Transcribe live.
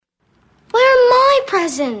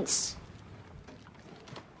presents?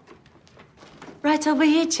 Right over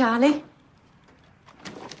here, Charlie.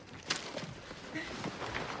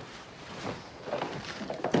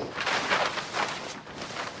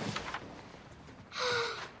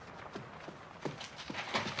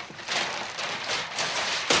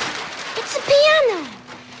 It's a piano.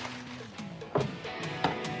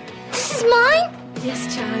 This is mine?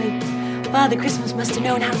 Yes, Charlie. Father Christmas must have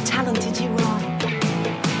known how talented you are.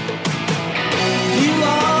 You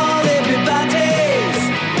are everybody's.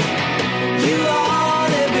 You are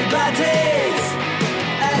everybody's.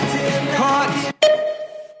 Acting like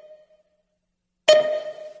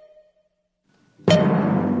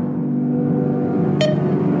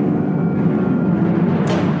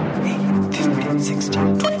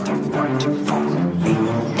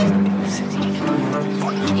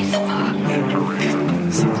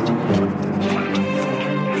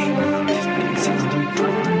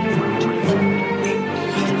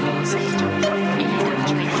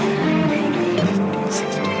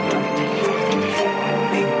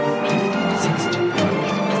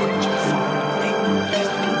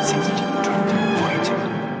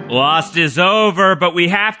Lost is over, but we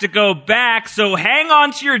have to go back, so hang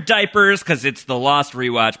on to your diapers, because it's the Lost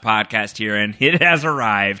Rewatch podcast here, and it has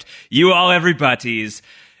arrived. You all everybody's.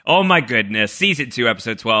 Oh my goodness, Season 2,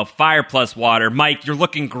 Episode 12, Fire Plus Water. Mike, you're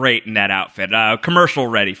looking great in that outfit. Commercial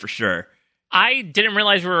ready, for sure. I didn't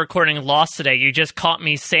realize we were recording Lost today. You just caught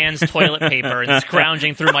me sans toilet paper and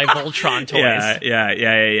scrounging through my Voltron toys.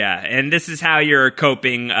 Yeah. And this is how you're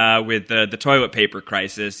coping with the toilet paper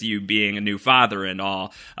crisis, you being a new father and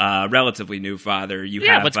all, relatively new father.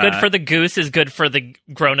 What's good for the goose is good for the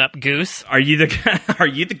grown-up goose. Are you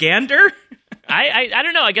the gander? I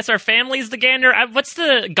don't know. I guess our family's the gander. What's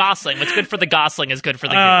the Gosling? What's good for the Gosling is good for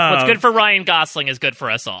the goose. What's good for Ryan Gosling is good for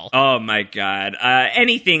us all. Oh my God!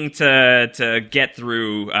 Anything to get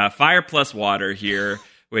through Fire Plus Water here,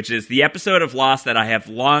 which is the episode of Lost that I have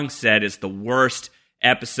long said is the worst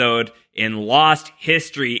episode in Lost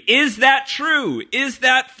history. Is that true? Is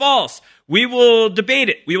that false? We will debate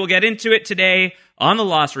it. We will get into it today on the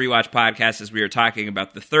Lost Rewatch podcast as we are talking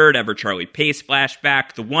about the third ever Charlie Pace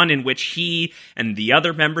flashback, the one in which he and the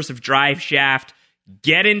other members of Drive Shaft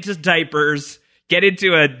get into diapers, get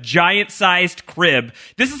into a giant-sized crib.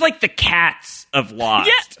 This is like the Cats of Lost.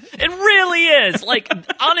 Yeah, it really is. Like,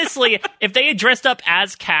 honestly, if they had dressed up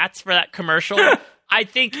as cats for that commercial, I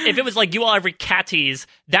think if it was like You All Every Catties,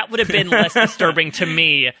 that would have been less disturbing to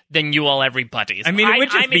me than You All Every Buddies. I mean, it would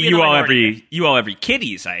just be You All Every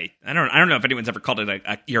Kitties. I don't know if anyone's ever called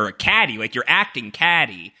it you're a catty, like you're acting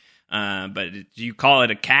catty. But do you call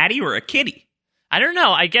it a catty or a kitty? I don't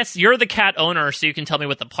know. I guess you're the cat owner, so you can tell me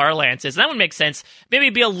what the parlance is. That would make sense. Maybe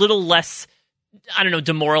it'd be a little less, I don't know,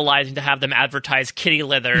 demoralizing to have them advertise kitty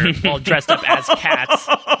litter while dressed up as cats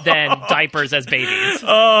than diapers as babies.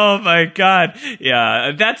 Oh my God.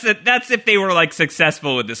 Yeah, that's it. That's if they were like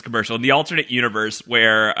successful with this commercial. In the alternate universe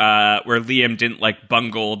where Liam didn't like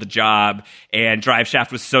bungle the job and Drive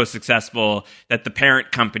Shaft was so successful that the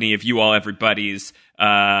parent company of You All Everybody's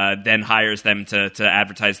then hires them to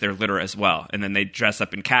advertise their litter as well. And then they dress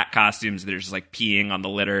up in cat costumes. They're just like peeing on the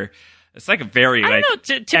litter. It's like a very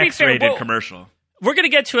X-rated commercial. We're going to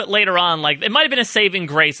get to it later on. Like, it might have been a saving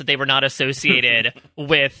grace that they were not associated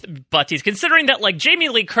with Butties, considering that, like, Jamie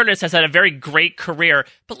Lee Curtis has had a very great career,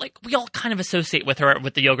 but, like, we all kind of associate with her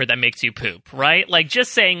with the yogurt that makes you poop, right? Like,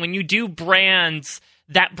 just saying, when you do brands,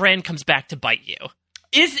 that brand comes back to bite you.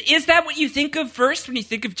 Is that what you think of first when you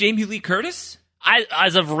think of Jamie Lee Curtis?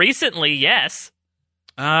 As of recently, yes.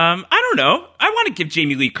 I don't know. I want to give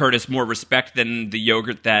Jamie Lee Curtis more respect than the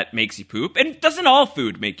yogurt that makes you poop. And doesn't all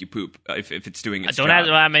food make you poop if it's doing its job?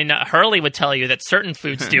 Hurley would tell you that certain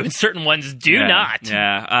foods do and certain ones do not.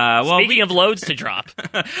 Yeah. Speaking of loads to drop.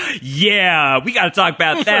 Yeah, we got to talk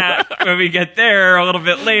about that when we get there a little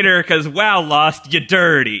bit later, because wow, Lost, you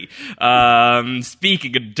dirty.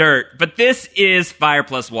 Speaking of dirt. But this is Fire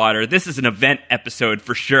Plus Water. This is an event episode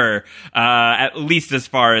for sure, at least as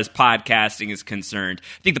far as podcasting is concerned.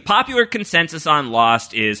 I think the popular consensus on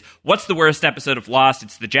Lost is, what's the worst episode of Lost?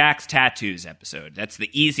 It's the Jack's Tattoos episode. That's the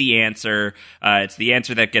easy answer. It's the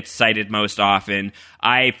answer that gets cited most often.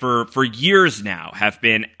 I, for years now, have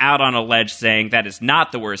been out on a ledge saying that is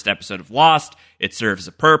not the worst episode of Lost. It serves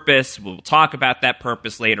a purpose. We'll talk about that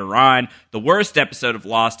purpose later on. The worst episode of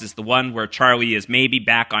Lost is the one where Charlie is maybe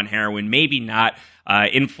back on heroin, maybe not.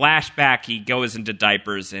 In flashback, he goes into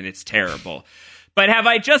diapers, and it's terrible. But have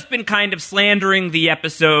I just been kind of slandering the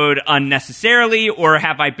episode unnecessarily, or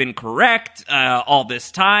have I been correct all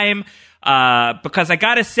this time? because I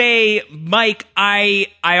gotta say, Mike, I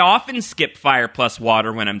often skip Fire Plus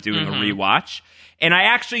Water when I'm doing a rewatch. And I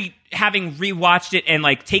actually, having rewatched it and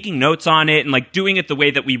like taking notes on it and like doing it the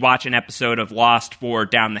way that we watch an episode of Lost for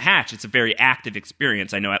Down the Hatch, it's a very active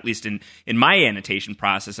experience. I know, at least in my annotation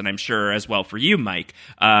process, and I'm sure as well for you, Mike,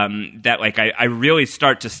 that like I really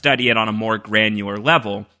start to study it on a more granular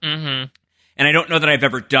level. Mm-hmm. And I don't know that I've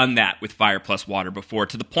ever done that with Fire Plus Water before,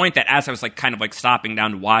 to the point that as I was like kind of like stopping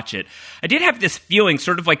down to watch it, I did have this feeling,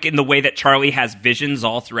 sort of like in the way that Charlie has visions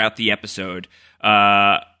all throughout the episode,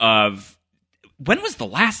 of when was the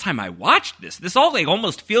last time I watched this? This all like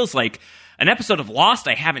almost feels like an episode of Lost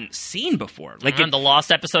I haven't seen before. Like the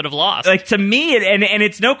Lost episode of Lost. Like to me, and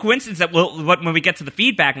it's no coincidence that when we get to the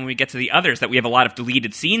feedback, when we get to the others, that we have a lot of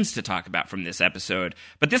deleted scenes to talk about from this episode.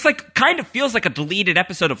 But this like kind of feels like a deleted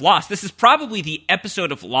episode of Lost. This is probably the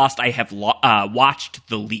episode of Lost I have watched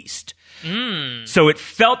the least. So it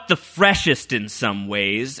felt the freshest in some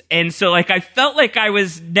ways. And so like I felt like I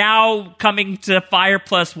was now coming to Fire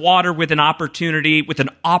Plus Water with an opportunity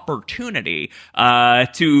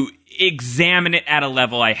to examine it at a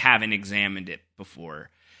level I haven't examined it before.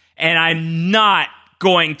 And I'm not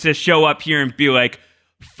going to show up here and be like,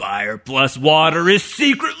 Fire Plus Water is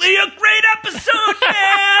secretly a great episode,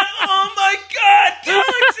 man! Oh my god,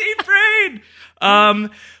 Galaxy Brain!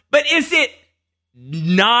 But is it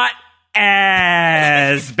not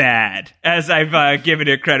as bad as I've given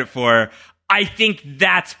it credit for? I think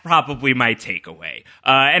that's probably my takeaway.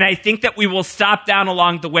 And I think that we will stop down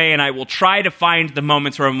along the way and I will try to find the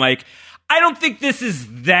moments where I'm like, I don't think this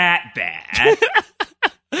is that bad.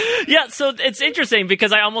 Yeah, so it's interesting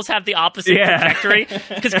because I almost have the opposite trajectory.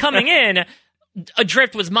 Because coming in,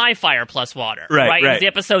 Adrift was my Fire Plus Water. Right? It was the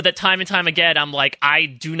episode that time and time again, I'm like, I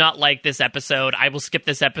do not like this episode. I will skip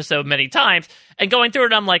this episode many times. And going through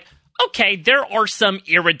it, I'm like, okay, there are some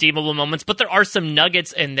irredeemable moments, but there are some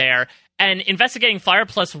nuggets in there. And investigating Fire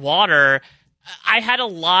Plus Water, I had a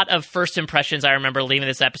lot of first impressions I remember leaving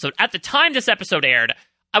this episode. At the time this episode aired,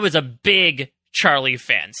 I was a big Charlie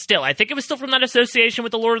fan. Still, I think it was still from that association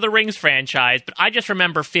with the Lord of the Rings franchise, but I just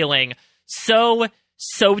remember feeling so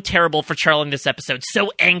terrible for Charlie in this episode,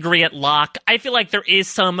 so angry at Locke. I feel like there is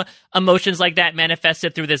some emotions like that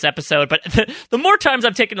manifested through this episode, but the more times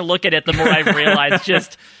I've taken a look at it, the more I've realized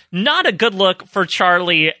just not a good look for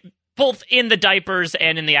Charlie, both in the diapers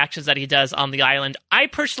and in the actions that he does on the island. I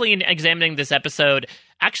personally, in examining this episode,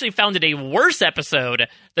 actually found it a worse episode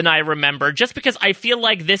than I remember, just because I feel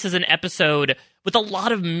like this is an episode with a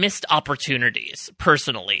lot of missed opportunities,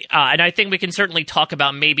 personally. And I think we can certainly talk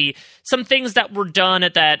about maybe some things that were done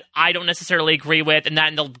that I don't necessarily agree with, and that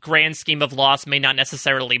in the grand scheme of Lost may not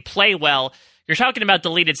necessarily play well. You're talking about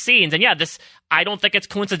deleted scenes, and yeah, this, I don't think it's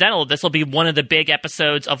coincidental. This will be one of the big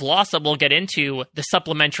episodes of Lost that we'll get into, the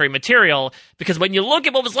supplementary material, because when you look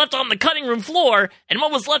at what was left on the cutting room floor and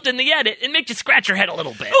what was left in the edit, it makes you scratch your head a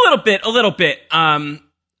little bit. A little bit.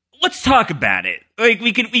 Let's talk about it. Like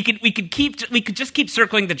we could just keep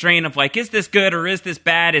circling the drain of like, is this good or is this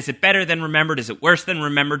bad? Is it better than remembered? Is it worse than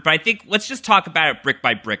remembered? But I think let's just talk about it brick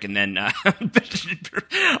by brick, and then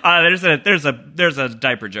there's a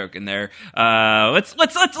diaper joke in there. Let's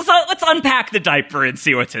unpack the diaper and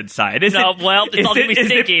see what's inside. It's all gonna be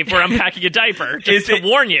stinky if we're unpacking a diaper. Just to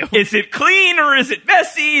warn you, is it clean or is it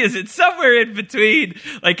messy? Is it somewhere in between?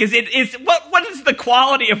 Like, what is the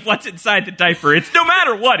quality of what's inside the diaper? It's no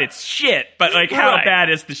matter what, it's shit. But like, how bad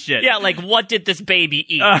is the shit? Yeah, like what did this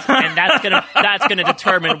baby eat? And that's gonna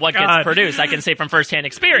determine what gets produced. I can say from firsthand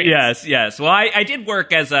experience. Yes. Well, I did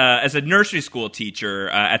work as a nursery school teacher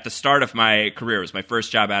at the start of my career. It was my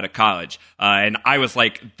first job out of college, and I was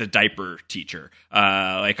like the diaper teacher.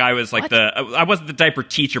 I was like I wasn't the diaper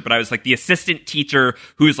teacher, but I was like the assistant teacher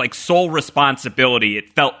whose like sole responsibility, it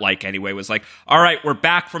felt like anyway, was like, all right, we're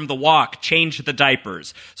back from the walk, change the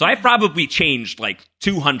diapers. So I probably changed like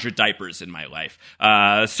 200 diapers in my life.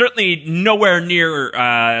 Certainly nowhere near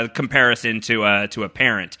comparison to a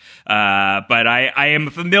parent. But I am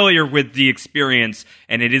familiar with the experience,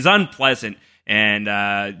 and it is unpleasant. And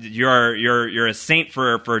you're a saint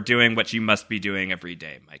for doing what you must be doing every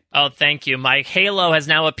day, Mike. Oh, thank you. My halo has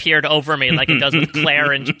now appeared over me like it does with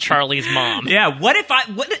Claire and Charlie's mom. Yeah, what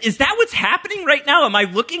is that what's happening right now? Am I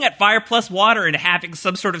looking at Fire Plus Water and having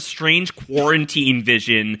some sort of strange quarantine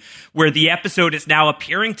vision where the episode is now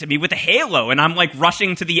appearing to me with a halo, and I'm like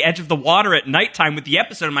rushing to the edge of the water at nighttime with the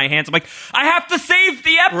episode in my hands? I'm like, I have to save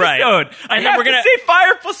the episode. Right. I have to save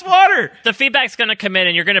Fire Plus Water. The feedback's going to come in,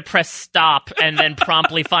 and you're going to press stop and then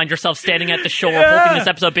promptly find yourself standing at the shore holding this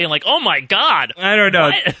episode being like, oh my God. I don't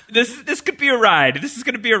know. What? This could be a ride. This is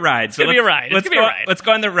going to be a ride. So It's gonna be a ride. It's gonna be a ride. Let's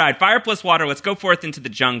go on the ride. Fire plus water. Let's go forth into the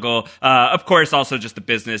jungle. Of course, also just the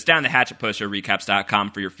business. Down the hatch at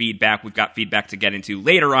postshowrecaps.com for your feedback. We've got feedback to get into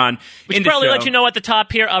later on. We should probably let you know at the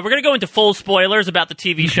top here. We're going to go into full spoilers about the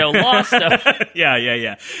TV show Lost. So.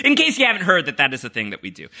 Yeah. In case you haven't heard that is a thing that we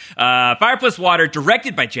do. Fire plus water,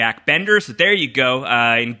 directed by Jack Bender. So there you go.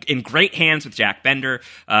 In great hands with Jack Bender,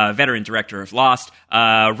 veteran director of Lost.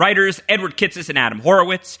 Writers Edward Kitsis and Adam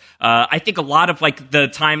Horowitz. I think a lot of like the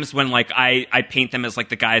times when like I paint them as like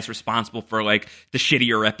the guys responsible for like the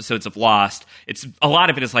shittier episodes of Lost, it's a lot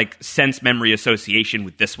of it is like sense memory association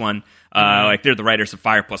with this one. Like they're the writers of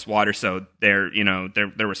Fire Plus Water, so they're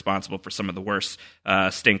responsible for some of the worst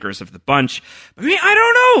stinkers of the bunch. But I mean, I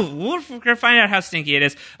don't know. We're gonna find out how stinky it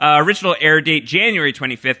is. Original air date January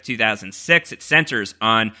 25th, 2006. It centers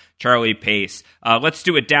on Charlie Pace. Let's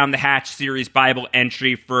do a Down the Hatch series Bible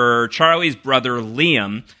entry for Charlie's brother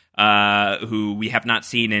Liam, who we have not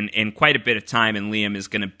seen in quite a bit of time, and Liam is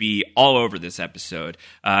going to be all over this episode.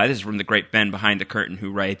 This is from the great Ben Behind the Curtain,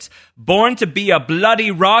 who writes, born to be a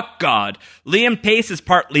bloody rock god, Liam Pace is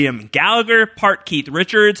part Liam Gallagher, part Keith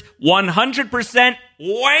Richards, 100%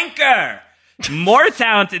 wanker. More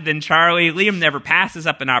talented than Charlie, Liam never passes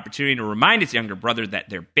up an opportunity to remind his younger brother that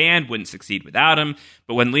their band wouldn't succeed without him.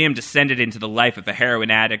 But when Liam descended into the life of a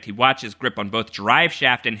heroin addict, he watched his grip on both Drive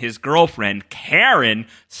Shaft and his girlfriend, Karen,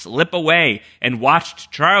 slip away and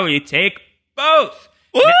watched Charlie take both.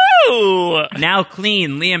 Woo! Now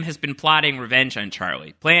clean, Liam has been plotting revenge on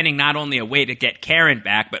Charlie, planning not only a way to get Karen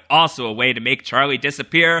back, but also a way to make Charlie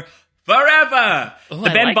disappear forever. Ooh, The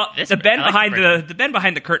I Ben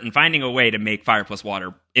behind the curtain finding a way to make Fire Plus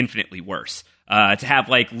Water infinitely worse. To have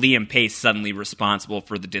like Liam Pace suddenly responsible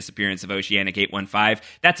for the disappearance of Oceanic 815,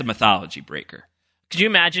 that's a mythology breaker. Could you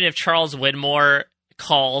imagine if Charles Widmore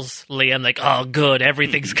calls Liam like, oh, good,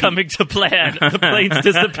 everything's coming to plan. The plane's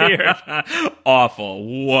disappeared.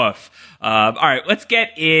 Awful. Woof. All right, let's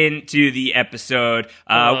get into the episode.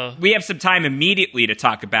 We have some time immediately to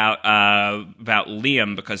talk about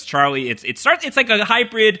Liam, because Charlie, it's like a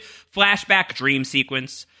hybrid flashback dream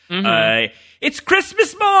sequence. It's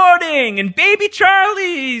Christmas morning, and baby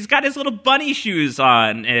Charlie's got his little bunny shoes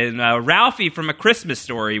on, and Ralphie from A Christmas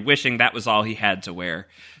Story wishing that was all he had to wear.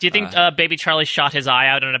 Do you think baby Charlie shot his eye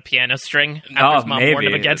out on a piano string after his mom warned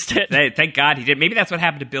him against it? Thank God he did. Maybe that's what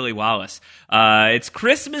happened to Billy Wallace. It's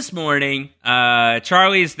Christmas morning.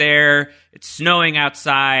 Charlie's there. It's snowing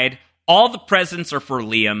outside. All the presents are for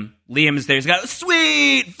Liam. Liam's there. He's got,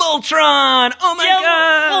 sweet, Voltron! Oh my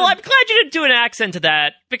God! Well, I'm glad you didn't do an accent to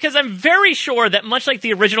that, because I'm very sure that much like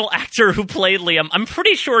the original actor who played Liam, I'm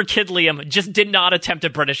pretty sure Kid Liam just did not attempt a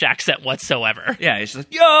British accent whatsoever. Yeah, he's just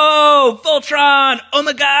like, yo, Voltron! Oh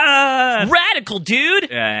my God! Radical, dude!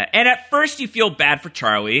 And at first you feel bad for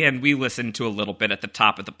Charlie, and we listened to a little bit at the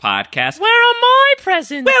top of the podcast. Where are my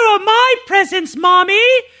presents? Where are my presents, Mommy?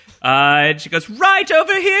 And she goes, right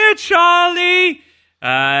over here, Charlie.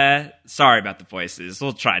 Sorry about the voices.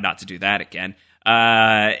 We'll try not to do that again.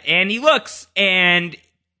 And he looks, and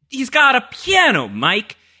he's got a piano,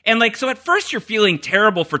 Mike. And like, so at first you're feeling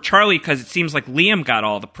terrible for Charlie because it seems like Liam got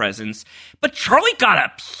all the presents, but Charlie got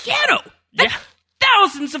a piano. That's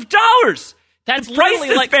thousands of dollars. That's the price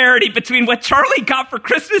literally disparity between what Charlie got for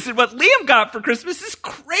Christmas and what Liam got for Christmas is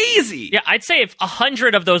crazy. Yeah, I'd say if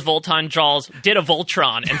 100 of those Voltron dolls did a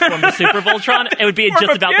Voltron and formed a Super Voltron, it would be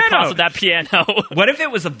just about the cost of that piano. What if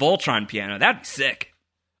it was a Voltron piano? That'd be sick.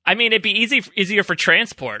 I mean, it'd be easier for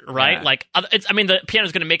transport, right? Yeah. Like, the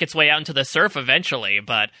piano's going to make its way out into the surf eventually,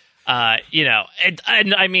 but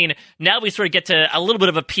and I mean, now we sort of get to a little bit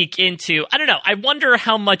of a peek into, I don't know, I wonder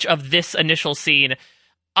how much of this initial scene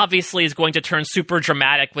obviously is going to turn super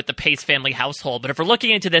dramatic with the Pace family household. But if we're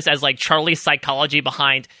looking into this as like Charlie's psychology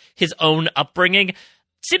behind his own upbringing, it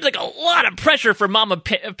seems like a lot of pressure for Mama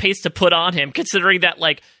Pace to put on him, considering that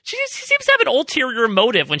like she seems to have an ulterior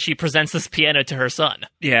motive when she presents this piano to her son.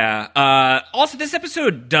 Yeah. Also, this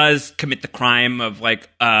episode does commit the crime of like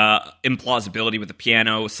implausibility with the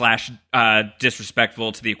piano /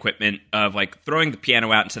 disrespectful to the equipment of like throwing the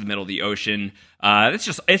piano out into the middle of the ocean.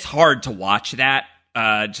 It's hard to watch that.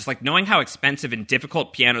 Just like knowing how expensive and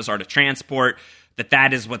difficult pianos are to transport,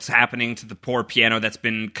 that is what's happening to the poor piano that's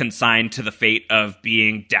been consigned to the fate of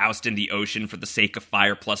being doused in the ocean for the sake of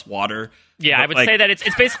Fire Plus Water. Yeah, I would say that it's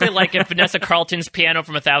basically like if Vanessa Carlton's piano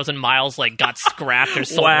from 1,000 Miles like got scrapped or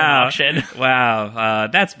sold at auction. Wow,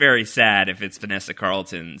 that's very sad if it's Vanessa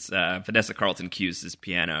Carlton's. Vanessa Carlton Hughes'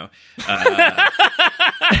 piano.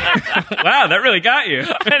 Wow, that really got you.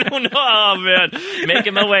 I don't know. Oh, man.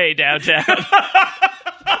 Making my way downtown.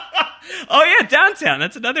 Oh yeah, Downtown.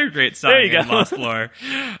 That's another great song There you in go. Lost Lore.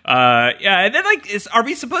 Yeah, and then are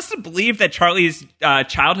we supposed to believe that Charlie's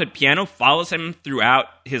childhood piano follows him throughout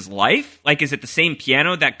his life? Like, is it the same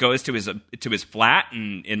piano that goes to his flat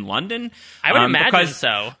in London? I would imagine because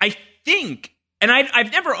so. I think, and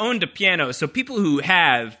I've never owned a piano, so people who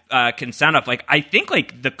have can sound off. Like, I think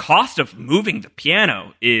like the cost of moving the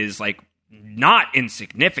piano is like not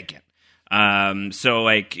insignificant. So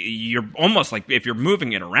like you're almost like if you're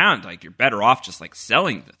moving it around, like you're better off just like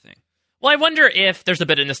selling the thing. Well, I wonder if there's a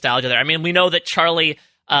bit of nostalgia there. I mean, we know that Charlie.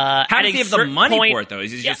 How does he have the money for it though?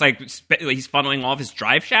 Is he Yeah. just like he's funneling all of his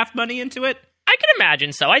drive shaft money into it? I can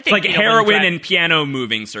imagine so. I think Like when heroin and piano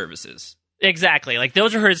moving services. Exactly. Like,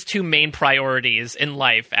 those are his two main priorities in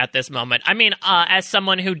life at this moment. I mean, as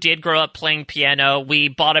someone who did grow up playing piano, we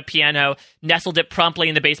bought a piano, nestled it promptly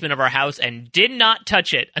in the basement of our house, and did not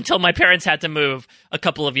touch it until my parents had to move a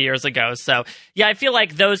couple of years ago. So, yeah, I feel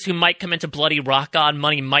like those who might come into bloody rock on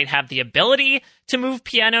money might have the ability to move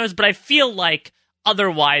pianos, but I feel like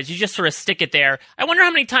otherwise, you just sort of stick it there. I wonder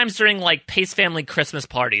how many times during, like, Pace family Christmas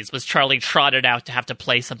parties was Charlie trotted out to have to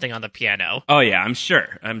play something on the piano. Oh yeah, I'm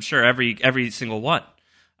sure every single one.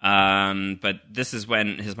 But this is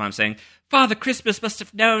when his mom's saying, "Father Christmas must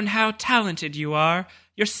have known how talented you are.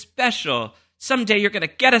 You're special. Someday you're gonna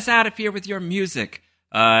get us out of here with your music."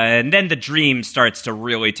 And then the dream starts to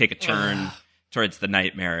really take a turn towards the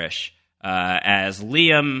nightmarish as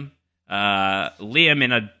Liam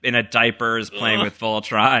in a diaper is playing with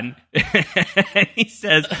Voltron. And he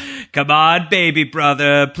says, "Come on, baby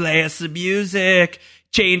brother, play us some music.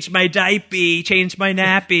 Change my diaper, change my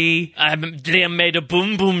nappy." Liam made a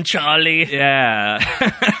boom boom, Charlie. Yeah.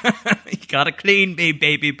 You gotta clean me,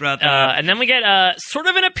 baby brother. And then we get sort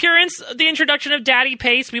of an appearance, the introduction of Daddy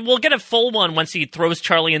Pace. We will get a full one once he throws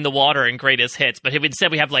Charlie in the water in Greatest Hits, but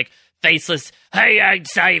instead we have, like, faceless, "He ain't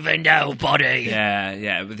saving nobody."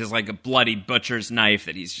 Yeah, with his like a bloody butcher's knife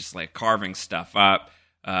that he's just like carving stuff up.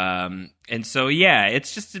 And so yeah,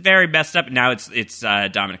 it's just very messed up. Now it's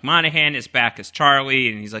Dominic Monaghan is back as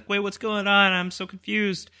Charlie, and he's like, "Wait, what's going on? I'm so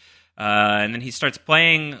confused." And then he starts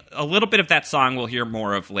playing a little bit of that song we'll hear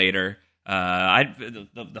more of later.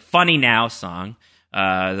 The Funny Now song,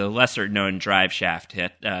 the lesser known Drive Shaft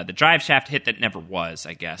hit, the Drive Shaft hit that never was,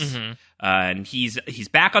 I guess. Mm-hmm. And he's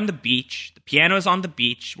back on the beach. The piano's on the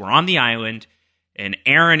beach. We're on the island, and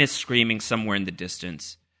Aaron is screaming somewhere in the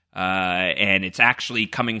distance. And it's actually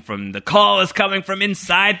the call is coming from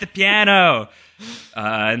inside the piano.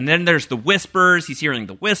 And then there's the whispers. He's hearing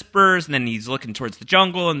the whispers, and then he's looking towards the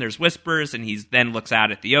jungle, and there's whispers, and he then looks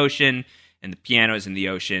out at the ocean, and the piano is in the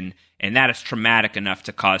ocean, and that is traumatic enough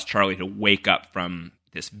to cause Charlie to wake up from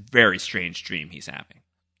this very strange dream he's having.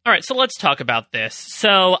 All right, so let's talk about this.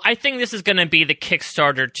 So I think this is going to be the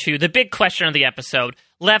Kickstarter to the big question of the episode,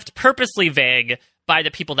 left purposely vague by the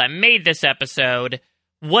people that made this episode.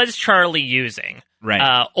 Was Charlie using?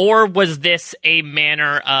 Right. Or was this a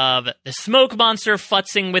manner of the smoke monster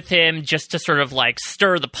futzing with him just to sort of like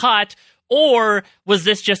stir the pot? Or was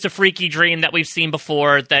this just a freaky dream that we've seen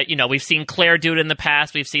before that, you know, we've seen Claire do it in the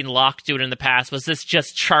past, we've seen Locke do it in the past. Was this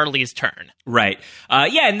just Charlie's turn? Right.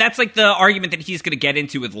 Yeah, and that's like the argument that he's going to get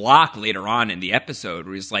into with Locke later on in the episode,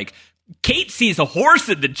 where he's like, Kate sees a horse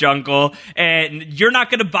in the jungle, and you're not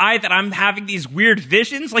going to buy that I'm having these weird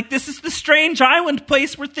visions? Like, this is the strange island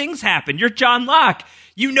place where things happen. You're John Locke.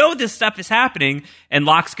 You know this stuff is happening, and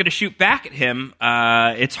Locke's going to shoot back at him.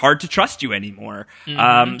 It's hard to trust you anymore.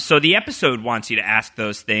 Mm-hmm. So the episode wants you to ask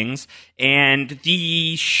those things, and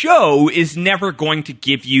the show is never going to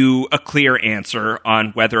give you a clear answer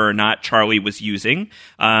on whether or not Charlie was using,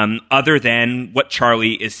 other than what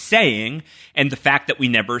Charlie is saying and the fact that we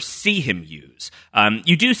never see him use.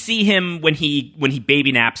 You do see him when he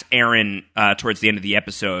baby naps Aaron towards the end of the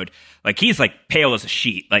episode. Like, he's like pale as a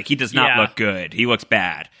sheet. Like, he does not look good. He looks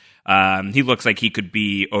bad. He looks like he could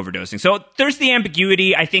be overdosing. So there's the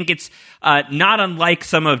ambiguity. I think it's not unlike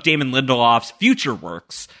some of Damon Lindelof's future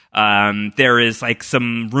works. There is like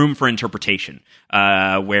some room for interpretation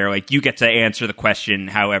where like you get to answer the question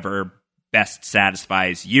however best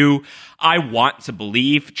satisfies you. I want to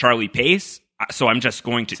believe Charlie Pace, so I'm just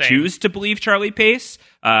going to choose to believe Charlie Pace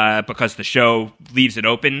because the show leaves it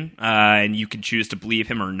open and you can choose to believe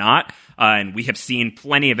him or not. And we have seen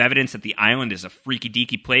plenty of evidence that the island is a freaky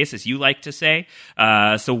deaky place, as you like to say.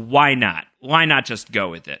 So why not? Why not just go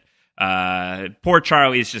with it? Poor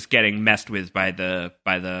Charlie is just getting messed with by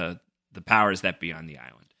the powers that be on the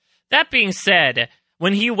island. That being said,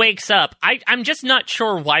 when he wakes up, I'm just not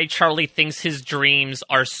sure why Charlie thinks his dreams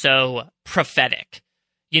are so prophetic.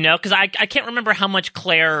 you know, because I can't remember how much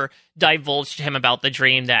Claire divulged to him about the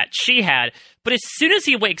dream that she had, but as soon as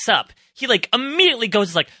he wakes up, he like immediately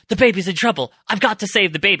goes like, the baby's in trouble, I've got to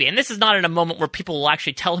save the baby. And this is not in a moment where people will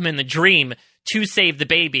actually tell him in the dream to save the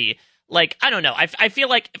baby. Like, I don't know, I feel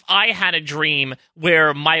like if I had a dream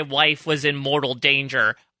where my wife was in mortal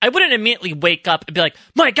danger, I wouldn't immediately wake up and be like,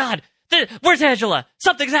 my God, where's Angela?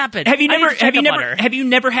 Something's happened. Have you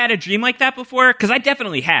never had a dream like that before? Because I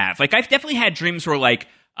definitely have. Like, I've definitely had dreams where like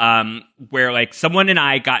someone and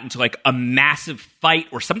I got into like a massive fight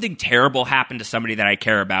or something terrible happened to somebody that I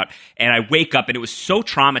care about, and I wake up and it was so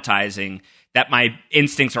traumatizing that my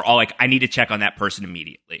instincts are all like, I need to check on that person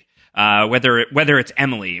immediately. Whether it's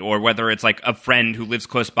Emily or whether it's like a friend who lives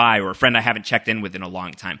close by or a friend I haven't checked in with in a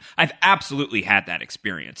long time. I've absolutely had that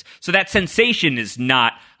experience. So that sensation is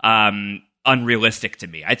not unrealistic to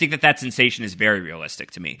me. I think that sensation is very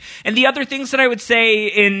realistic to me. And the other things that I would say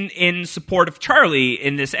in support of Charlie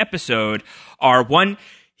in this episode are, one,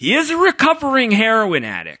 he is a recovering heroin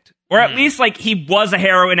addict. Or at least, like, he was a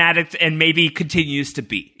heroin addict and maybe continues to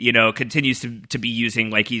be, continues to be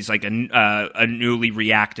using, like, he's like a newly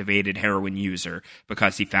reactivated heroin user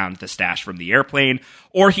because he found the stash from the airplane.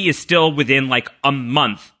 Or he is still within, like, a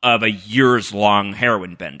month of a years-long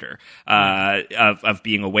heroin bender of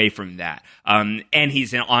being away from that. And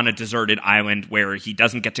he's on a deserted island where he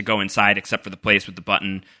doesn't get to go inside except for the place with the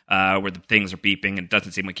button where the things are beeping. And it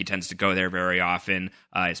doesn't seem like he tends to go there very often.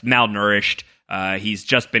 He's malnourished. He's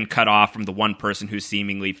just been cut off from the one person who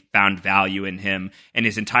seemingly found value in him, and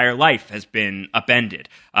his entire life has been upended.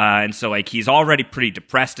 And so, like, he's already pretty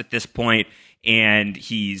depressed at this point, and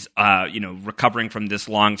he's, recovering from this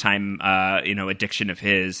long time, addiction of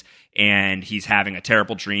his, and he's having a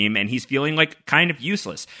terrible dream, and he's feeling, like, kind of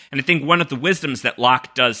useless. And I think one of the wisdoms that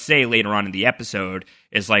Locke does say later on in the episode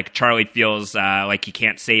is, like, Charlie feels like he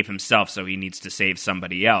can't save himself, so he needs to save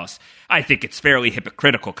somebody else. I think it's fairly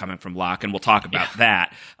hypocritical coming from Locke, and we'll talk about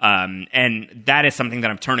that. And that is something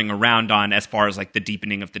that I'm turning around on as far as, like, the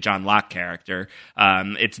deepening of the John Locke character.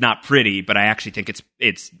 It's not pretty, but I actually think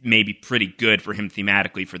it's maybe pretty good for him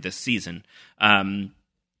thematically for this season.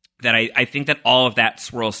 That I think that all of that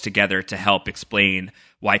swirls together to help explain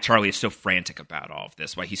why Charlie is so frantic about all of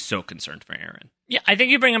this, why he's so concerned for Aaron. Yeah, I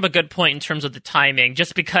think you bring up a good point in terms of the timing,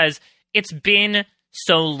 just because it's been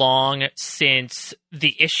so long since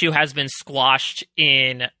the issue has been squashed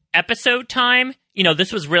in episode time.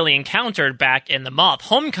 This was really encountered back in the Moth.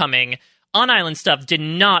 Homecoming, On-Island stuff did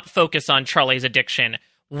not focus on Charlie's addiction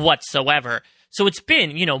whatsoever. So it's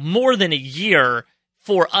been, more than a year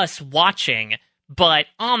for us watching, but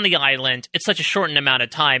on the island, it's such a shortened amount of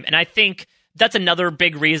time. And I think that's another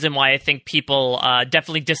big reason why I think people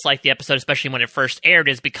definitely disliked the episode, especially when it first aired,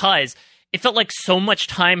 is because it felt like so much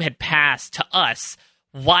time had passed to us.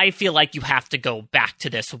 Why feel like you have to go back to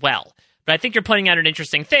this well? But I think you're pointing out an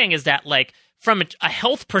interesting thing is that, like, from a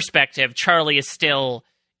health perspective, Charlie is still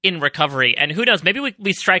in recovery. And who knows, maybe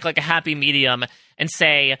we strike like a happy medium and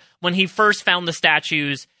say when he first found the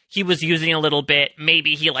statues, he was using a little bit.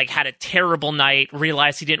 Maybe he like had a terrible night,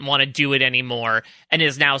 realized he didn't want to do it anymore, and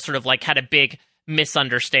is now sort of like had a big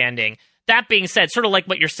misunderstanding. That being said, sort of like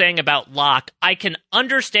what you're saying about Locke, I can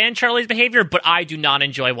understand Charlie's behavior, but I do not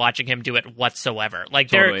enjoy watching him do it whatsoever. Like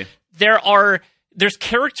totally. There's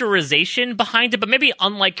characterization behind it, but maybe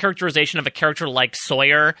unlike characterization of a character like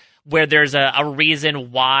Sawyer, where there's a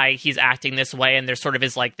reason why he's acting this way, and there sort of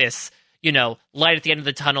is like this, light at the end of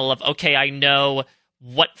the tunnel of, okay, I know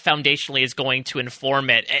what foundationally is going to inform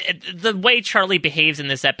it. The way Charlie behaves in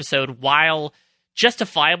this episode, while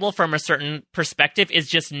justifiable from a certain perspective, is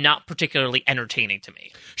just not particularly entertaining to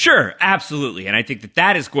me. Sure, absolutely, and I think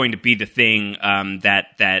that is going to be the thing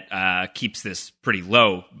that keeps this pretty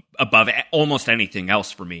low above almost anything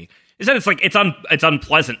else for me. Is that it's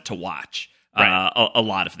unpleasant to watch a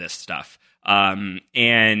lot of this stuff,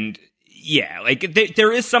 and yeah, like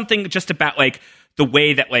there is something just about like the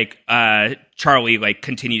way that like Charlie like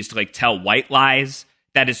continues to like tell white lies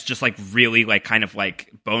that is just like really like kind of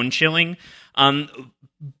like bone chilling.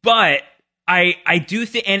 But I do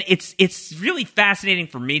think, and it's really fascinating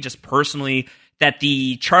for me just personally that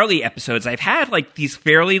the Charlie episodes I've had like these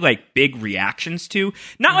fairly like big reactions to,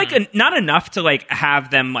 not not enough to like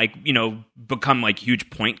have them like, become like huge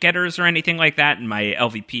point getters or anything like that in my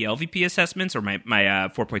LVP assessments or my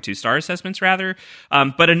 4.2 star assessments rather.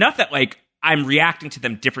 But enough that like I'm reacting to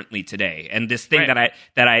them differently today. And this thing that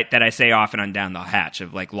I say often on Down the Hatch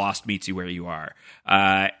of like lost meets you where you are.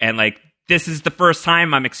 And like, this is the first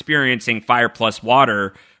time I'm experiencing Fire Plus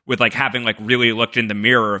Water with like having like really looked in the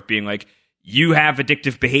mirror of being like, you have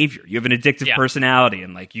addictive behavior. You have an addictive personality,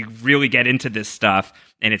 and like you really get into this stuff,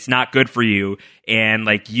 and it's not good for you. And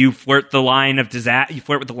like you flirt with the line of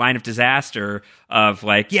disaster of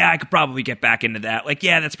like, yeah, I could probably get back into that. Like,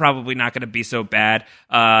 yeah, that's probably not going to be so bad.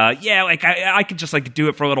 Yeah, like I could just like do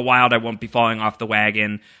it for a little while. And I won't be falling off the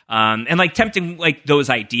wagon. And like tempting like those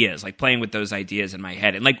ideas, like playing with those ideas in my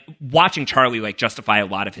head, and like watching Charlie like justify a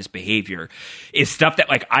lot of his behavior is stuff that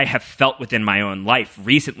like I have felt within my own life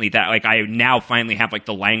recently, that like I now finally have like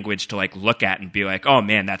the language to like look at and be like, oh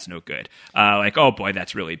man, that's no good. Like, oh boy,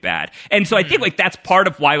 that's really bad. And so I think like that's part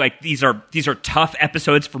of why like these are tough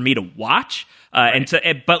episodes for me to watch.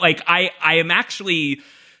 But like I am actually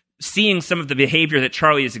seeing some of the behavior that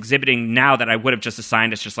Charlie is exhibiting now that I would have just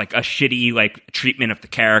assigned as just like a shitty like treatment of the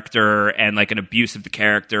character and like an abuse of the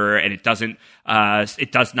character, and it does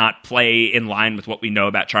not play in line with what we know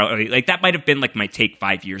about Charlie. Like that might have been like my take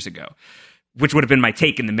 5 years ago, which would have been my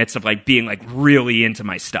take in the midst of like being like really into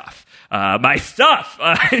my stuff. And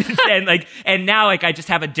now like I just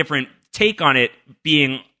have a different take on it,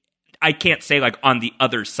 being, I can't say like on the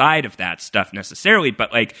other side of that stuff necessarily,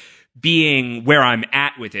 but like being where I'm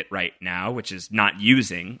at with it right now, which is not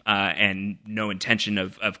using and no intention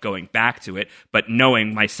of going back to it, but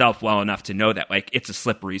knowing myself well enough to know that like it's a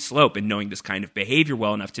slippery slope, and knowing this kind of behavior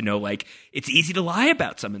well enough to know like it's easy to lie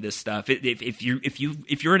about some of this stuff. If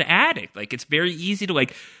you're an addict, like it's very easy to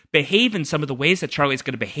like behave in some of the ways that Charlie's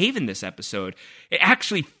going to behave in this episode. It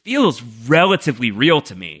actually feels relatively real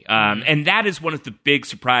to me. And that is one of the big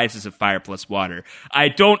surprises of Fire Plus Water. I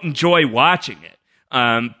don't enjoy watching it.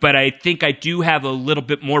 But I think I do have a little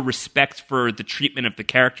bit more respect for the treatment of the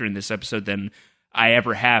character in this episode than I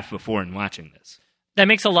ever have before in watching this. That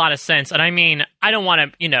makes a lot of sense. And I mean, I don't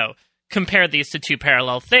want to, compare these to two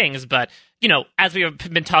parallel things, but, as we have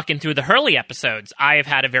been talking through the Hurley episodes, I have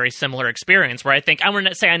had a very similar experience where I think, I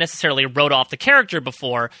wouldn't say I necessarily wrote off the character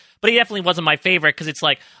before, but he definitely wasn't my favorite because it's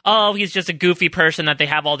like, oh, he's just a goofy person that they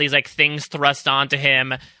have all these like things thrust onto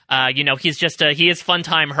him. He is fun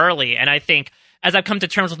time Hurley. And I think, as I've come to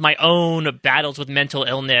terms with my own battles with mental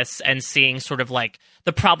illness and seeing sort of like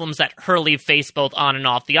the problems that Hurley faced both on and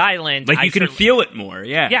off the island. Like you can feel it more,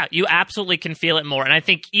 yeah. Yeah, you absolutely can feel it more. And I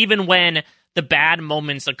think even when the bad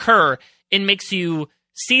moments occur, it makes you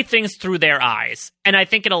see things through their eyes. And I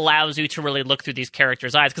think it allows you to really look through these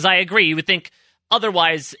characters' eyes. Because I agree, you would think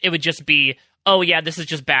otherwise it would just be, oh yeah, this is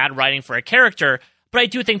just bad writing for a character. But I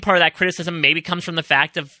do think part of that criticism maybe comes from the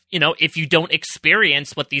fact of, if you don't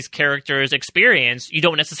experience what these characters experience, you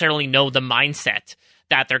don't necessarily know the mindset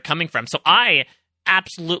that they're coming from. So I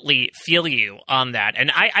absolutely feel you on that. And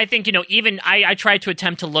I think, even I try to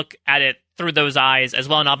attempt to look at it through those eyes as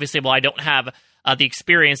well. And obviously, while I don't have the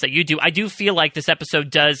experience that you do, I do feel like this episode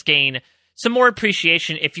does gain some more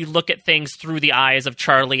appreciation if you look at things through the eyes of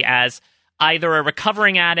Charlie as either a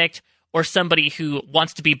recovering addict or somebody who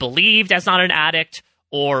wants to be believed as not an addict,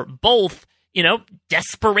 or both.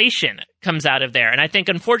 Desperation comes out of there. And I think,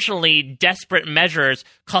 unfortunately, desperate measures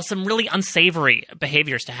cause some really unsavory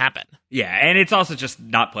behaviors to happen. Yeah, and it's also just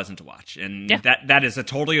not pleasant to watch. And that is a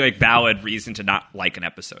totally like valid reason to not like an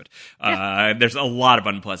episode. There's a lot of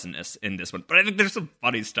unpleasantness in this one. But I think there's some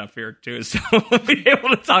funny stuff here, too. So we'll be able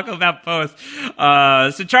to talk about both.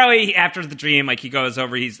 So Charlie, after the dream, like he goes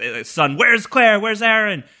over, he's son, where's Claire? Where's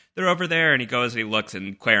Aaron? They're over there. And he goes and he looks,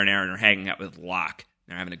 and Claire and Aaron are hanging out with Locke.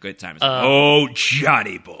 They're having a good time. It's like, oh,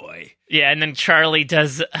 Johnny boy. Yeah, and then Charlie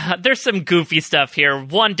does... there's some goofy stuff here.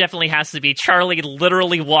 One definitely has to be Charlie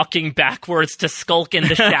literally walking backwards to skulk in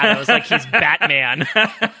the shadows like he's Batman.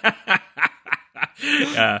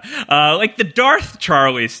 Like the Darth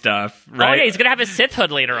Charlie stuff, right? Oh yeah, he's gonna have his Sith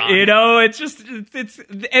hood later on. It's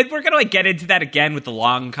and we're gonna like get into that again with the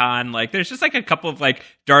long con. Like, there's just like a couple of like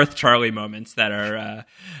Darth Charlie moments that are.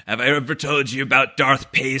 Have I ever told you about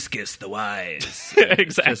Darth Paiskus the Wise?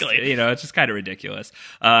 Exactly. It's just kind of ridiculous.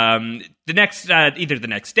 The next, either the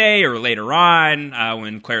next day or later on,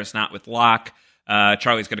 when Claire's not with Locke,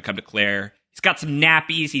 Charlie's gonna come to Claire. He's got some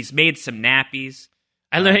nappies. He's made some nappies.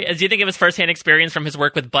 Do you think it was firsthand experience from his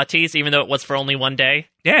work with Butties, even though it was for only one day?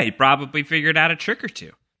 Yeah, he probably figured out a trick or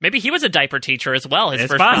two. Maybe he was a diaper teacher as well, his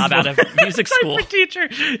first job out of music school. Diaper teacher.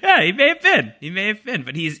 Yeah, he may have been.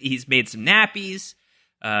 But he's made some nappies.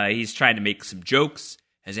 He's trying to make some jokes.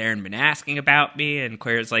 Has Aaron been asking about me? And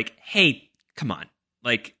Claire's like, hey, come on.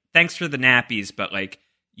 Like, thanks for the nappies, but like,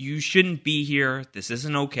 you shouldn't be here. This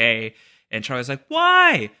isn't okay. And Charlie's like,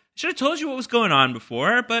 why? I should have told you what was going on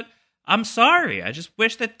before, but I'm sorry. I just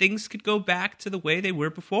wish that things could go back to the way they were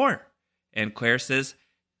before. And Claire says,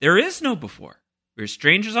 there is no before. We're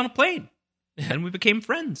strangers on a plane. And we became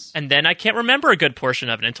friends. And then I can't remember a good portion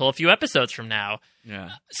of it until a few episodes from now.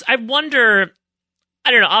 Yeah. So I wonder,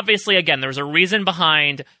 I don't know, obviously, again, there's a reason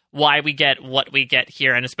behind why we get what we get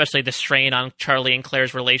here, and especially the strain on Charlie and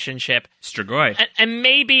Claire's relationship. Strigoi. And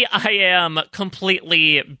maybe I am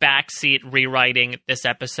completely backseat rewriting this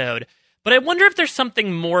episode, but I wonder if there's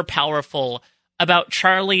something more powerful about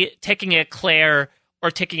Charlie taking a Claire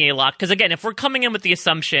or taking a Locke. Because again, if we're coming in with the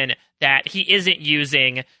assumption that he isn't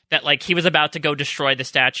using, that like he was about to go destroy the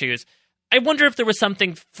statues, I wonder if there was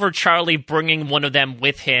something for Charlie bringing one of them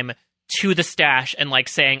with him to the stash and like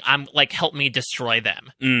saying, I'm like, help me destroy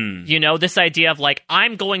them. You know, this idea of like,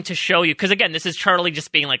 I'm going to show you. Because again, this is Charlie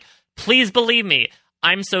just being like, please believe me.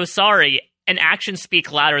 I'm so sorry. And actions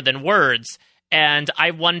speak louder than words. And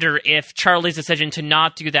I wonder if Charlie's decision to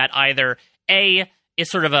not do that either, A, is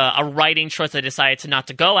sort of a writing choice they decided to not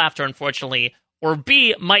to go after, unfortunately, or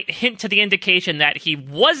B, might hint to the indication that he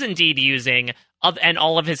was indeed using, and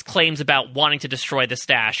all of his claims about wanting to destroy the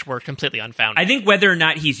stash were completely unfounded. I think whether or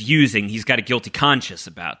not he's using, he's got a guilty conscience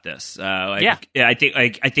about this. I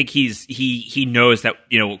think he knows that,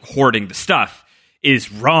 you know, hoarding the stuff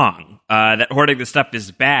is wrong. That hoarding the stuff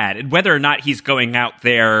is bad, and whether or not he's going out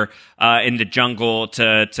there in the jungle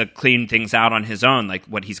to clean things out on his own, like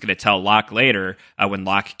what he's going to tell Locke later when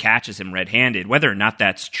Locke catches him red-handed, whether or not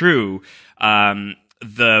that's true.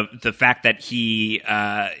 The fact that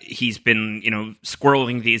he's been, you know,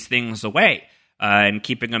 squirreling these things away and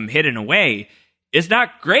keeping them hidden away is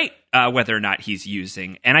not great. Whether or not he's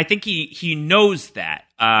using, and I think he knows that.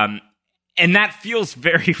 And that feels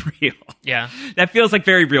very real. Yeah, that feels like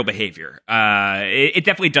very real behavior. It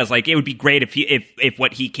definitely does. Like, it would be great if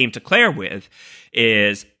what he came to Claire with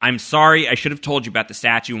is, I'm sorry, I should have told you about the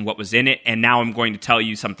statue and what was in it, and now I'm going to tell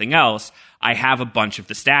you something else. I have a bunch of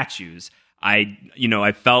the statues. I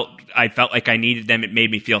felt like I needed them. It made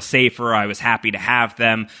me feel safer. I was happy to have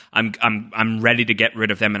them. I'm ready to get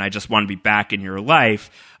rid of them, and I just want to be back in your life.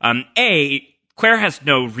 Claire has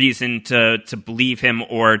no reason to believe him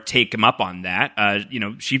or take him up on that.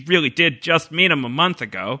 She really did just meet him a month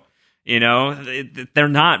ago. You know, they're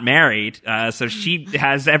not married, so she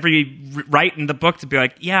has every right in the book to be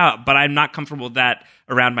like, yeah, but I'm not comfortable with that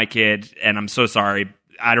around my kid, and I'm so sorry.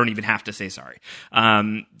 I don't even have to say sorry.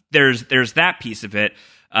 There's that piece of it,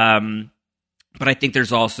 but I think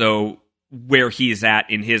there's also where he's at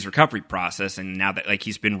in his recovery process, and now that like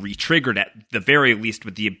he's been re-triggered at the very least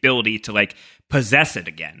with the ability to like possess it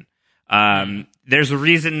again. There's a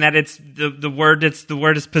reason that it's the word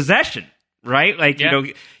is possession, right? Like, you know,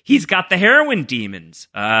 he's got the heroin demons.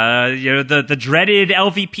 The dreaded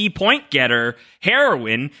LVP point getter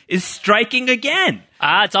heroin is striking again.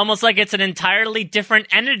 It's almost like it's an entirely different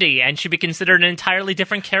entity and should be considered an entirely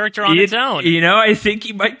different character on its own. You know, I think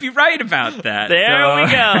you might be right about that. There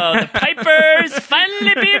we go. The piper's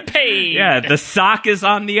finally being paid. Yeah, the sock is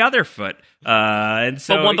on the other foot. And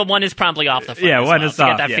so, but one is promptly off the foot. Yeah, one is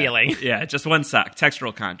off. Get that feeling. Yeah, just one sock.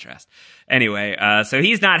 Textural contrast. Anyway, so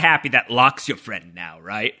he's not happy that Locke's your friend now,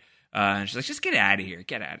 right? And she's like, just get out of here.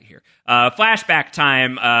 Get out of here. Flashback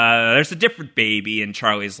time. There's a different baby in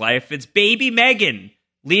Charlie's life. It's baby Megan.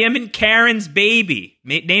 Liam and Karen's baby.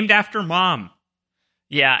 Named after mom.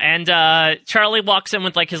 Yeah, and Charlie walks in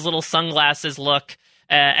with like his little sunglasses look.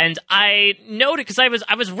 And I noted, because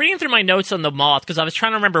I was reading through my notes on the moth, because I was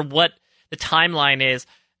trying to remember what the timeline is.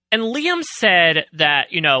 And Liam said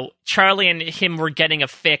that, you know, Charlie and him were getting a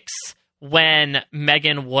fix when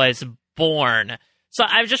Megan was born. So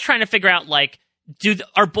I was just trying to figure out, like,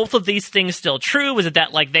 are both of these things still true? Was it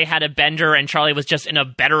that, like, they had a bender and Charlie was just in a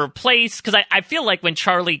better place? Because I feel like when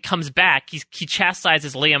Charlie comes back, he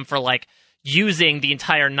chastises Liam for, like, using the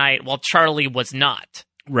entire night while Charlie was not.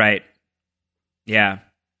 Right. Yeah.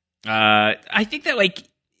 I think that, like,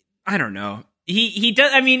 I don't know. He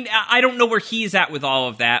does, I mean, I don't know where he's at with all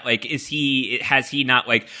of that. Like, has he not,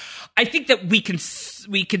 like, I think that we can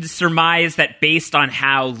surmise that based on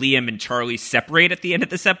how Liam and Charlie separate at the end of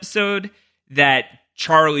this episode, that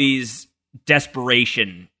Charlie's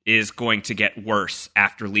desperation is going to get worse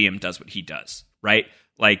after Liam does what he does, right?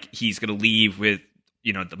 Like, he's going to leave with,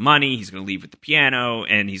 you know, the money, he's going to leave with the piano,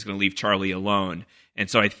 and he's going to leave Charlie alone. And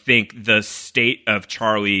so I think the state of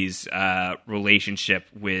Charlie's relationship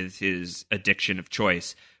with his addiction of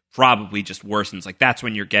choice probably just worsens. Like, that's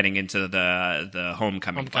when you're getting into the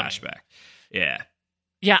homecoming flashback. Yeah.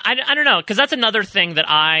 Yeah, I don't know, because that's another thing that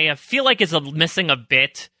I feel like is missing a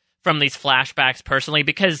bit from these flashbacks personally,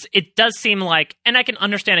 because it does seem like, and I can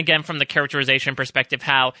understand again from the characterization perspective,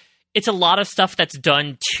 how it's a lot of stuff that's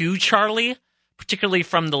done to Charlie, particularly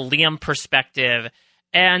from the Liam perspective.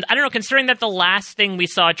 And I don't know, considering that the last thing we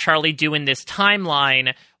saw Charlie do in this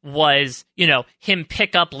timeline was, him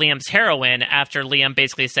pick up Liam's heroin after Liam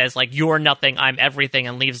basically says, like, you're nothing, I'm everything,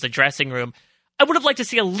 and leaves the dressing room. I would have liked to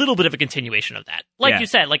see a little bit of a continuation of that. Like you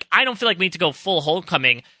said, like, I don't feel like we need to go full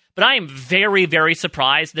Homecoming, but I am very, very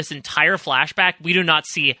surprised this entire flashback, we do not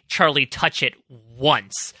see Charlie touch it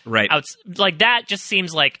once. Right. Like, that just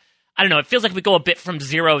seems like, I don't know, it feels like we go a bit from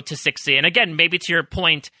 0 to 60. And again, maybe to your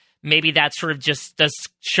point, maybe that sort of just does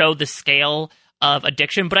show the scale of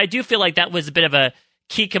addiction, but I do feel like that was a bit of a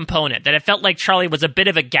key component, that it felt like Charlie was a bit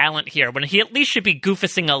of a gallant here when he at least should be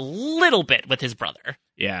goofusing a little bit with his brother.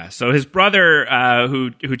 Yeah, so his brother,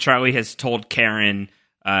 who Charlie has told Karen,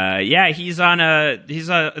 he's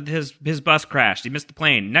his bus crashed. He missed the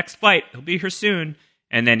plane. Next flight, he'll be here soon.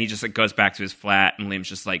 And then he just like goes back to his flat, and Liam's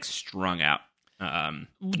just like strung out.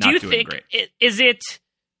 Do you think is it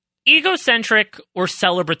egocentric or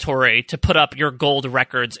celebratory to put up your gold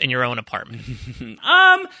records in your own apartment?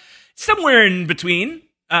 Somewhere in between.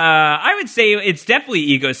 I would say it's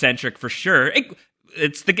definitely egocentric for sure.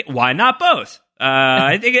 Why not both?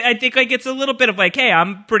 I think like it's a little bit of like, hey,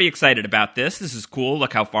 I'm pretty excited about this. This is cool.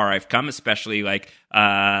 Look how far I've come, especially like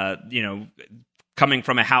coming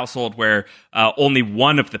from a household where only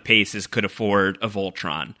one of the Paces could afford a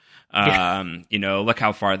Voltron. Look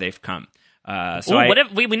how far they've come. What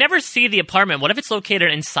if we never see the apartment? What if it's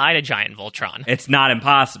located inside a giant Voltron? It's not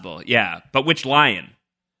impossible. Yeah, but which lion?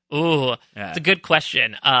 Ooh, It's a good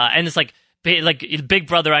question. And it's like Big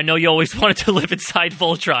Brother, I know you always wanted to live inside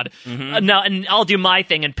Voltron. Mm-hmm. Now, and I'll do my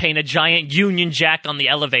thing and paint a giant Union Jack on the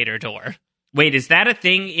elevator door. Wait, is that a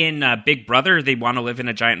thing in Big Brother? They want to live in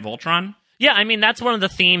a giant Voltron? Yeah, I mean, that's one of the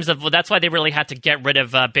themes of, that's why they really had to get rid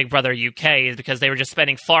of Big Brother UK, is because they were just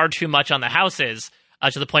spending far too much on the houses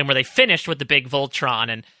to the point where they finished with the big Voltron,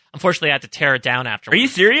 and unfortunately I had to tear it down afterwards. Are you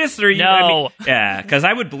serious? Or No. Because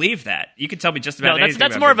I would believe that. You could tell me just about anything.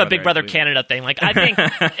 That's more of a Big Brother Canada thing. Like, I think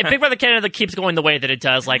if Big Brother Canada keeps going the way that it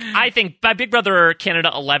does, like, I think by Big Brother Canada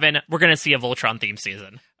 11, we're going to see a Voltron theme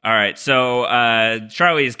season. All right, so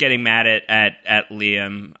Charlie is getting mad at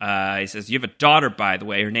Liam. He says, you have a daughter, by the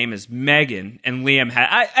way. Her name is Megan. And Liam,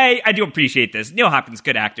 I do appreciate this. Neil Hopkins,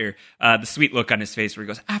 good actor. The sweet look on his face where he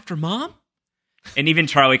goes, after mom? And even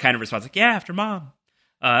Charlie kind of responds like, yeah, after mom.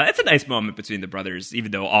 It's a nice moment between the brothers, even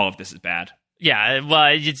though all of this is bad. Yeah, well,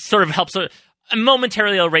 it sort of helps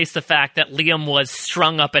momentarily erase the fact that Liam was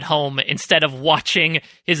strung up at home instead of watching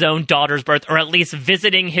his own daughter's birth, or at least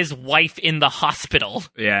visiting his wife in the hospital.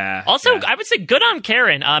 Yeah. Also, I would say good on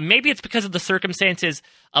Karen. Maybe it's because of the circumstances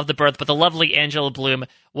of the birth, but the lovely Angela Bloom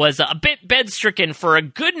was a bit bed-stricken for a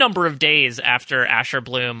good number of days after Asher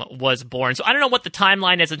Bloom was born. So I don't know what the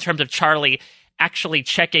timeline is in terms of Charlie actually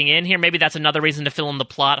checking in here. Maybe that's another reason to fill in the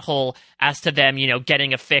plot hole as to them,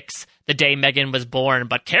 getting a fix the day Megan was born.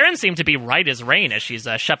 But Karen seemed to be right as rain as she's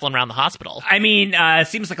shuffling around the hospital. I mean, it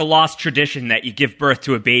seems like a lost tradition that you give birth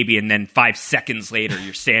to a baby and then 5 seconds later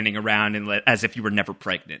you're standing around as if you were never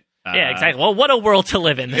pregnant. Yeah, exactly. Well, what a world to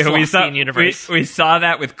live in, this Lostian universe. We saw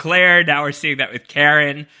that with Claire. Now we're seeing that with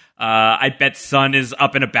Karen. I bet Sun is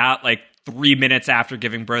up and about like 3 minutes after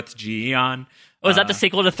giving birth to Ji-yeon. Oh, is that the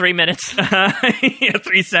sequel to 3 minutes? Yeah,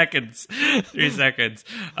 3 seconds. 3 seconds.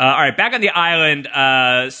 All right, back on the island,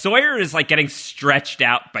 Sawyer is like getting stretched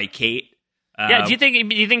out by Kate. Yeah, do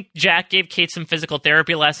you think Jack gave Kate some physical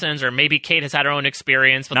therapy lessons, or maybe Kate has had her own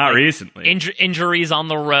experience with recently injuries on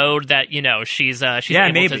the road that she's able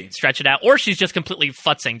to stretch it out, or she's just completely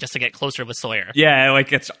futzing just to get closer with Sawyer. Yeah,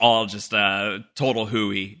 like it's all just total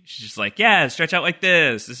hooey. She's just like, yeah, stretch out like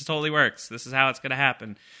this. This totally works. This is how it's gonna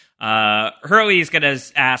happen. Hurley's gonna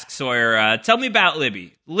ask Sawyer, tell me about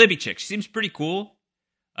Libby. Libby chick, she seems pretty cool.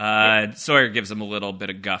 Sawyer gives him a little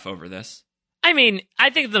bit of guff over this. I mean,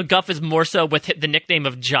 I think the guff is more so with the nickname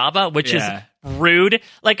of Java, which is rude.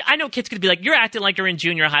 Like, I know kids could be like, you're acting like you're in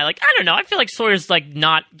junior high. Like, I don't know. I feel like Sawyer's like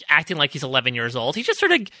not acting like he's 11 years old. He's just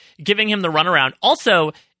sort of giving him the runaround.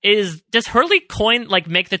 Also, does Hurley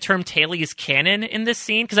make the term Tailies canon in this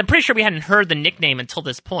scene? Because I'm pretty sure we hadn't heard the nickname until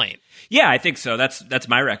this point. Yeah, I think so. That's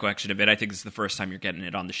my recollection of it. I think this is the first time you're getting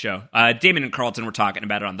it on the show. Damon and Carlton were talking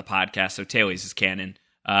about it on the podcast, so Tailies is canon.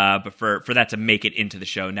 But for that to make it into the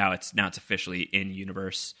show, now it's officially in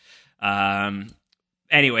universe.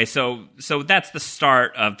 Anyway, so that's the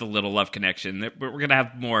start of the little love connection. We're gonna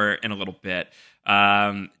have more in a little bit.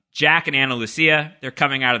 Jack and Ana Lucia, they're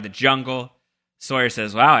coming out of the jungle. Sawyer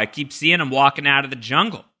says, "Wow, I keep seeing them walking out of the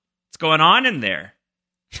jungle. What's going on in there?"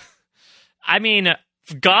 I mean,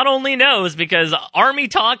 God only knows, because Army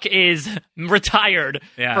talk is retired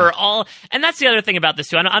for all. And that's the other thing about this,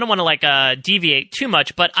 too. I don't want to deviate too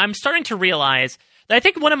much, but I'm starting to realize I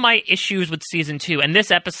think one of my issues with season 2, and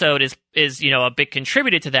this episode is a big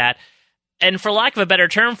contributor to that, and for lack of a better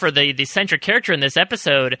term for the centric character in this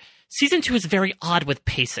episode, season 2 is very odd with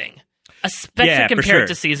pacing, especially compared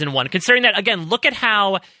to season 1. Considering that, again, look at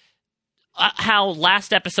how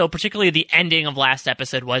last episode, particularly the ending of last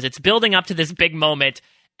episode, was. It's building up to this big moment,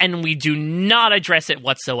 and we do not address it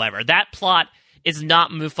whatsoever. That plot is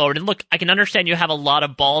not moved forward. And look, I can understand you have a lot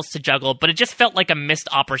of balls to juggle, but it just felt like a missed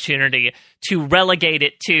opportunity to relegate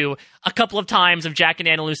it to a couple of times of Jack and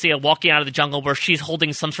Ana Lucia walking out of the jungle where she's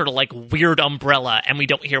holding some sort of like weird umbrella and we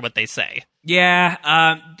don't hear what they say. Yeah,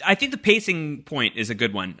 I think the pacing point is a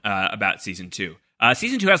good one about season 2.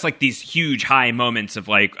 Season 2 has like these huge high moments of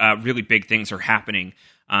like really big things are happening,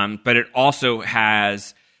 but it also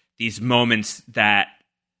has these moments that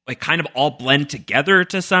like kind of all blend together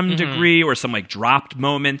to some degree, or some like dropped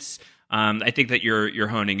moments. I think that you're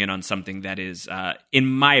honing in on something that is, in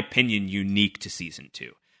my opinion, unique to season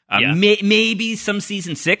 2. Maybe some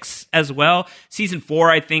season 6 as well. Season 4,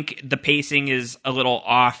 I think the pacing is a little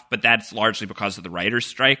off, but that's largely because of the writer's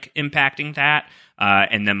strike impacting that,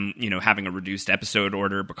 and them having a reduced episode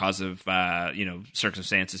order because of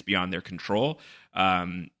circumstances beyond their control.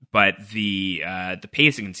 But the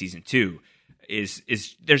pacing in season 2 is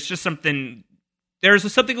there's just something. There's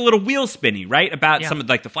something a little wheel spinny, right? About some of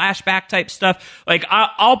like the flashback type stuff. Like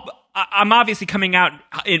I'm obviously coming out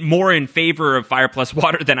more in favor of Fire Plus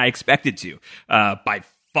Water than I expected to, by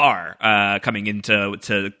far, coming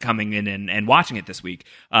in and watching it this week.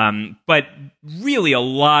 But really, a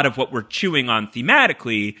lot of what we're chewing on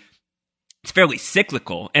thematically, it's fairly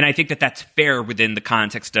cyclical, and I think that that's fair within the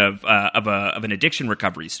context of an addiction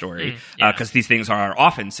recovery story, because these things are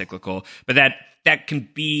often cyclical. But that can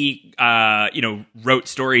be rote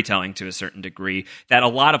storytelling to a certain degree. That a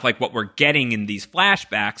lot of like what we're getting in these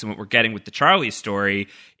flashbacks and what we're getting with the Charlie story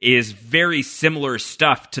is very similar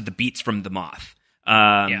stuff to the beats from The Moth.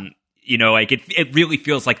 Like it really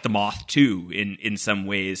feels like The Moth 2 in some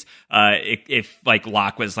ways. If like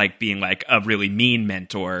Locke was like being like a really mean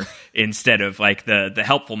mentor instead of like the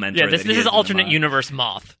helpful mentor. Yeah, this is alternate universe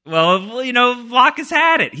Moth. Well, Locke has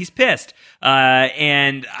had it. He's pissed,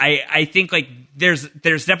 and I think like there's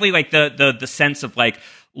definitely like the sense of like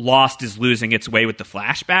Lost is losing its way with the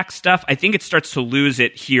flashback stuff. I think it starts to lose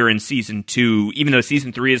it here in season 2, even though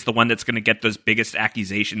season 3 is the one that's going to get those biggest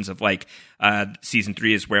accusations of like season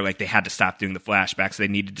 3 is where like they had to stop doing the flashbacks. They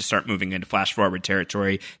needed to start moving into flash forward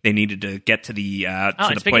territory. They needed to get to the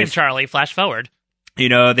speaking place. of Charlie, flash forward.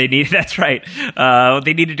 That's right.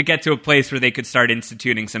 They needed to get to a place where they could start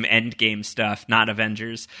instituting some Endgame stuff, not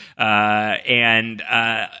Avengers. And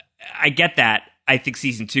I get that. I think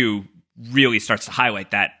season 2 really starts to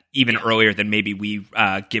highlight that even earlier than maybe we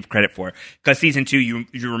give credit for. Because season 2, you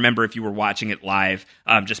remember if you were watching it live,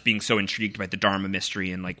 just being so intrigued by the Dharma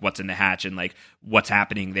mystery and like what's in the hatch and like what's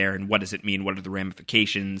happening there and what does it mean, what are the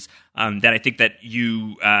ramifications, that I think that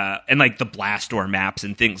you and like the blast door maps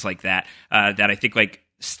and things like that, that I think like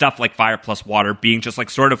stuff like Fire Plus Water being just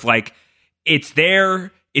like sort of like it's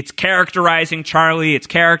there. It's characterizing Charlie. It's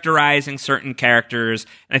characterizing certain characters.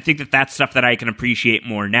 And I think that that's stuff that I can appreciate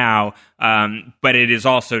more now. But it is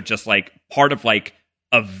also just like part of like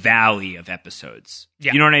a valley of episodes.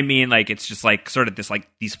 Yeah. You know what I mean? Like it's just like sort of this like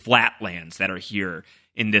these flatlands that are here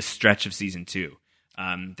in this stretch of season 2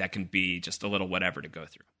 that can be just a little whatever to go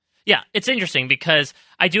through. Yeah, it's interesting because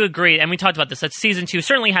I do agree, and we talked about this, that season 2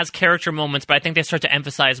 certainly has character moments, but I think they start to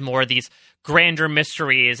emphasize more of these grander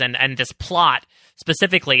mysteries and this plot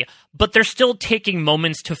specifically, but they're still taking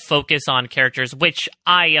moments to focus on characters, which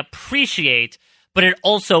I appreciate, but it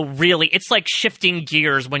also really, it's like shifting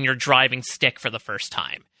gears when you're driving stick for the first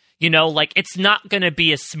time. Like it's not going to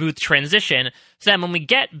be a smooth transition. So then when we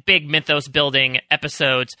get big mythos building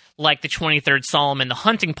episodes like the 23rd Psalm and the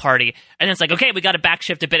hunting party, and it's like, okay, we got to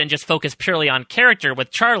backshift a bit and just focus purely on character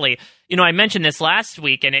with Charlie. I mentioned this last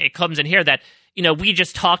week and it comes in here that, we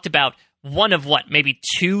just talked about one of maybe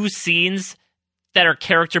 2 scenes that are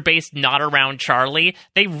character-based, not around Charlie.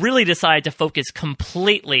 They really decided to focus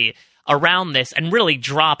completely around this and really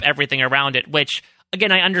drop everything around it, which,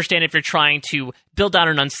 again, I understand if you're trying to build out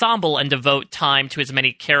an ensemble and devote time to as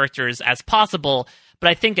many characters as possible, but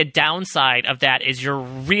I think a downside of that is you're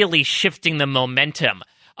really shifting the momentum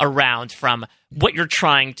around from what you're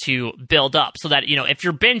trying to build up so that, if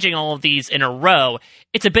you're binging all of these in a row,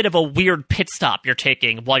 it's a bit of a weird pit stop you're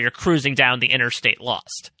taking while you're cruising down the interstate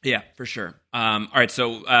Lost. Yeah, for sure. All right,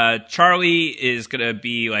 so Charlie is going to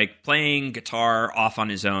be like playing guitar off on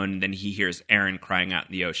his own, and then he hears Aaron crying out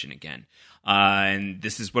in the ocean again. And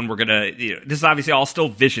this is when we're going to, this is obviously all still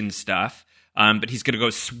vision stuff. but he's going to go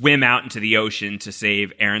swim out into the ocean to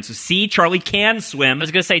save Aaron. So see, Charlie can swim. I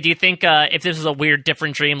was going to say, do you think if this was a weird,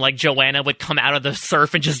 different dream, like Joanna would come out of the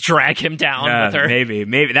surf and just drag him down with her?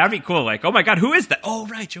 Maybe. That would be cool. Like, oh my God, who is that? Oh,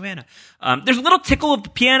 right, Joanna. There's a little tickle of the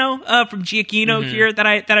piano from Giacchino here that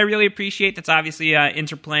I really appreciate. That's obviously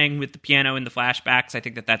interplaying with the piano in the flashbacks. I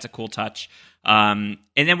think that's a cool touch. And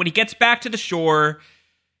then when he gets back to the shore,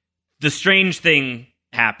 the strange thing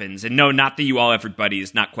happens. And no, not the You All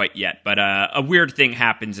Everybody's, not quite yet, but a weird thing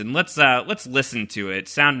happens, and let's listen to it.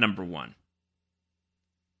 Sound number 1.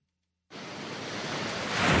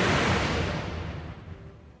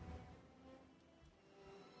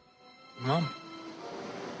 Mom?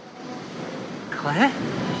 Claire?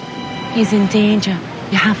 He's in danger.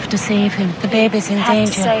 You have to save him. The baby's in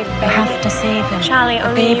danger. You have to save him. Charlie, the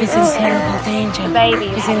only baby's you in can terrible save danger. the baby.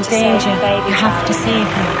 You He's have in to save danger. the baby, You have to Charlie.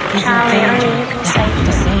 save him. He's Charlie, in danger. only you can You save have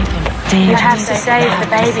to him. save him. Danger. You have to save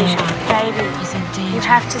the baby, He's in baby. danger. You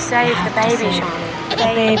have to save the baby, save him. Charlie. The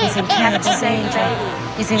baby's in You have to terrible save the danger.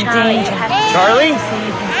 baby. He's in Charlie, you danger. have to Charlie?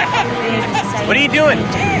 Save him. The baby's in danger. What are you doing?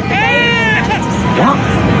 the baby. You have to save What?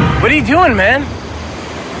 What are you doing, man?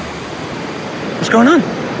 What's going on?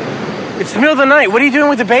 It's the middle of the night. What are you doing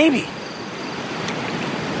with the baby?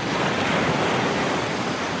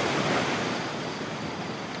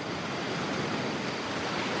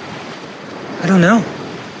 I don't know.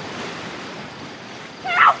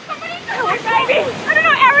 baby. I don't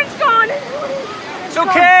know. Aaron's gone. It's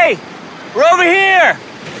okay. We're over here.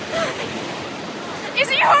 Is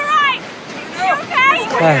he all right? Is he okay?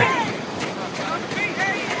 Claire.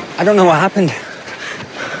 I don't know what happened.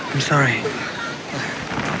 I'm sorry.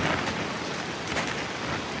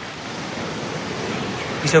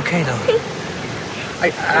 He's okay, though. I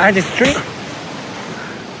had this dream.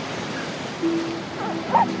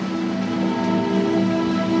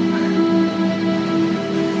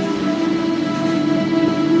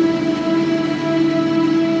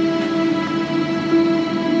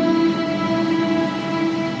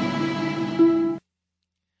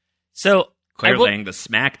 So Claire laying the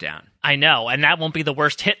smackdown. I know, and that won't be the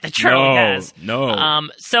worst hit that Charlie has. No.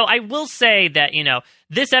 So I will say that,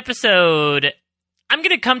 this episode, I'm going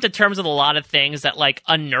to come to terms with a lot of things that,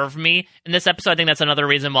 unnerve me in this episode. I think that's another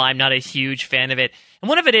reason why I'm not a huge fan of it. And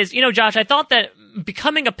one of it is, Josh, I thought that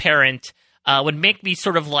becoming a parent would make me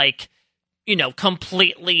sort of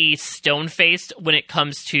completely stone-faced when it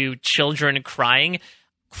comes to children crying.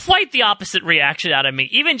 Quite the opposite reaction out of me.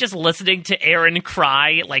 Even just listening to Aaron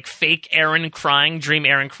cry, fake Aaron crying, dream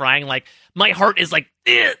Aaron crying, my heart is ugh!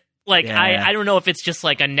 Yeah. I don't know if it's just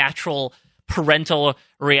a natural parental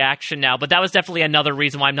reaction now, but that was definitely another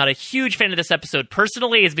reason why I'm not a huge fan of this episode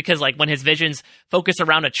personally, is because when his visions focus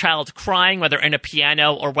around a child crying, whether in a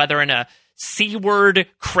piano or whether in a C-word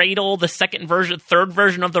cradle, the third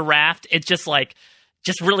version of the raft, it just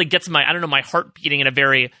really gets my heart beating in a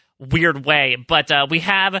very weird way. But we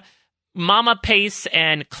have Mama Pace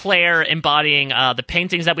and Claire embodying the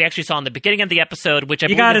paintings that we actually saw in the beginning of the episode, which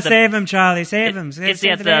You gotta save him, Charlie. Save him. It's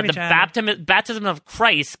the Baptism of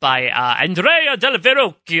Christ by Andrea Del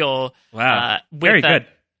Verrocchio. Wow. Very good.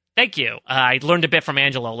 Thank you. I learned a bit from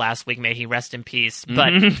Angelo last week. May he rest in peace. But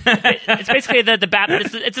it's basically the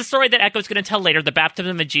Baptist. It's a story that Echo's going to tell later. The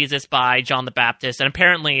Baptism of Jesus by John the Baptist, and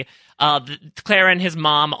apparently Claire and his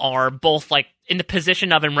mom are both in the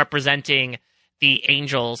position of and representing the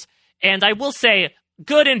angels. And I will say,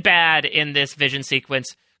 good and bad in this vision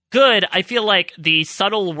sequence. Good, I feel like the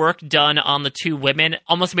subtle work done on the two women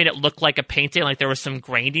almost made it look like a painting, there was some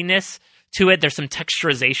graininess to it. There's some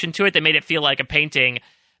texturization to it that made it feel like a painting.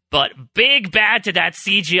 But big bad to that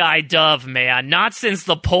CGI dove, man. Not since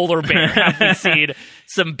the polar bear have we seen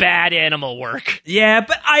some bad animal work. Yeah,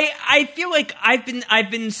 but I feel like I've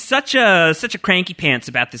been such a cranky pants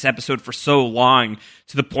about this episode for so long,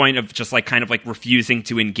 to the point of just refusing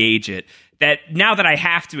to engage it, that now that I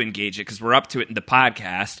have to engage it because we're up to it in the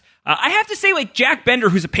podcast, I have to say, Jack Bender,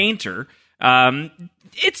 who's a painter,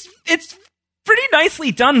 it's pretty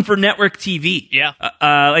nicely done for network TV. Yeah.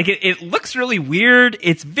 It looks really weird.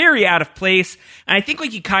 It's very out of place. And I think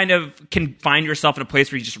you kind of can find yourself in a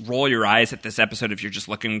place where you just roll your eyes at this episode if you're just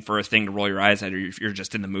looking for a thing to roll your eyes at, or if you're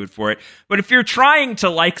just in the mood for it. But if you're trying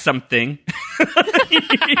to like something,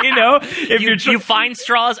 if you find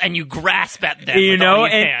straws and you grasp at them,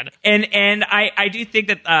 and I do think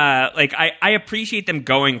that I appreciate them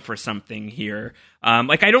going for something here.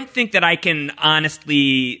 I don't think that I can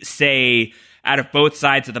honestly say out of both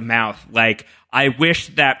sides of the mouth, I wish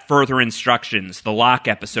that Further Instructions, the Locke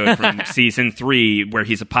episode from season 3, where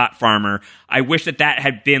he's a pot farmer, I wish that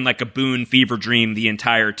had been a Boone fever dream the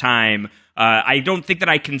entire time. I don't think that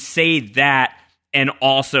I can say that and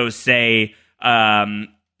also say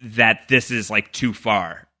that this is like too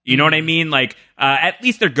far. You know what I mean? Like, at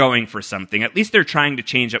least they're going for something. At least they're trying to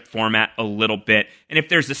change up format a little bit. And if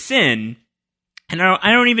there's a sin, and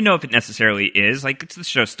I don't even know if it necessarily is. Like, it's the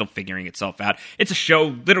show still figuring itself out. It's a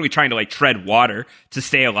show literally trying to, like, tread water to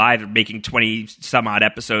stay alive and making 20-some-odd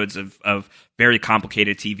episodes of very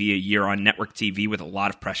complicated TV a year on network TV with a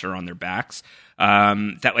lot of pressure on their backs.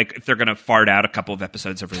 That, like, if they're going to fart out a couple of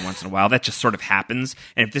episodes every once in a while, that just sort of happens.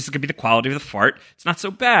 And if this is going to be the quality of the fart, it's not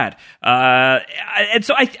so bad. And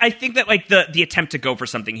so I think that, like, the attempt to go for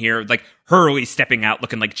something here, like Hurley stepping out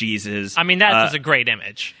looking like Jesus. I mean, that was a great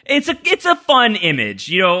image. It's a fun image,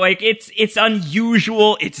 you know, like it's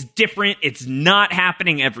unusual, it's different, it's not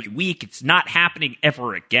happening every week, it's not happening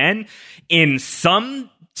ever again.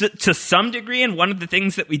 To some degree, and one of the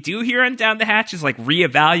things that we do here on Down the Hatch is like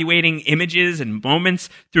reevaluating images and moments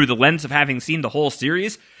through the lens of having seen the whole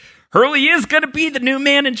series. Hurley is going to be the new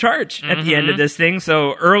man in charge at the end of this thing,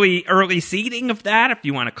 so early seeding of that, if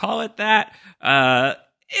you want to call it that,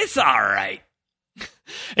 it's all right.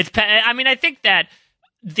 I mean, I think that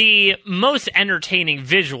the most entertaining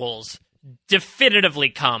visuals definitively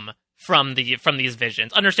come from these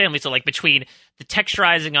visions. Understandably so, like between the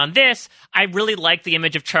texturizing on this, I really like the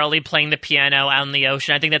image of Charlie playing the piano out in the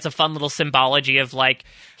ocean. I think that's a fun little symbology of like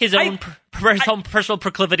his own personal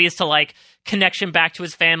proclivities to like connection back to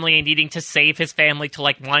his family and needing to save his family, to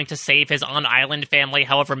like wanting to save his on-island family,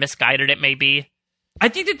 however misguided it may be. I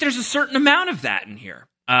think that there's a certain amount of that in here.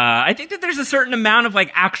 I think that there's a certain amount of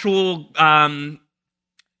like actual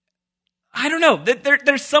I don't know.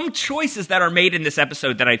 There's some choices that are made in this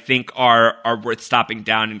episode that I think are worth stopping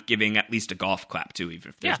down and giving at least a golf clap to,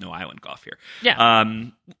 even if there's no island golf here. Yeah.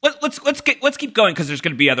 Let's keep going because there's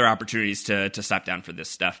going to be other opportunities to stop down for this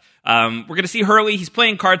stuff. We're going to see Hurley. He's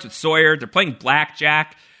playing cards with Sawyer. They're playing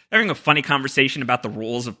blackjack. They're having a funny conversation about the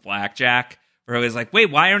rules of blackjack. Hurley's like, "Wait,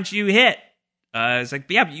 why aren't you hit?" It's like,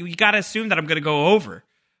 "Yeah, but you got to assume that I'm going to go over."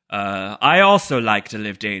 I also like to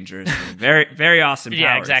live dangerously. Very, very awesome.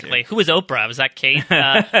 Yeah, exactly. Here. Who is Oprah? Was that Kate?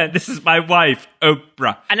 This is my wife,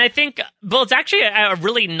 Oprah. And I think, well, it's actually a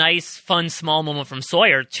really nice, fun, small moment from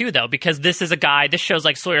Sawyer, too, though, because this is a guy, this shows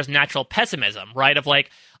like Sawyer's natural pessimism, right? Of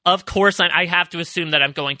like, of course, I have to assume that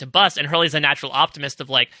I'm going to bust. And Hurley's a natural optimist of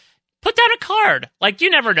like, put down a card. Like, you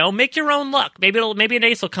never know. Make your own luck. Maybe an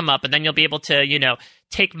ace will come up, and then you'll be able to, you know,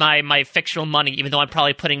 take my fictional money, even though I'm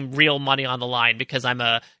probably putting real money on the line because I'm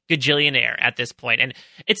a gajillionaire at this point. And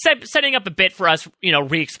it's setting up a bit for us, you know,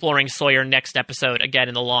 re-exploring Sawyer next episode again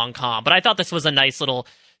in the long con. But I thought this was a nice little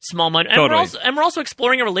small moment. Totally. And we're also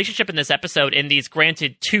exploring a relationship in this episode in these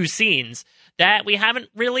granted 2 scenes that we haven't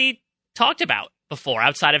really talked about before,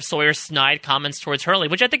 outside of Sawyer's snide comments towards Hurley,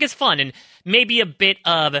 which I think is fun, and maybe a bit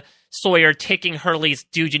of Sawyer taking Hurley's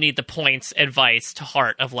 "dude, you need the points" advice to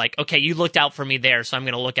heart of like, okay, you looked out for me there, so I'm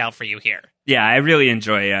going to look out for you here. Yeah, I really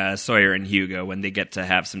enjoy Sawyer and Hugo when they get to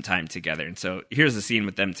have some time together. And so here's a scene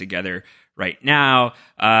with them together right now.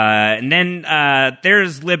 And then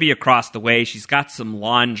there's Libby across the way. She's got some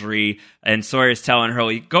laundry, and Sawyer's telling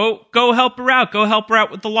Hurley, go help her out. Go help her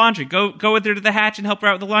out with the laundry. Go with her to the hatch and help her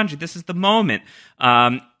out with the laundry. This is the moment.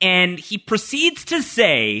 And he proceeds to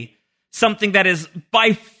say something that is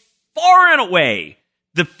by far and away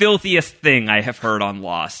the filthiest thing I have heard on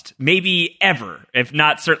Lost, maybe ever, if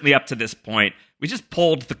not certainly up to this point. We just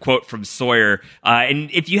pulled the quote from Sawyer. And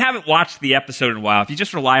if you haven't watched the episode in a while, if you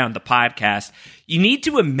just rely on the podcast, you need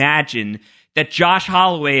to imagine that Josh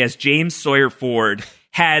Holloway as James Sawyer Ford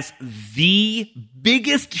has the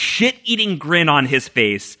biggest shit-eating grin on his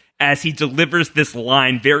face as he delivers this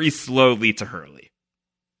line very slowly to Hurley.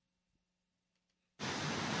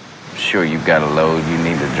 Sure, you've got a load you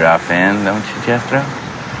need to drop in, don't you, Jethro?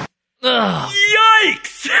 Ugh.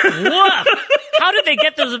 Yikes! What? How did they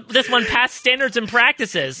get this one past standards and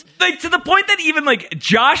practices? Like, to the point that even, like,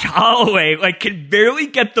 Josh Holloway, like, can barely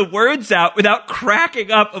get the words out without cracking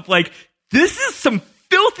up of, like, this is some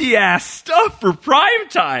filthy-ass stuff for prime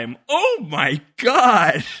time. Oh, my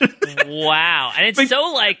God. Wow. And it's so,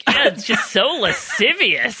 like, yeah, it's just so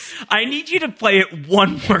lascivious. I need you to play it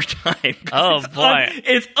one more time. Oh, boy.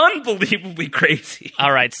 It's unbelievably crazy.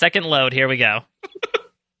 All right, second load. Here we go.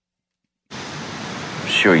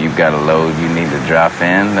 Sure, you've got a load you need to drop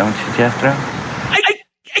in, don't you, Jethro? I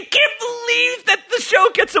can't believe that the show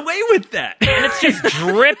gets away with that. And it's just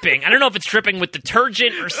dripping. I don't know if it's dripping with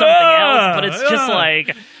detergent or something else, but it's just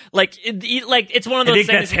like it's one of those I think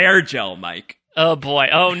things. that's hair gel, Mike. Oh boy!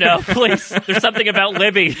 Oh no! Please, there's something about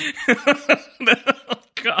Libby. Oh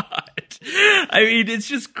God! I mean, it's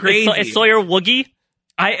just crazy. Is Sawyer Woogie?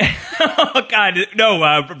 Oh God, no!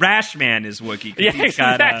 Rashman is Wookiee. Yeah,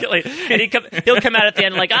 exactly. And he'll come out at the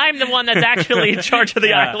end like, I'm the one that's actually in charge of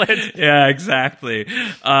the island. Yeah, exactly.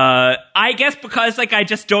 I guess because I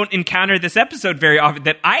just don't encounter this episode very often,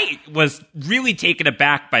 that I was really taken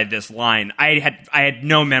aback by this line. I had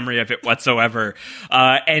no memory of it whatsoever.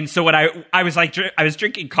 And so when I was I was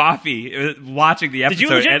drinking coffee, watching the episode. Did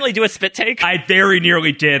you legitimately do a spit take? I very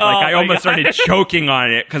nearly did. I almost started choking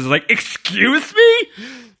on it because excuse me?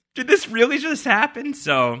 Did this really just happen?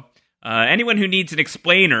 So, anyone who needs an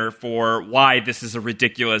explainer for why this is a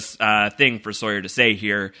ridiculous thing for Sawyer to say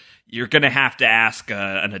here, you're going to have to ask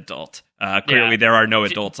an adult. Clearly, there are no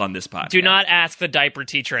adults on this podcast. Do not ask the diaper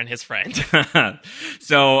teacher and his friend.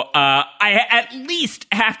 So, I at least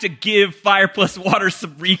have to give Fire Plus Water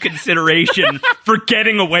some reconsideration for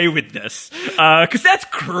getting away with this. Because that's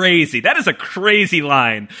crazy. That is a crazy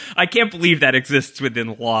line. I can't believe that exists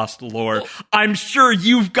within Lost lore. I'm sure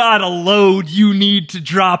you've got a load you need to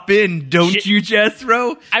drop in, don't you,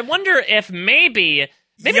 Jethro? I wonder if maybe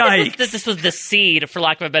this was the seed, for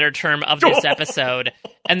lack of a better term, of this episode.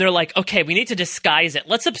 And they're like, okay, we need to disguise it.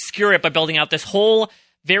 Let's obscure it by building out this whole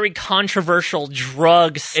very controversial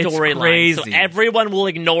drug storyline. So everyone will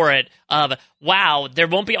ignore it wow, there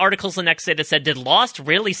won't be articles the next day that said, did Lost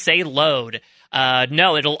really say load?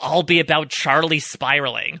 No, it'll all be about Charlie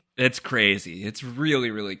spiraling. It's crazy. It's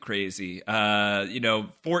really, really crazy.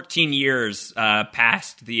 14 years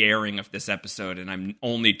past the airing of this episode, and I'm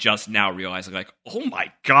only just now realizing, oh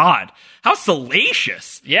my God, how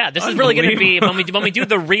salacious. Yeah, this is really going to be, when we do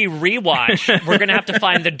the rewatch, we're going to have to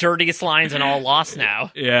find the dirtiest lines in all Lost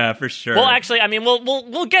now. Yeah, for sure. Well, actually,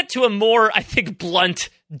 we'll get to a more, I think, blunt,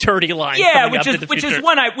 dirty line. Yeah, which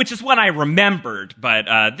is one I remembered,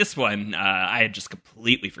 but this one I had just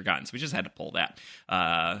completely forgotten. So we just had to pull that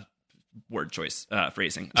word choice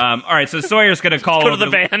phrasing. All right, so Sawyer's going to call go to the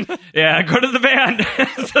van. Yeah, go to the van.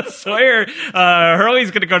 So Sawyer,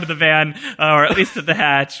 Hurley's going to go to the van, or at least to the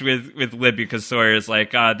hatch with Libby, because Sawyer's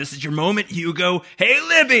like, "This is your moment, Hugo. Hey,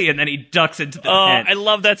 Libby," and then he ducks into the tent. I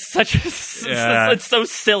love that. It's so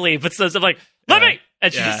silly, but so I'm like, Libby.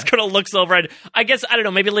 And she just kind of looks over, and I guess, I don't know,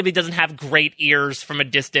 maybe Libby doesn't have great ears from a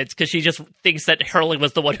distance, because she just thinks that Hurley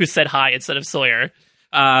was the one who said hi instead of Sawyer.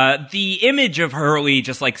 The image of Hurley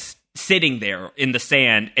just, sitting there in the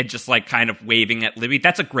sand and just, kind of waving at Libby,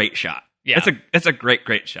 that's a great shot. Yeah. That's a great,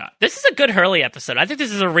 great shot. This is a good Hurley episode. I think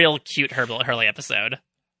this is a real cute Hurley episode.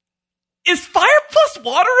 Is Fire Plus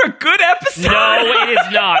Water a good episode? No, it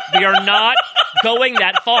is not. We are not going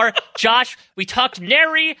that far. Josh, we talked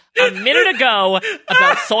nary a minute ago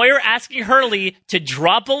about Sawyer asking Hurley to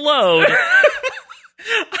drop a load. But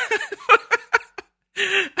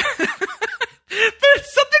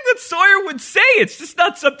it's something that Sawyer would say. It's just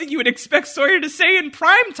not something you would expect Sawyer to say in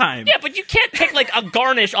prime time. Yeah, but you can't take a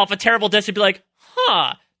garnish off a terrible dish and be like,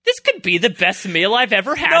 this could be the best meal I've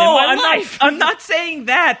ever had in my life. I'm not saying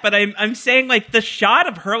that, but I'm saying the shot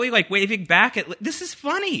of Hurley waving back at this is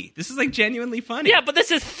funny. This is genuinely funny. Yeah, but this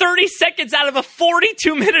is 30 seconds out of a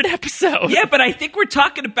 42-minute episode. Yeah, but I think we're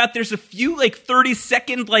talking about there's a few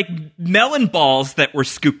 30-second melon balls that we're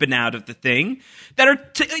scooping out of the thing that are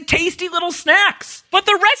tasty little snacks. But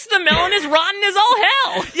the rest of the melon is rotten as all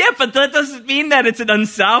hell. Yeah, but that doesn't mean that it's an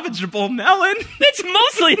unsalvageable melon. It's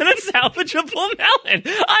mostly an unsalvageable melon.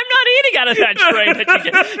 I'm not eating out of that tray that you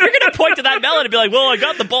get. You're going to point to that melon and be like, well, I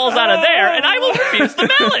got the balls out of there, and I will refuse the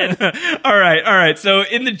melon. All right. So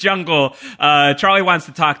in the jungle, Charlie wants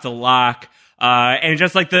to talk to Locke. And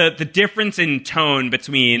just the difference in tone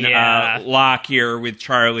between Locke here with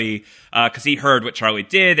Charlie, because he heard what Charlie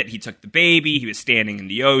did, that he took the baby, he was standing in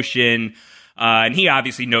the ocean, and he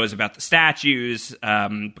obviously knows about the statues,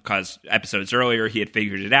 because episodes earlier he had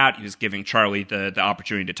figured it out. He was giving Charlie the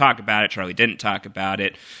opportunity to talk about it. Charlie didn't talk about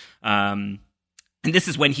it. And this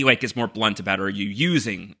is when he is more blunt about, are you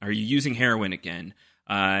using heroin again?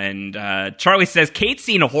 And Charlie says, Kate's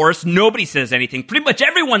seen a horse. Nobody says anything. Pretty much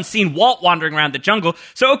everyone's seen Walt wandering around the jungle.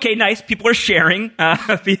 So, okay, nice. People are sharing.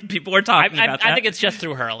 People are talking about that. I think it's just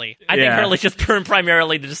through Hurley. I think Hurley's just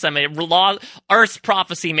primarily to disseminate. Earth's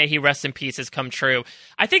prophecy, may he rest in peace, has come true.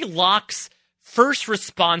 I think Locke's first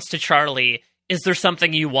response to Charlie is, there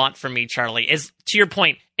something you want from me, Charlie, is, to your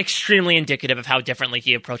point, extremely indicative of how differently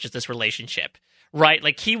he approaches this relationship.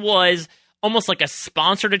 Right? He was almost like a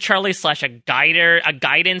sponsor to Charlie / a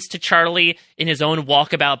guidance to Charlie in his own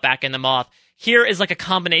walkabout back in the Moth. Here is a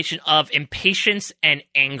combination of impatience and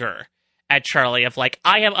anger at Charlie of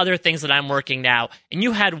I have other things that I'm working now, and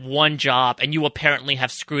you had one job, and you apparently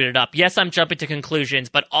have screwed it up. Yes, I'm jumping to conclusions,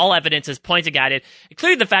 but all evidence is pointing at it,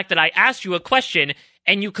 including the fact that I asked you a question,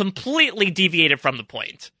 and you completely deviated from the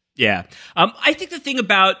point. Yeah. I think the thing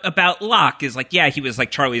about Locke is like, yeah, he was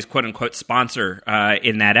like Charlie's quote unquote sponsor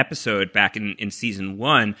in that episode back in season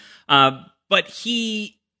 1. But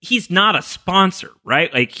he's not a sponsor,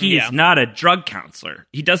 right? Like he's not a drug counselor.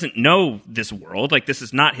 He doesn't know this world. Like this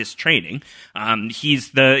is not his training.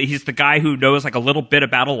 He's the guy who knows like a little bit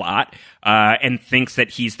about a lot and thinks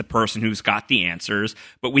that he's the person who's got the answers.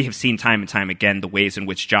 But we have seen time and time again the ways in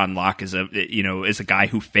which John Locke is a guy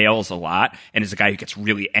who fails a lot and is a guy who gets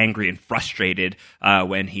really angry and frustrated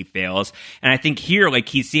when he fails. And I think here, like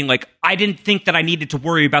he's seeing like, I didn't think that I needed to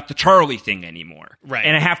worry about the Charlie thing anymore. Right.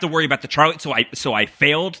 And I have to worry about the Charlie. So I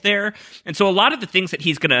failed there. And so a lot of the things that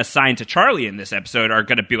he's going to assign to Charlie in this episode are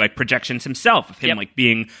going to be like projections himself of him like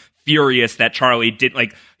being furious that Charlie did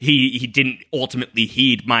like he didn't ultimately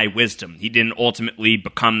heed my wisdom. He didn't ultimately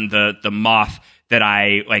become the moth that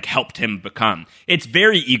I like helped him become. It's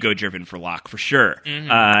very ego driven for Locke for sure.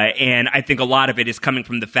 And I think a lot of it is coming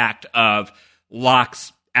from the fact of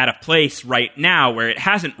Locke's at a place right now where it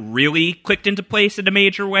hasn't really clicked into place in a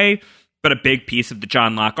major way, but a big piece of the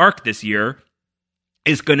John Locke arc this year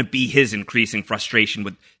is going to be his increasing frustration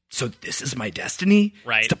with, so this is my destiny?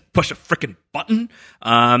 Right. It's to push a freaking button?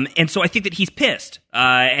 And so I think that he's pissed.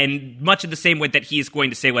 And much in the same way that he's going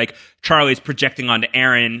to say, like, Charlie's projecting onto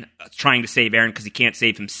Aaron, trying to save Aaron because he can't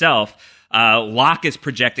save himself. Locke is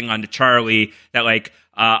projecting onto Charlie that, like,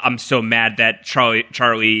 I'm so mad that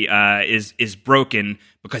Charlie is broken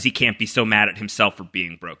because he can't be so mad at himself for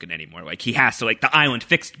being broken anymore. Like, he has to, like, the island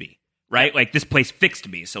fixed me. Right? Like this place fixed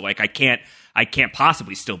me. So like I can't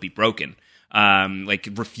possibly still be broken. Like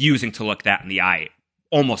refusing to look that in the eye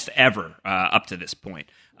almost ever up to this point.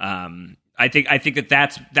 I think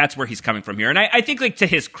that's where he's coming from here. And I think like to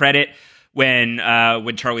his credit when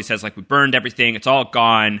Charlie says like we burned everything, it's all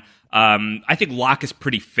gone. I think Locke is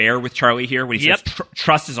pretty fair with Charlie here when he says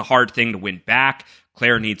trust is a hard thing to win back.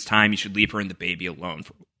 Claire needs time. You should leave her and the baby alone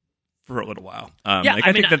for a little while.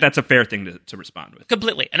 I think that's a fair thing to respond with.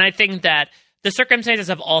 Completely. And I think that the circumstances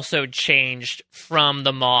have also changed from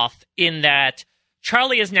the moth in that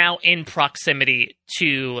Charlie is now in proximity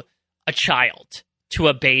to a child, to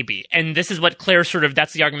a baby. And this is what Claire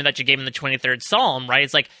that's the argument that you gave in the 23rd Psalm, right?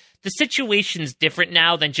 It's like the situation's different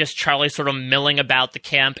now than just Charlie sort of milling about the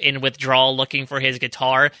camp in withdrawal looking for his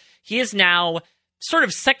guitar. He is now sort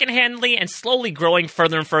of secondhandly and slowly growing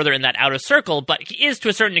further and further in that outer circle, but he is to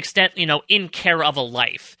a certain extent, in care of a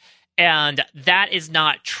life. And that is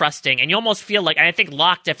not trusting. And you almost feel like, and I think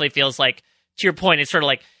Locke definitely feels like, to your point, it's sort of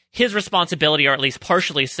like his responsibility, or at least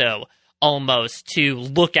partially so, almost, to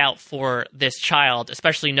look out for this child,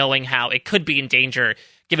 especially knowing how it could be in danger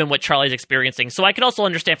given what Charlie's experiencing. So I could also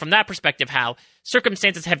understand from that perspective how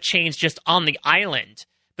circumstances have changed just on the island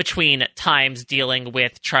between times dealing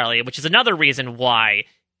with Charlie, which is another reason why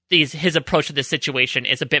his approach to this situation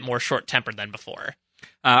is a bit more short-tempered than before.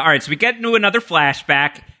 All right, so we get into another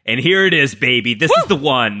flashback, and here it is, baby. This is the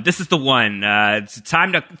one. It's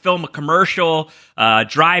time to film a commercial.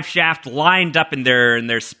 Drive Shaft lined up in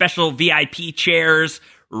their special VIP chairs,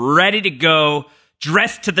 ready to go,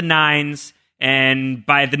 dressed to the nines. And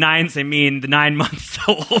by the nines, I mean the 9 months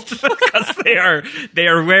old, because they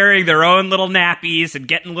are wearing their own little nappies and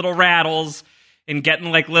getting little rattles and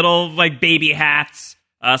getting like little like baby hats.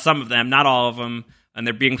 Some of them, not all of them, and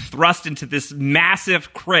they're being thrust into this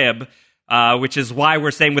massive crib, which is why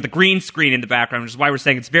we're saying with a green screen in the background, which is why we're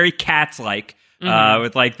saying it's very Cats-like.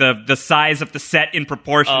 With like the size of the set in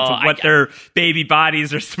proportion to what their baby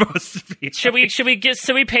bodies are supposed to be. Should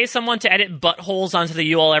we pay someone to edit buttholes onto the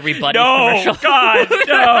You All Everybody commercial? God,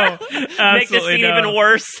 no. Make this scene even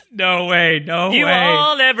worse. No way. You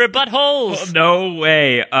all every buttholes. No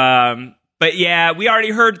way. But yeah, we already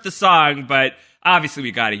heard the song, but obviously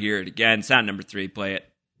we got to hear it again. Sound number 3, play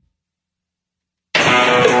it.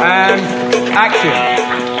 And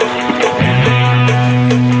action.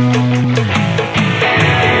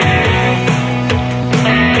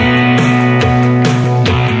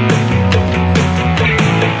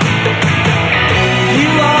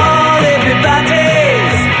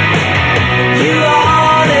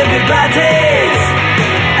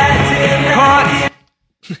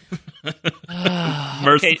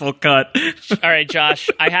 Merciful cut. All right, Josh,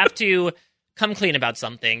 I have to come clean about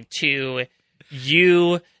something to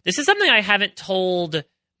you. This is something I haven't told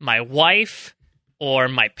my wife or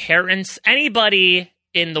my parents, anybody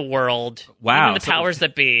in the world, wow, even the powers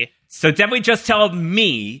that be. So definitely just tell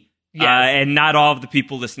me, yes. And not all of the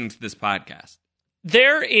people listening to this podcast.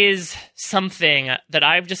 There is something that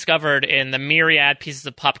I've discovered in the myriad pieces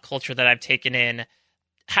of pop culture that I've taken in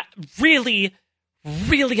really,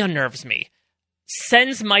 really unnerves me.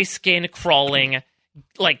 Sends my skin crawling,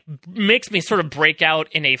 like makes me sort of break out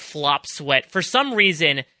in a flop sweat. For some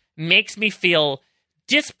reason, makes me feel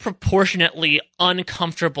disproportionately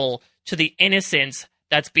uncomfortable to the innocence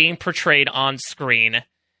that's being portrayed on screen.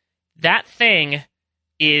 That thing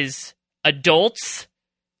is adults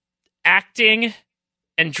acting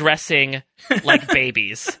and dressing like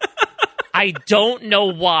babies. I don't know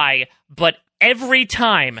why, but every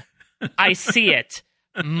time I see it,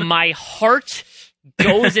 my heart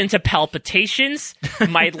goes into palpitations,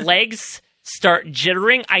 my legs start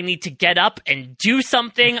jittering. I need to get up and do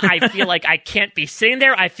something. I feel like I can't be sitting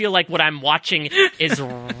there. I feel like what I'm watching is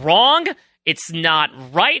wrong. It's not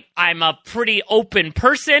right. I'm a pretty open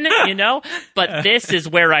person, you know, but this is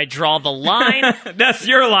where I draw the line. That's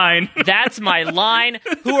your line. That's my line.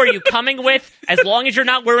 Who are you coming with? As long as you're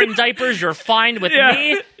not wearing diapers, you're fine with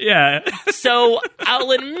me. Yeah. So I'll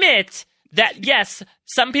admit that, yes,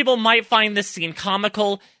 some people might find this scene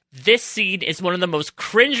comical. This scene is one of the most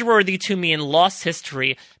cringeworthy to me in Lost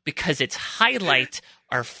history because its highlight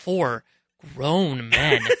are 4 grown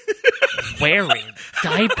men wearing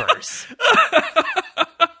diapers.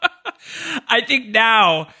 I think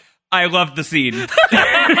now I love the scene.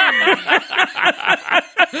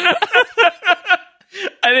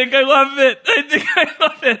 I think I love it. I think I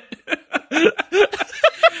love it.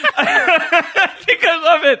 I think I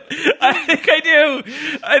love it. I think I do.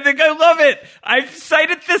 I think I love it. I've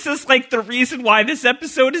cited this as like the reason why this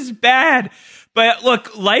episode is bad. But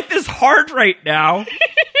look, life is hard right now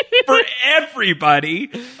for everybody.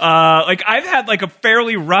 Like I've had like a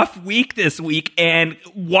fairly rough week this week, and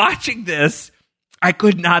watching this, I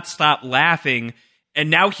could not stop laughing. And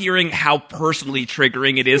now hearing how personally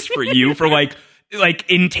triggering it is for you for like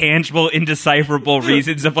intangible, indecipherable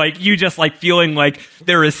reasons of like you just like feeling like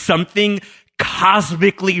there is something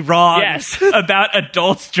cosmically wrong about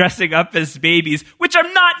adults dressing up as babies, which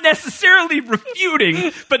I'm not necessarily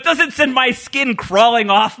refuting, but doesn't send my skin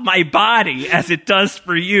crawling off my body as it does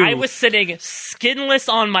for you. I was sitting skinless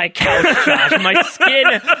on my couch, Josh. My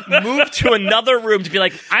skin moved to another room to be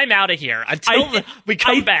like, I'm out of here until we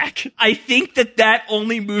come back. I think that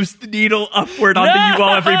only moves the needle upward on the You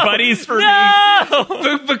All Everybody's for me.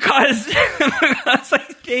 Because I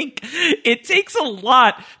think it takes a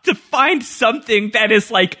lot to find something that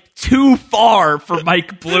is like too far for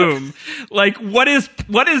Mike Bloom. Like what is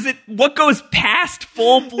it? What goes past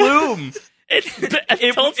full bloom? It's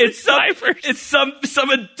some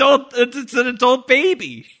adult. It's an adult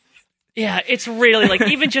baby. Yeah, it's really like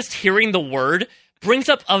even just hearing the word brings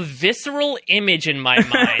up a visceral image in my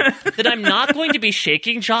mind that I'm not going to be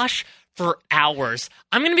shaking, Josh, for hours.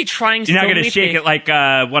 I'm going to be trying You're not going to shake it like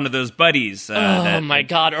one of those buddies. My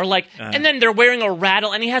God. Or like, and then they're wearing a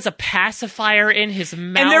rattle and he has a pacifier in his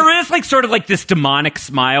mouth. And there is like sort of like this demonic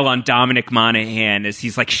smile on Dominic Monaghan as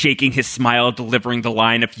he's like shaking his smile, delivering the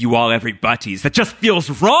line of You All Everybody's. That just feels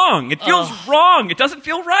wrong. It feels wrong. It doesn't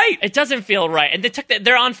feel right. It doesn't feel right. And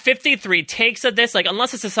they're on 53 takes of this. Like,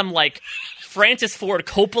 unless this is some like Francis Ford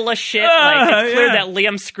Coppola shit. Like, it's clear that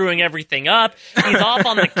Liam's screwing everything up. He's off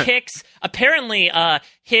on the kicks. Apparently,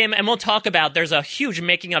 him, and we'll talk about, there's a huge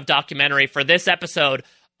making of documentary for this episode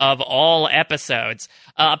of all episodes.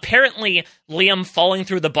 Apparently, Liam falling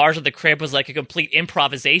through the bars of the crib was like a complete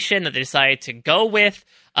improvisation that they decided to go with.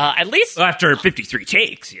 At least after 53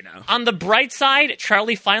 takes, you know. On the bright side,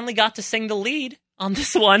 Charlie finally got to sing the lead on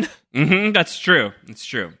this one. Mm-hmm, that's true. It's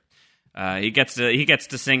true. He gets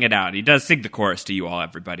to sing it out. He does sing the chorus to You All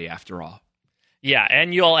Everybody after all. Yeah,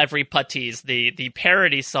 and You All Everyputties, the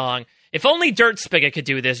parody song. If only Dirt Spigot could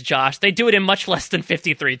do this, Josh, they do it in much less than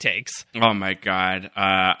 53 takes. Oh my God.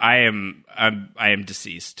 I am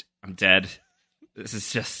deceased. I'm dead. This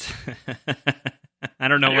is just I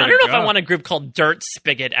don't know where to go. I don't know if I want a group called Dirt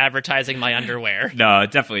Spigot advertising my underwear. No,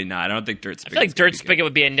 definitely not. I don't think Dirt Spigot. I feel like Dirt Spigot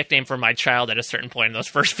would be a nickname for my child at a certain point in those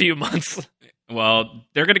first few months. Well,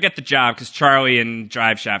 they're going to get the job because Charlie and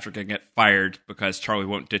Drive Shaft are going to get fired because Charlie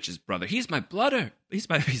won't ditch his brother. He's my blooder. He's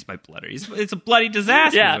my blooder. It's a bloody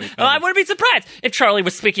disaster. Yeah. Well, I wouldn't be surprised if Charlie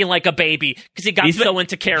was speaking like a baby because he got so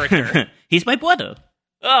into character. He's my brother.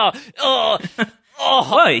 Oh.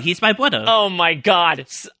 Boy, he's my brother. Oh my God.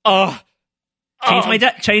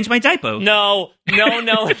 Change my diaper. No.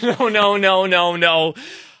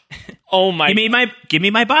 Oh my! Give me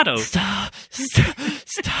my bottle. Stop!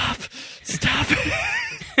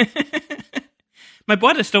 My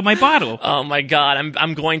brother stole my bottle. Oh my God!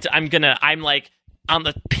 I'm like on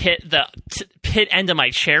the pit end of my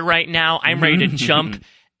chair right now. I'm ready to jump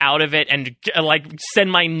out of it and like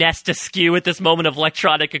send my nest askew at this moment of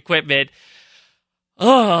electronic equipment.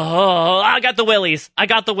 Oh, I got the willies.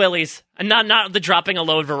 And not the dropping a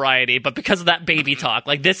load variety, but because of that baby talk.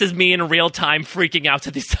 Like, this is me in real time freaking out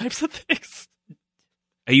to these types of things.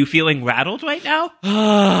 Are you feeling rattled right now?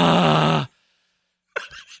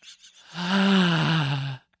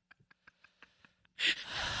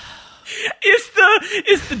 Is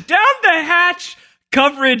the down the hatch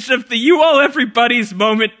coverage of the You All Everybody's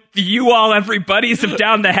moment the You All Everybody's of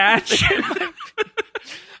Down the Hatch?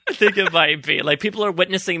 I think it might be. Like, people are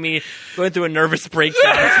witnessing me going through a nervous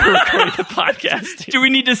breakdown as we're recording the podcast. Do we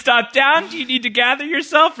need to stop down? Do you need to gather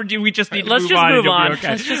yourself? Or do we just need to move on?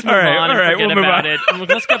 Let's just move on and forget about it.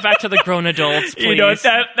 Let's get back to the grown adults, please. You know,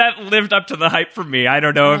 that lived up to the hype for me. I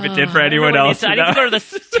don't know if it did for anyone else. I need to go to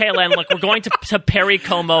the tail end. Look, we're going to Perry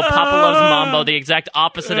Como, Papa Loves Mambo, the exact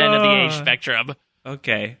opposite end of the age spectrum.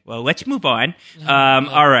 Okay, well, let's move on.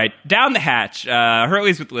 All right, down the hatch.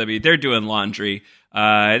 Hurley's with Libby. They're doing laundry.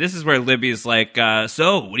 This is where Libby's like,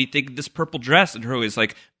 so, what do you think of this purple dress? And Hurley's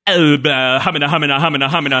like, humina.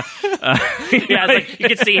 Yeah, like, you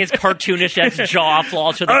can see his cartoonish jaw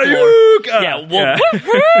fall to the floor. Yeah,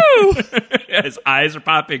 woo! His eyes are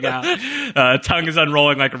popping out. Tongue is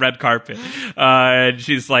unrolling like a red carpet. And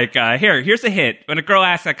she's like, here's a hint. When a girl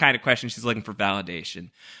asks that kind of question, she's looking for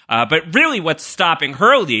validation. But really what's stopping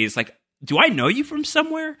Hurley is like, do I know you from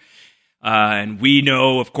somewhere? And we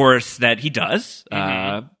know, of course, that he does.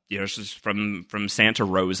 This is from Santa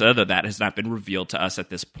Rosa, though that has not been revealed to us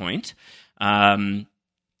at this point. And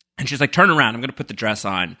she's like, turn around, I'm going to put the dress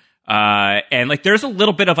on. And like, there's a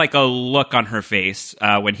little bit of like a look on her face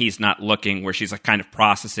when he's not looking, where she's like kind of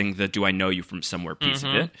processing the "do I know you from somewhere" piece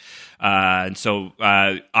of it. And so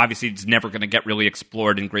obviously it's never going to get really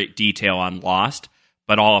explored in great detail on Lost,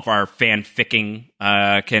 but all of our fanficking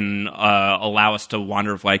can allow us to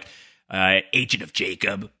wonder if like Agent of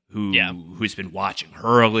Jacob, who's been watching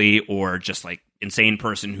Hurley, or just like insane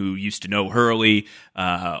person who used to know Hurley,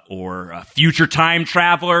 or a future time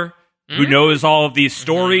traveler who knows all of these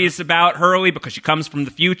stories about Hurley because she comes from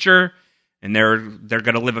the future, and they're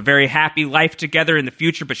going to live a very happy life together in the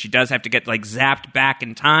future, but she does have to get like zapped back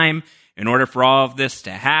in time in order for all of this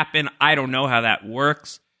to happen. I don't know how that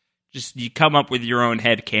works. Just you come up with your own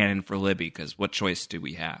headcanon for Libby, because what choice do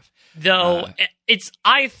we have? Though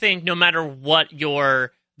I think no matter what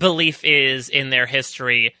your belief is in their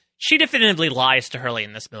history, she definitively lies to Hurley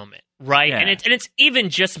in this moment, right? Yeah. And it's even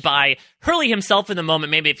just by Hurley himself in the moment,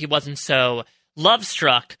 maybe if he wasn't so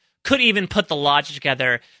love-struck, could even put the logic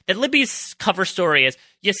together that Libby's cover story is,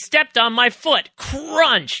 you stepped on my foot,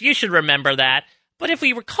 crunch, you should remember that. But if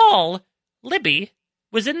we recall, Libby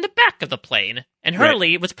was in the back of the plane, and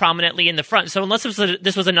Hurley was prominently in the front. So unless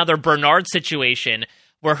this was another Bernard situation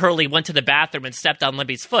where Hurley went to the bathroom and stepped on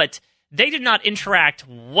Libby's foot, they did not interact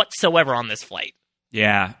whatsoever on this flight.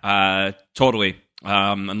 Yeah, totally.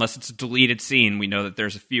 Unless it's a deleted scene, we know that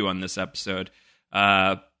there's a few on this episode.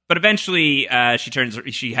 But eventually,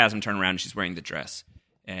 she has him turn around, and she's wearing the dress,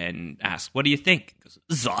 and asks, "What do you think?" He goes,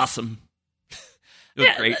 "This is awesome." It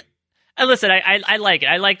was great. And listen, I like it.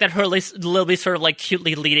 I like that Libby's sort of like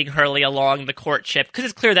cutely leading Hurley along the courtship, because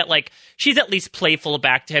it's clear that like she's at least playful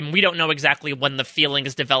back to him. We don't know exactly when the feeling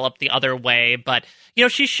is developed the other way, but you know,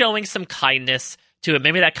 she's showing some kindness to him.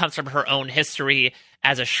 Maybe that comes from her own history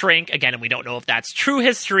as a shrink. Again, we don't know if that's true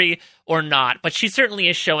history or not, but she certainly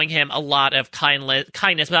is showing him a lot of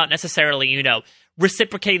kindness without necessarily, you know,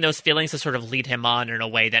 reciprocating those feelings to sort of lead him on in a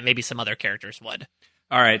way that maybe some other characters would.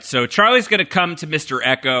 All right, so Charlie's going to come to Mr.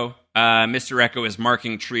 Echo. Mr. Echo is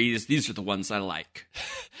marking trees. These are the ones I like.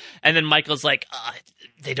 And then Michael's like,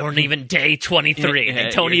 they don't even day 23. They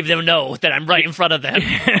don't even know that I'm right in front of them.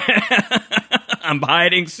 I'm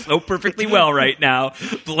hiding so perfectly well right now,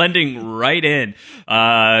 blending right in.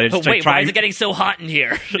 But wait, why is it getting so hot in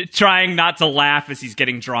here? Trying not to laugh as he's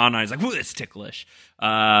getting drawn on. He's like, ooh, that's ticklish.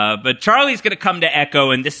 But Charlie's going to come to Echo,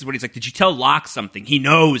 and this is what he's like, did you tell Locke something? He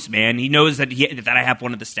knows, man. He knows that I have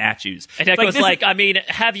one of the statues. And Echo's like, I mean,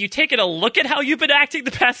 have you taken a look at how you've been acting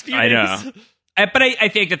the past few days? I know. But I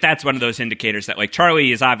think that that's one of those indicators that, like,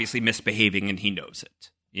 Charlie is obviously misbehaving, and he knows it.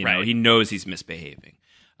 You know, he knows he's misbehaving.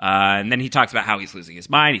 And then he talks about how he's losing his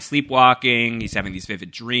mind, he's sleepwalking, he's having these vivid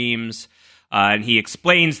dreams, and he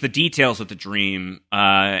explains the details of the dream,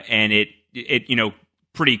 and it you know,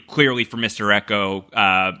 pretty clearly for Mr. Echo,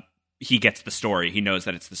 he gets the story. He knows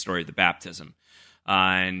that it's the story of the baptism.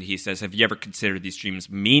 And he says, have you ever considered these dreams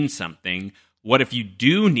mean something? What if you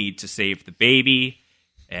do need to save the baby?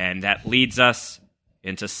 And that leads us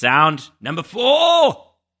into sound number 4.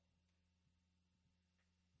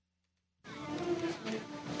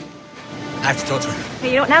 I have to talk to her. Hey,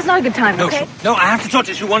 you know what? Now's not a good time, okay? No, I have to talk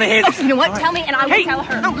to her. She want to hear this. You know what? Tell me and I will tell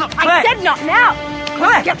her. No, look, I said not now.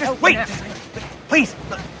 Claire, wait. Please,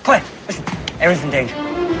 look, Claire, listen. Aaron's in danger.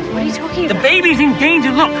 What are you talking The about? baby's in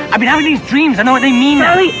danger. Look, I've been having these dreams. I know what they mean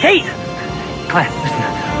now. Hey! Claire, listen.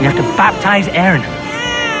 We have to baptize Aaron.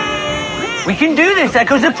 We can do this,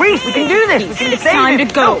 Echo's a priest. We can do this. We can It's save time him.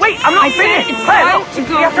 to go. No, wait, I'm not I said finished. it's Claire, time look, to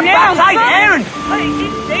go we have to now. baptize Come. Aaron. Claire, he's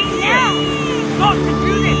in danger. We've got to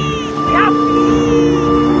do this. We have to.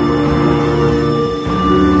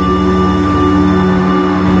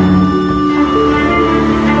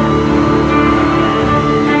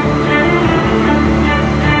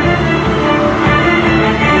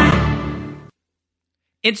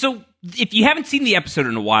 And so, if you haven't seen the episode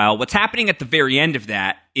in a while, what's happening at the very end of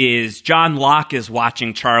that is John Locke is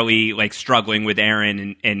watching Charlie like struggling with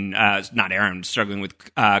Aaron and not Aaron, struggling with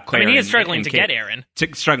Claire. I mean, he is and- struggling and to Kate. get Aaron.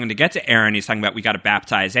 Struggling to get to Aaron. He's talking about we got to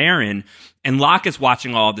baptize Aaron, and Locke is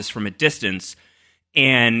watching all of this from a distance,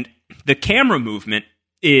 and the camera movement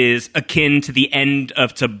is akin to the end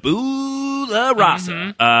of Tabula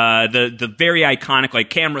Rasa, the very iconic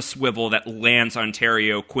like camera swivel that lands on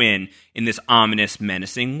Terry Quinn in this ominous,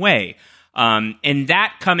 menacing way. And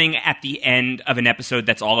that coming at the end of an episode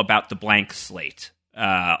that's all about the blank slate,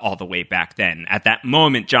 all the way back then. At that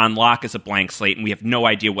moment, John Locke is a blank slate, and we have no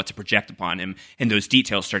idea what to project upon him, and those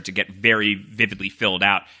details start to get very vividly filled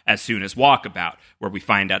out as soon as Walkabout, where we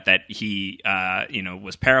find out that he,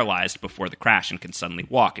 was paralyzed before the crash and can suddenly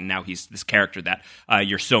walk, and now he's this character that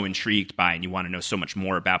you're so intrigued by and you want to know so much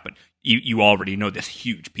more about, but you already know this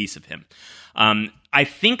huge piece of him. I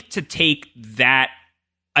think to take that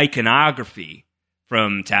iconography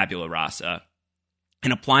from Tabula Rasa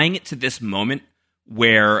and applying it to this moment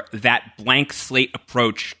where that blank slate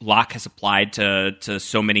approach Locke has applied to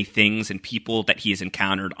so many things and people that he has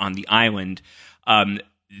encountered on the island,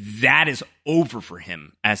 that is over for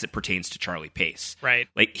him as it pertains to Charlie Pace. Right.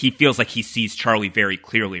 Like, he feels like he sees Charlie very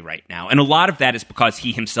clearly right now. And a lot of that is because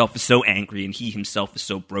he himself is so angry and he himself is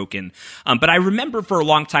so broken. But I remember for a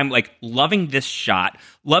long time, like, loving this shot,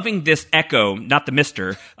 loving this echo, not the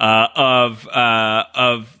Mister, of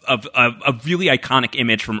a really iconic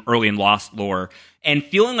image from early in Lost lore, and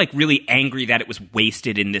feeling like really angry that it was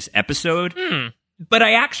wasted in this episode. But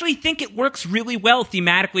I actually think it works really well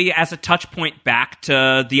thematically as a touch point back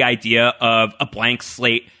to the idea of a blank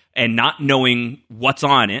slate and not knowing what's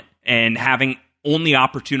on it and having only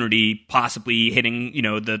opportunity possibly hitting,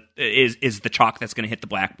 is the chalk that's going to hit the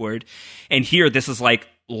blackboard. And here, this is like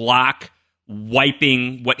Locke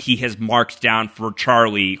wiping what he has marked down for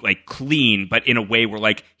Charlie, like, clean, but in a way where,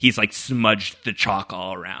 like, he's, like, smudged the chalk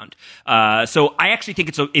all around. So I actually think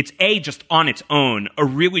it's just on its own, a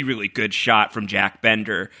really, really good shot from Jack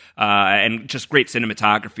Bender, and just great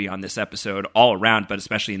cinematography on this episode all around, but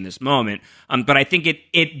especially in this moment. But I think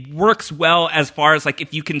it works well as far as, like,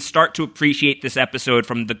 if you can start to appreciate this episode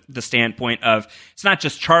from the standpoint of, it's not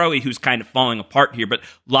just Charlie who's kind of falling apart here, but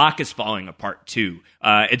Locke is falling apart too.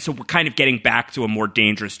 And so we're kind of getting back to a more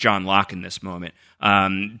dangerous John Locke in this moment.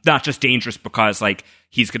 Not just dangerous because, like,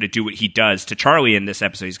 he's going to do what he does to Charlie in this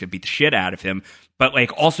episode. He's going to beat the shit out of him. But,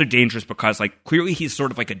 like, also dangerous because, like, clearly he's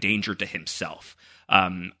sort of like a danger to himself.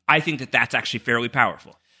 I think that that's actually fairly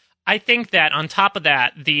powerful. I think that on top of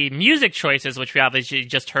that, the music choices, which we obviously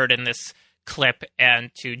just heard in this clip, and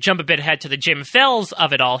to jump a bit ahead to the Jim Fells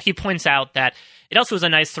of it all, he points out that it also was a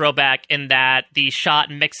nice throwback in that the shot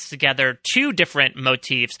mixed together two different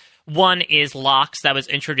motifs. One is Locke's that was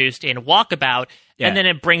introduced in Walkabout, and then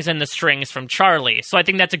it brings in the strings from Charlie. So I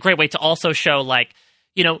think that's a great way to also show, like,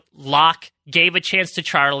 Locke gave a chance to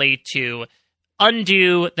Charlie to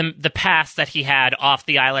undo the past that he had off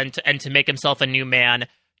the island and to make himself a new man.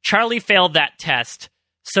 Charlie failed that test.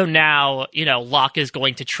 So now, Locke is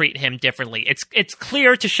going to treat him differently. It's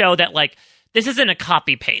clear to show that, like, this isn't a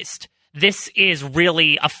copy-paste. This is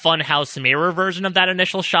really a funhouse mirror version of that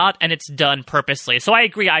initial shot, and it's done purposely. So I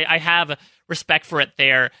agree. I have respect for it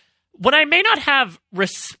there. What I may not have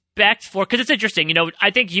respect for, because it's interesting,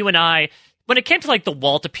 I think you and I, when it came to, like, the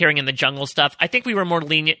Walt appearing in the jungle stuff, I think we were more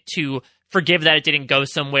lenient to forgive that it didn't go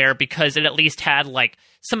somewhere because it at least had, like,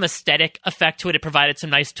 some aesthetic effect to it. It provided some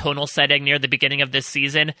nice tonal setting near the beginning of this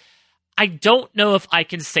season. I don't know if I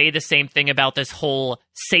can say the same thing about this whole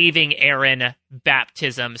saving Aaron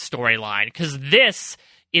baptism storyline, because this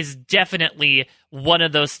is definitely one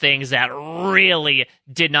of those things that really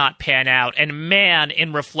did not pan out. And man,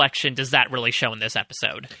 in reflection, does that really show in this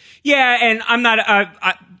episode? Yeah, and I'm not...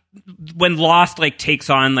 when Lost, like, takes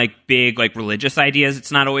on, like, big, like, religious ideas,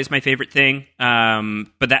 it's not always my favorite thing.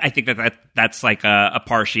 But I think that's like a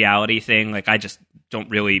partiality thing. Like, I just don't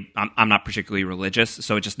really, I'm not particularly religious,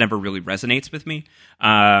 so it just never really resonates with me.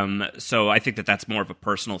 So I think that that's more of a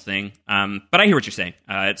personal thing. But I hear what you're saying.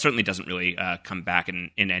 It certainly doesn't really come back in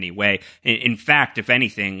any way. In fact, if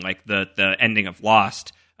anything, like the ending of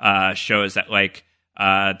Lost shows that like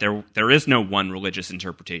there is no one religious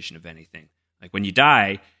interpretation of anything. Like when you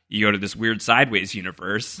die, you go to this weird sideways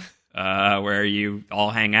universe where you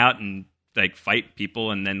all hang out and like fight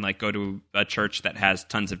people, and then like go to a church that has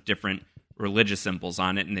tons of different religious symbols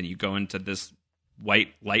on it, and then you go into this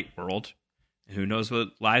white light world. Who knows what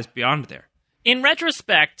lies beyond there? In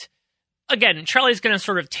retrospect, again, Charlie's going to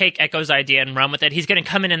sort of take Echo's idea and run with it. He's going to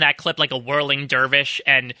come in that clip like a whirling dervish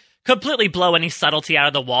and completely blow any subtlety out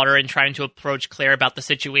of the water in trying to approach Claire about the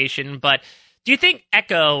situation. But do you think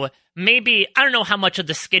Echo, maybe, I don't know how much of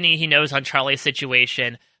the skinny he knows on Charlie's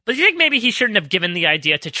situation, but do you think maybe he shouldn't have given the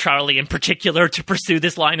idea to Charlie in particular to pursue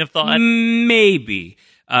this line of thought? Maybe.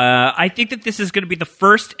 I think that this is going to be the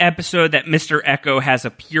first episode that Mr. Echo has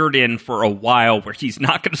appeared in for a while where he's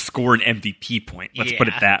not going to score an MVP point. Let's put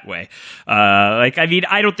it that way. I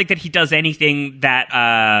don't think that he does anything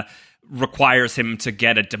that requires him to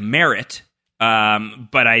get a demerit.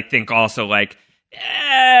 But I think also, like,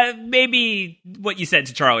 maybe what you said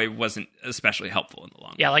to Charlie wasn't especially helpful in the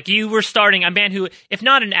long run. Yeah, like you were starting a man who, if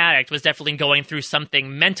not an addict, was definitely going through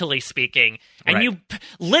something mentally speaking, and Right. you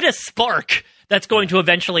lit a spark that's going to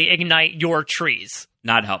eventually ignite your trees.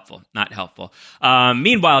 Not helpful. Not helpful.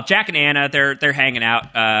 Meanwhile, Jack and Anna, they're hanging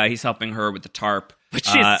out. He's helping her with the tarp. But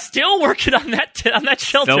she's still working on that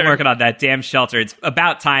shelter. Still working on that damn shelter. It's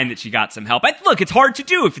about time that she got some help. Look, it's hard to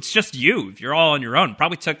do if it's just you. If you're all on your own.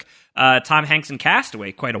 Probably took Tom Hanks and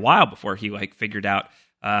Castaway quite a while before he like figured out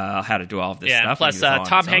how to do all of this stuff. Plus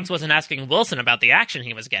Tom Hanks wasn't asking Wilson about the action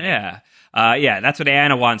he was getting. Yeah, that's what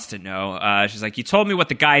Anna wants to know. She's like, you told me what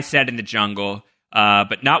the guy said in the jungle,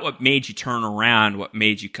 but not what made you turn around, what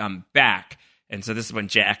made you come back. And so this is when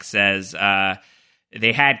Jack says,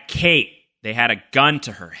 they had Kate. They had a gun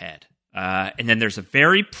to her head. And then there's a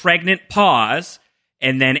very pregnant pause.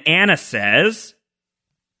 And then Anna says,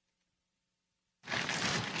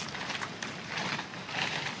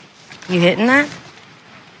 You hitting that?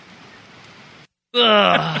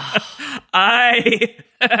 Ugh. I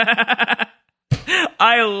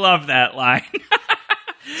love that line.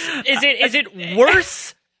 Is it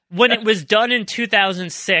worse when it was done in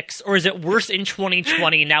 2006, or is it worse in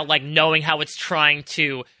 2020 now, like knowing how it's trying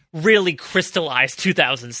to really crystallize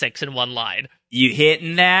 2006 in one line? You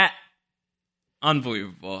hitting that?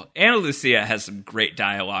 Unbelievable. Anna Lucia has some great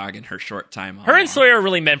dialogue in her short time on. Her and Sawyer are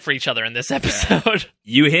really meant for each other in this episode.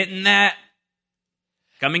 You hitting that?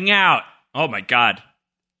 Coming out. Oh my God.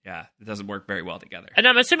 Yeah, it doesn't work very well together. And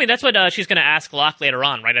I'm assuming that's what she's going to ask Locke later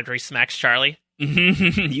on, right after he smacks Charlie.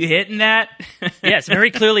 You hitting that? Yes, very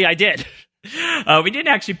clearly I did. We didn't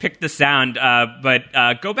actually pick the sound, but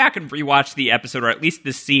go back and rewatch the episode, or at least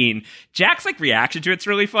the scene. Jack's like reaction to it's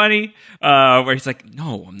really funny, where he's like,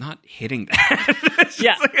 "No, I'm not hitting that."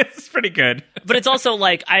 It's pretty good. But it's also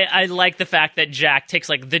like I like the fact that Jack takes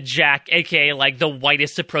like the Jack, aka like the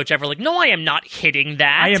whitest approach ever. Like, no, I am not hitting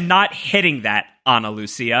that. I am not hitting that, Anna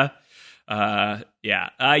Lucia.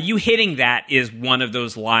 You hitting that is one of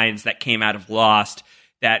those lines that came out of Lost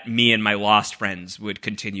that me and my Lost friends would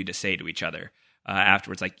continue to say to each other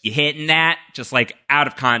afterwards. Like, you hitting that? Just like out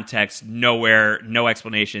of context, nowhere, no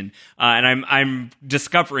explanation. And I'm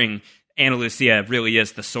discovering Anna Lucia really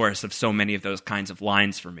is the source of so many of those kinds of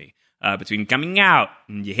lines for me. Between coming out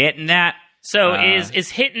and you hitting that. So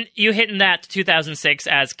is hitting that to 2006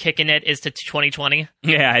 as kicking it is to 2020?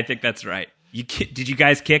 Yeah, I think that's right. Did you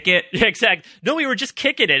guys kick it? Yeah, exactly. No, we were just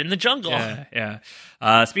kicking it in the jungle. Yeah.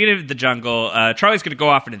 Speaking of the jungle, Charlie's going to go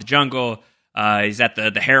off into the jungle. He's at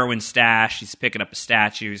the heroin stash. He's picking up a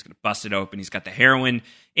statue. He's going to bust it open. He's got the heroin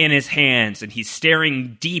in his hands, and he's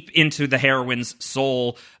staring deep into the heroin's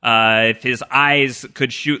soul. If his eyes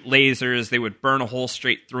could shoot lasers, they would burn a hole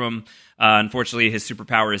straight through him. Unfortunately, his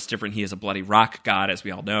superpower is different. He is a bloody rock god, as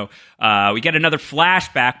we all know. We get another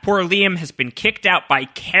flashback. Poor Liam has been kicked out by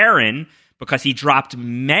Karen because he dropped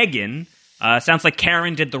Megan. Sounds like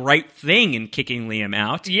Karen did the right thing in kicking Liam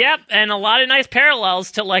out. Yep, and a lot of nice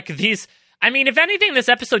parallels to like these. I mean, if anything, this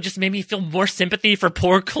episode just made me feel more sympathy for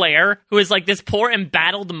poor Claire, who is like this poor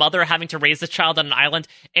embattled mother having to raise this child on an island,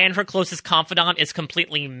 and her closest confidant is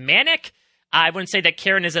completely manic. I wouldn't say that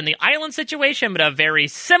Karen is in the island situation, but a very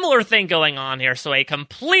similar thing going on here, so a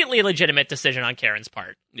completely legitimate decision on Karen's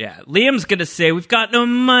part. Yeah, Liam's gonna say, "We've got no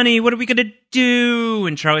money, what are we gonna do?"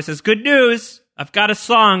 And Charlie says, "Good news, I've got a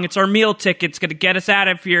song, it's our meal ticket, it's gonna get us out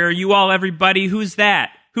of here, you all, everybody, who's that?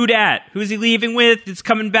 Who dat? Who's he leaving with? It's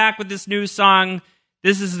coming back with this new song.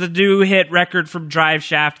 This is the new hit record from Drive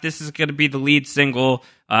Shaft. This is going to be the lead single.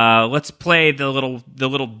 Let's play the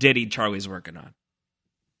little ditty Charlie's working on.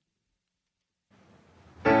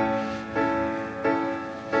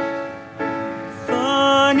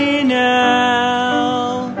 Funny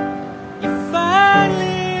now, you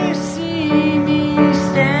finally see me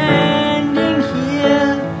standing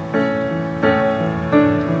here.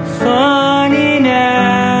 Funny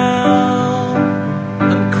now,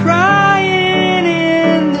 I'm crying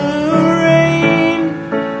in the rain.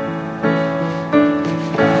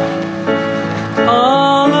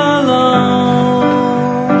 All alone,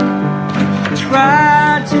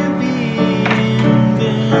 try to be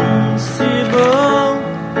invincible.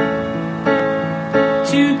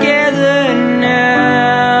 Together now,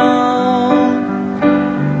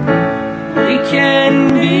 we can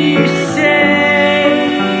be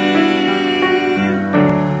saved.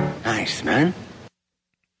 Nice, man.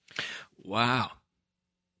 Wow.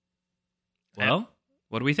 Well,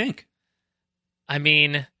 what do we think? I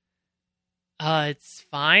mean, it's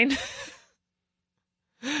fine.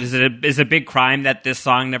 Is it a big crime that this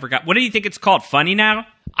song never got? What do you think it's called? Funny Now?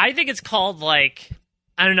 I think it's called, like,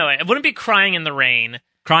 I don't know. It wouldn't be Crying in the Rain.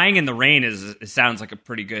 Crying in the Rain sounds like a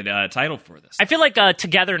pretty good title for this. I feel like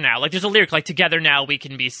Together Now. Like, there's a lyric like, Together Now we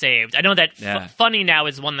can be saved. I know that Funny Now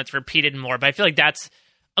is one that's repeated more, but I feel like that's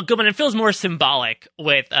a good one. It feels more symbolic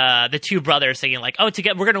with the two brothers saying, like, oh,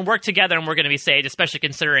 we're going to work together and we're going to be saved, especially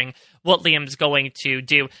considering what Liam's going to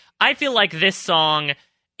do. I feel like this song,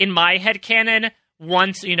 in my headcanon,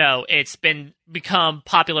 once, you know, it's become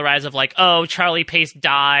popularized of like, oh, Charlie Pace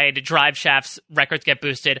died, Drive Shaft's records get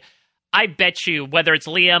boosted. I bet you, whether it's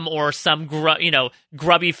Liam or some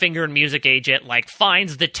grubby fingered music agent, like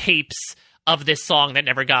finds the tapes of this song that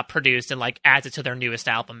never got produced and like adds it to their newest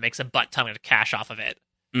album, makes a butt ton of cash off of it.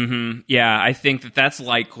 Mm-hmm. Yeah, I think that's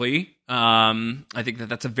likely. I think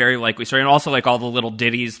that's a very likely story, and also like all the little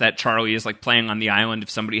ditties that Charlie is like playing on the island. If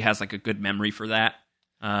somebody has like a good memory for that.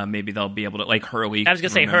 Maybe they'll be able to, like, Hurley. I was going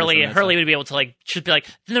to say Hurley would be able to, like, just be like,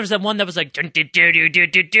 then there was that one that was like, do, do, do, do,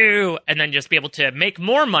 do, do, and then just be able to make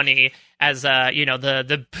more money as,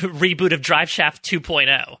 the reboot of Drive Shaft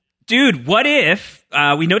 2.0. Dude, what if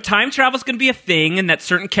we know time travel is going to be a thing and that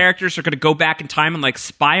certain characters are going to go back in time and, like,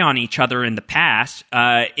 spy on each other in the past?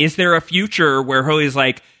 Is there a future where Hurley's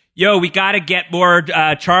like, yo, we got to get more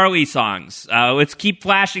Charlie songs. Let's keep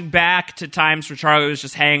flashing back to times where Charlie was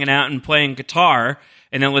just hanging out and playing guitar.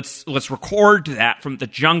 And then let's record that from the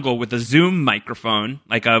jungle with a Zoom microphone,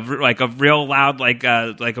 like a real loud, like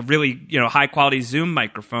a really high quality Zoom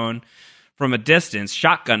microphone from a distance,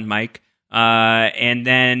 shotgun mic. And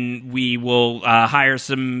then we will hire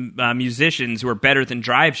some musicians who are better than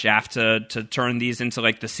Drive Shaft to turn these into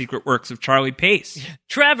like the secret works of Charlie Pace.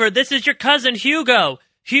 Trevor, this is your cousin Hugo.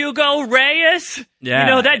 Hugo Reyes? Yeah.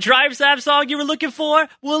 You know that Drive Shaft song you were looking for?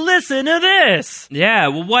 Well, listen to this. Yeah.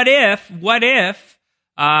 Well, what if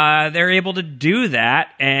they're able to do that,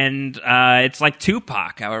 and it's like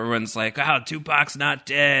Tupac, how everyone's like, oh, Tupac's not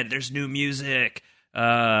dead, there's new music.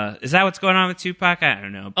 Is that what's going on with Tupac? I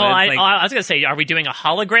don't know. But I was going to say, are we doing a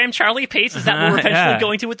hologram Charlie Pace? Is that what we're eventually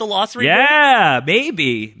going to with the Lost reboot? Yeah,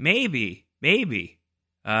 maybe.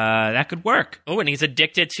 That could work. Oh, and he's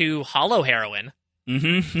addicted to hollow heroin.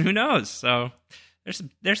 Mm-hmm. Who knows? So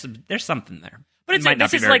there's something there. But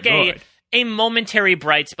this is like a momentary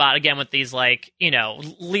bright spot, again, with these, like,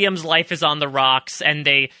 Liam's life is on the rocks, and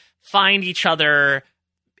they find each other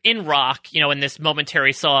in rock, in this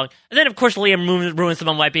momentary song. And then, of course, Liam ruins the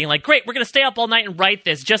moment by being like, great, we're going to stay up all night and write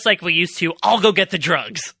this, just like we used to. I'll go get the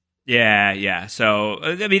drugs. Yeah. So,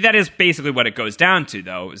 I mean, that is basically what it goes down to,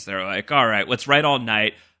 though, is they're like, all right, let's write all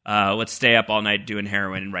night. Let's stay up all night doing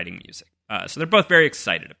heroin and writing music. So they're both very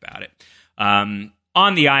excited about it.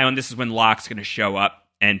 On the island, this is when Locke's going to show up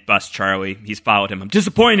and bust Charlie. He's followed him. I'm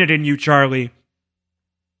disappointed in you, Charlie.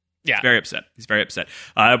 Yeah. He's very upset.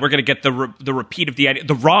 We're going to get the repeat of the idea.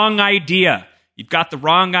 The wrong idea. You've got the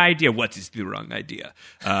wrong idea. What is the wrong idea?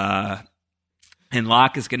 And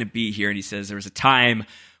Locke is going to be here, and he says, there was a time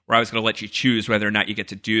where I was going to let you choose whether or not you get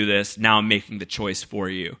to do this. Now I'm making the choice for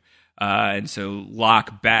you. And so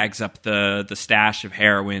Locke bags up the stash of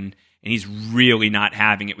heroin, and he's really not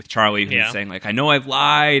having it with Charlie, who's saying, like, I know I've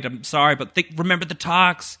lied. I'm sorry, but remember the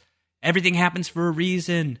talks. Everything happens for a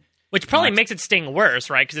reason. Which probably makes it sting worse,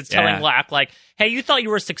 right? Because it's telling Locke, like, hey, you thought you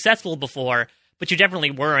were successful before, but you definitely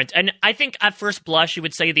weren't. And I think at first blush, you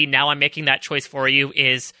would say the now I'm making that choice for you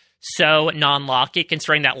is so non-Locke-y,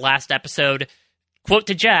 considering that last episode, quote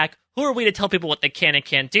to Jack, who are we to tell people what they can and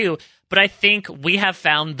can't do? But I think we have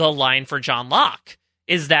found the line for John Locke,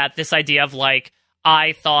 is that this idea of, like,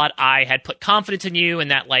 I thought I had put confidence in you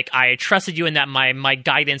and that like I trusted you and that my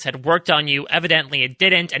guidance had worked on you. Evidently it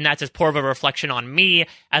didn't, and that's as poor of a reflection on me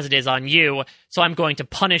as it is on you. So I'm going to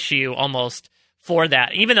punish you almost for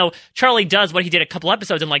that. Even though Charlie does what he did a couple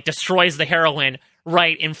episodes and like destroys the heroine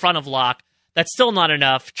right in front of Locke, that's still not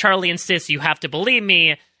enough. Charlie insists you have to believe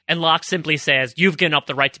me, and Locke simply says, "You've given up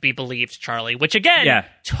the right to be believed, Charlie." Which again,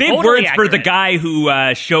 totally big words accurate. for the guy who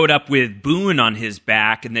showed up with Boone on his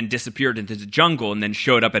back and then disappeared into the jungle and then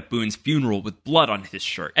showed up at Boone's funeral with blood on his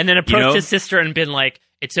shirt. And then approached his sister and been like,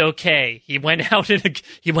 "It's okay. He went out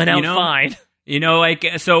fine."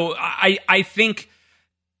 So I think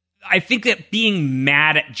that being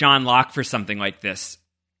mad at John Locke for something like this,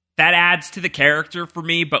 that adds to the character for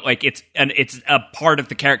me, but like it's a part of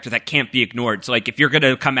the character that can't be ignored. So like if you're going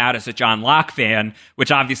to come out as a John Locke fan,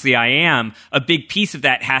 which obviously I am, a big piece of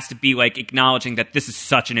that has to be like acknowledging that this is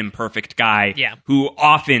such an imperfect guy who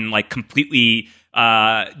often like completely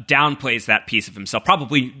downplays that piece of himself,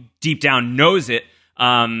 probably deep down knows it,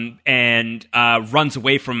 and runs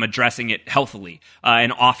away from addressing it healthily,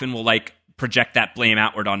 and often will like project that blame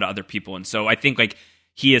outward onto other people. And so I think like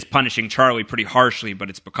he is punishing Charlie pretty harshly, but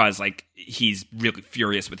it's because like he's really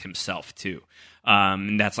furious with himself too.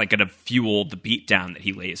 And that's like going to fuel the beatdown that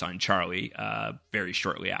he lays on Charlie very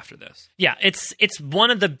shortly after this. Yeah, it's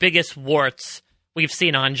one of the biggest warts we've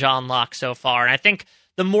seen on John Locke so far. And I think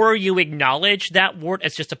the more you acknowledge that wart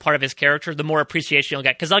as just a part of his character, the more appreciation you'll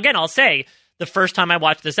get. Because again, I'll say, the first time I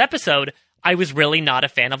watched this episode, I was really not a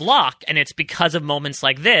fan of Locke, and it's because of moments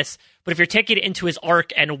like this. But if you're taking it into his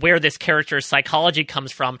arc and where this character's psychology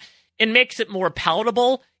comes from, it makes it more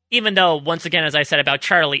palatable, even though, once again, as I said about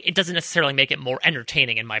Charlie, it doesn't necessarily make it more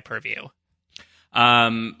entertaining in my purview.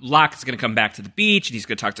 Locke is going to come back to the beach, and he's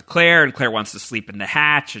going to talk to Claire, and Claire wants to sleep in the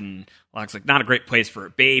hatch, and Locke's like, not a great place for a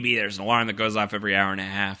baby. There's an alarm that goes off every hour and a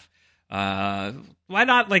half. Why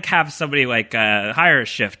not like have somebody like hire a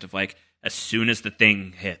shift of like, as soon as the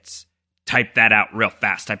thing hits, type that out real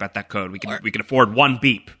fast. Type out that code. We can afford one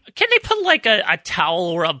beep. Can they put like a towel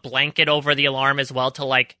or a blanket over the alarm as well to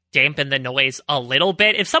like dampen the noise a little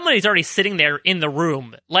bit? If somebody's already sitting there in the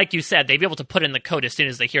room, like you said, they'd be able to put in the code as soon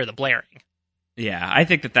as they hear the blaring. Yeah, I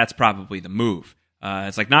think that's probably the move.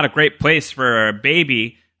 It's like not a great place for a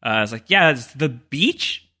baby. It's like, yeah, it's the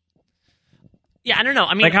beach. Yeah, I don't know.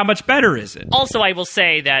 I mean, like, how much better is it? Also, I will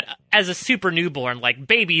say that as a super newborn, like,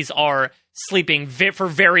 babies are sleeping for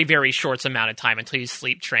very, very short amount of time until you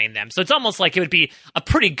sleep train them. So it's almost like it would be a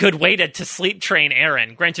pretty good way to sleep train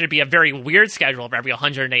Aaron. Granted, it'd be a very weird schedule of every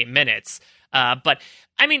 108 minutes. But,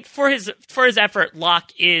 I mean, for his effort, Locke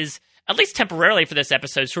is, at least temporarily for this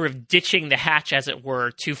episode, sort of ditching the hatch, as it were,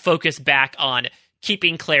 to focus back on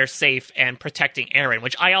keeping Claire safe and protecting Aaron,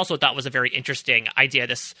 which I also thought was a very interesting idea.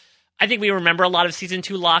 I think we remember a lot of Season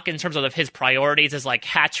 2 Locke in terms of his priorities as like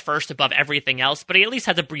hatch first above everything else, but he at least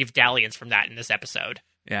has a brief dalliance from that in this episode.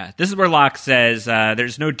 Yeah, this is where Locke says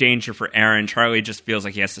there's no danger for Aaron. Charlie just feels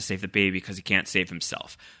like he has to save the baby because he can't save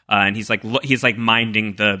himself. And he's like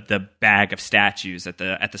minding the bag of statues at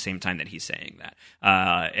the same time that he's saying that.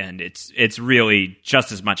 And it's really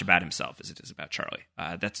just as much about himself as it is about Charlie.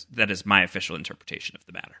 That is my official interpretation of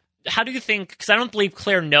the matter. How do you think, because I don't believe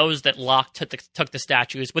Claire knows that Locke took the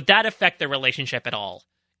statues, would that affect their relationship at all?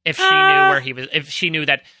 If she knew where he was, if she knew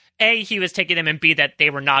that A, he was taking them, and B, that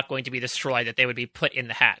they were not going to be destroyed, that they would be put in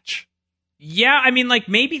the hatch. Yeah, I mean, like,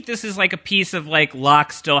 maybe this is like a piece of like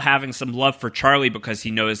Locke still having some love for Charlie because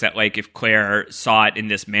he knows that like if Claire saw it in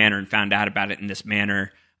this manner and found out about it in this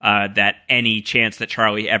manner, that any chance that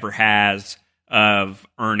Charlie ever has of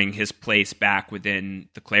earning his place back within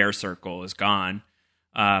the Claire circle is gone.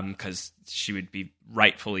 Because she would be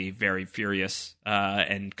rightfully very furious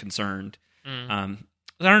and concerned. I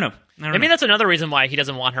don't know. Maybe that's another reason why he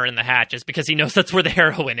doesn't want her in the hatch, is because he knows that's where the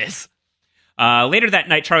heroine is. Later that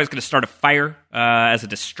night, Charlie's going to start a fire as a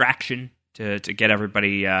distraction to get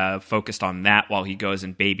everybody focused on that while he goes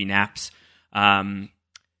and baby naps.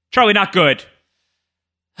 Charlie, not good.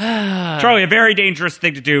 Charlie, a very dangerous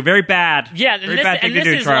thing to do. Very bad. Yeah, very bad thing to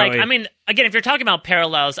do, Charlie. Like, I mean, again, if you're talking about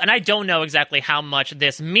parallels, and I don't know exactly how much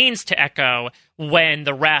this means to Echo when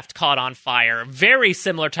the raft caught on fire. Very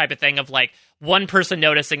similar type of thing of like one person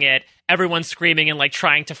noticing it, everyone screaming and like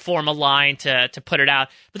trying to form a line to put it out.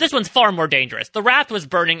 But this one's far more dangerous. The raft was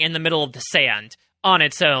burning in the middle of the sand on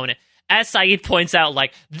its own. As Saeed points out,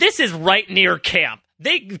 like, this is right near camp.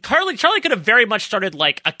 Charlie could have very much started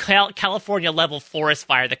like a California level forest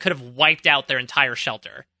fire that could have wiped out their entire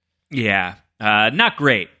shelter. Yeah, not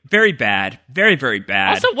great. Very bad. Very, very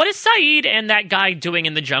bad. Also, what is Saeed and that guy doing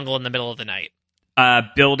in the jungle in the middle of the night?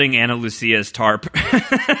 Building Ana Lucia's tarp.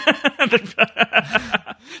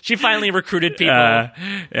 She finally recruited people.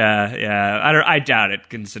 Yeah. I doubt it,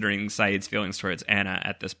 considering Saeed's feelings towards Anna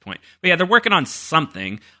at this point. But yeah, they're working on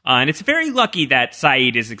something, and it's very lucky that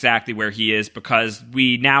Saeed is exactly where he is, because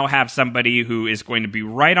we now have somebody who is going to be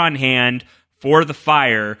right on hand for the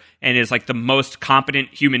fire and is like the most competent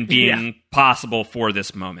human being possible for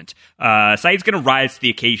this moment. Saeed's going to rise to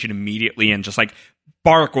the occasion immediately and just like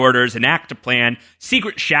bark orders, enact a plan.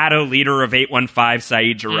 Secret shadow leader of 815,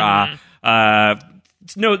 Saeed Jarrah. Fine.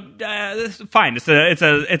 It's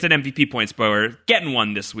an MVP point spoiler. Getting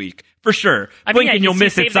one this week for sure. Blinking, you'll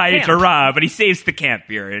miss it, Saeed Jarrah, but he saves the camp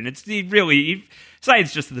here, and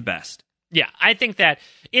Saeed's just the best. Yeah, I think that,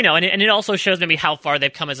 and it also shows maybe how far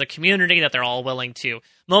they've come as a community, that they're all willing to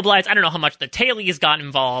mobilize. I don't know how much the Tailies got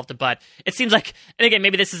involved, but it seems like, and again,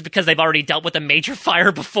 maybe this is because they've already dealt with a major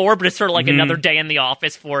fire before, but it's sort of like another day in the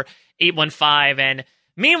office for 815. And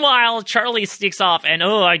meanwhile, Charlie sneaks off, and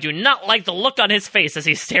I do not like the look on his face as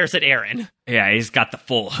he stares at Aaron. Yeah, he's got the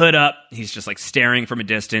full hood up. He's just like staring from a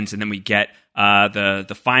distance, and then we get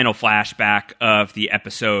the final flashback of the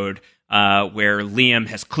episode where Liam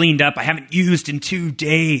has cleaned up. I haven't used in 2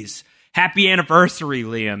 days. Happy anniversary,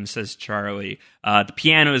 Liam, says Charlie. The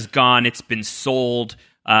piano is gone. It's been sold.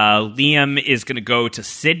 Liam is going to go to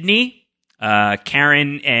Sydney.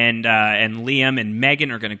 Karen and Liam and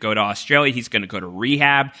Megan are going to go to Australia. He's going to go to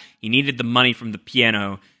rehab. He needed the money from the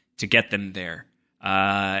piano to get them there.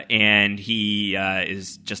 And he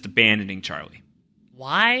is just abandoning Charlie.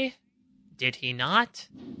 Why did he not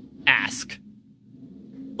ask?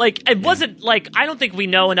 Like, it wasn't like, I don't think we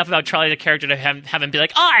know enough about Charlie the character to have him be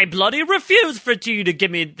like, I bloody refuse for you to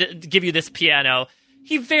give you this piano.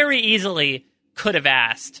 He very easily could have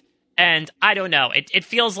asked. And I don't know. It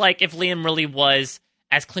feels like if Liam really was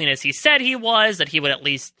as clean as he said he was, that he would at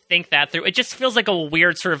least think that through. It just feels like a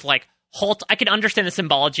weird sort of like halt. I can understand the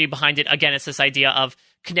symbology behind it. Again, it's this idea of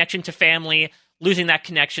connection to family. Losing that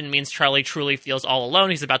connection means Charlie truly feels all alone.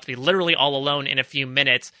 He's about to be literally all alone in a few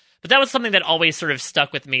minutes. But that was something that always sort of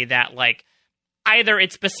stuck with me, that like either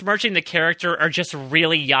it's besmirching the character or just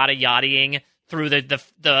really yada-yadaing through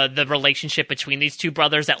the relationship between these two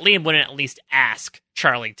brothers, that Liam wouldn't at least ask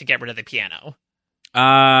Charlie to get rid of the piano.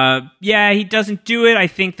 Yeah, he doesn't do it. I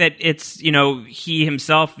think that it's, he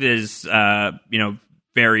himself is,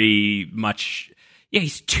 very much,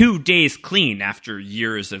 he's 2 days clean after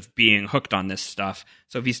years of being hooked on this stuff.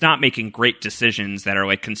 So if he's not making great decisions that are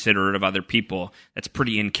like considerate of other people, that's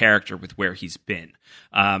pretty in character with where he's been.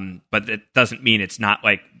 But that doesn't mean it's not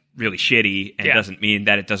like really shitty, and it doesn't mean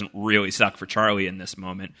that it doesn't really suck for Charlie in this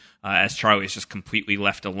moment, as Charlie is just completely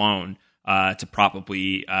left alone to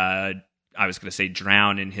probably, I was going to say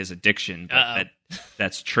drown in his addiction, but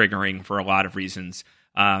that's triggering for a lot of reasons.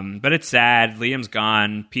 But it's sad. Liam's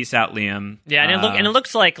gone. Peace out, Liam. Yeah, and it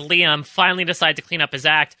looks like Liam finally decided to clean up his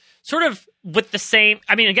act, sort of with the same.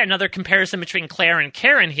 I mean, again, another comparison between Claire and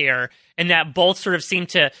Karen here, in that both sort of seem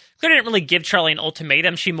to. Claire didn't really give Charlie an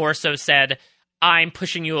ultimatum. She more so said, "I'm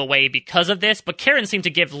pushing you away because of this." But Karen seemed to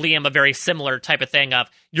give Liam a very similar type of thing of,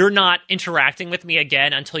 "You're not interacting with me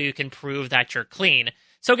again until you can prove that you're clean."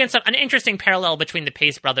 So again, an interesting parallel between the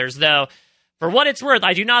Pace brothers, though. For what it's worth,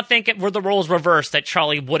 I do not think it were the roles reversed that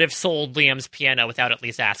Charlie would have sold Liam's piano without at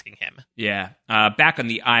least asking him. Yeah. Back on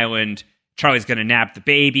the island, Charlie's going to nab the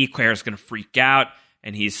baby. Claire's going to freak out,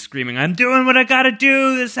 and he's screaming, "I'm doing what I got to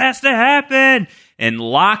do. This has to happen." And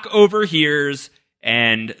Locke overhears,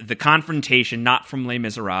 and the confrontation, not from Les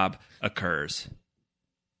Miserables, occurs.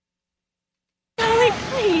 Charlie,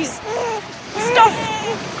 please. Stop.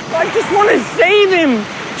 I just want to save him.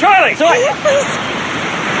 Charlie! Please.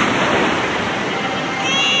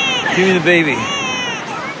 Give me the baby.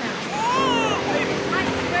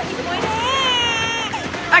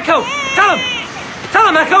 Echo! Tell him! Tell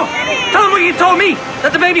him, Echo! Tell him what you told me!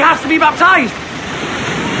 That the baby has to be baptized!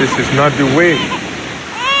 This is not the way.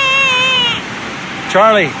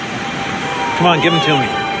 Charlie! Come on, give him to me.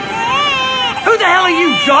 Who the hell are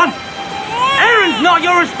you, John? Aaron's not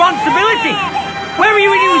your responsibility! Where were you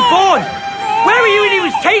when he was born? Where were you when he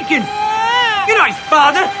was taken? You're not his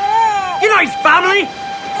father! You're not his family!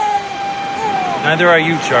 Neither are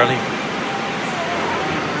you, Charlie.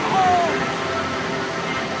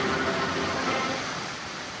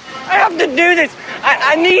 I have to do this.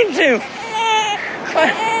 I need to.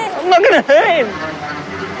 I'm not going to hurt him.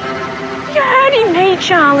 You're hurting me,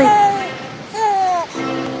 Charlie.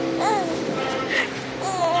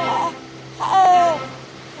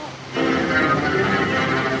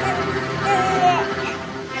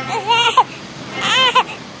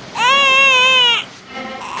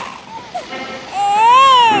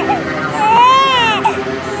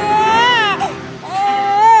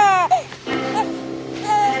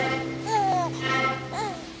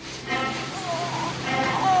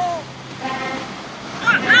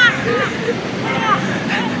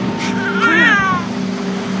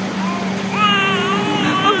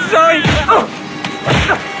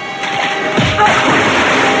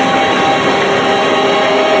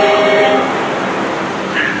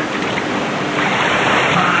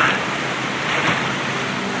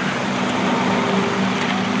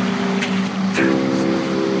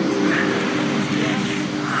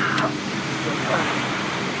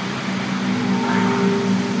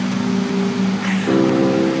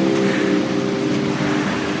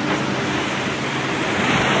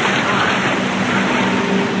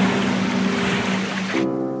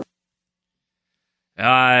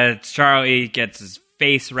 Charlie gets his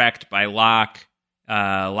face wrecked by Locke.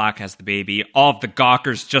 Locke has the baby. All of the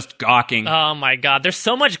gawkers just gawking. Oh my god, there's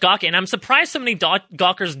so much gawking, and I'm surprised so many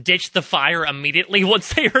gawkers ditched the fire immediately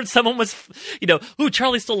once they heard someone was, ooh,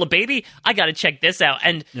 Charlie stole a baby? I gotta check this out.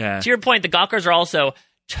 And to your point, the gawkers are also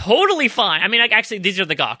totally fine. I mean, actually, these are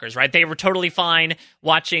the gawkers, right? They were totally fine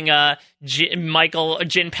watching Jin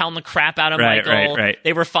pound the crap out of Michael. Right.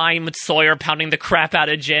 They were fine with Sawyer pounding the crap out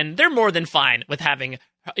of Jin. They're more than fine with having,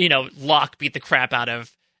 Locke beat the crap out of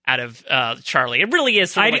Charlie. It really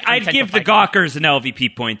is. I'd give the gawkers an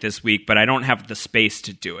LVP point this week, but I don't have the space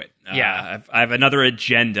to do it. Yeah, I have another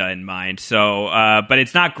agenda in mind. So, but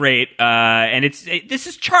it's not great. And this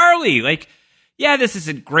is Charlie. Like, yeah, this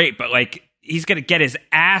isn't great, but like he's gonna get his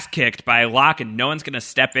ass kicked by Locke, and no one's gonna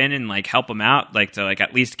step in and like help him out, like to like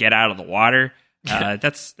at least get out of the water.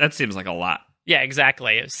 That seems like a lot. Yeah,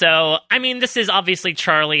 exactly. So, I mean, this is obviously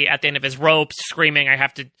Charlie at the end of his rope, screaming, "I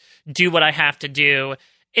have to do what I have to do."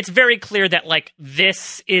 It's very clear that, like,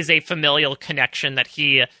 this is a familial connection that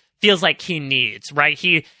he feels like he needs, right?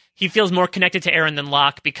 He feels more connected to Aaron than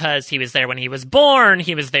Locke because he was there when he was born,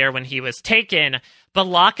 he was there when he was taken, but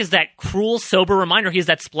Locke is that cruel, sober reminder. He's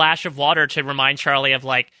that splash of water to remind Charlie of,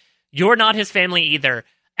 like, you're not his family either.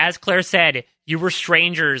 As Claire said, you were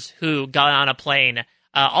strangers who got on a plane.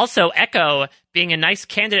 Also, Echo being a nice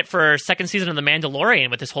candidate for second season of The Mandalorian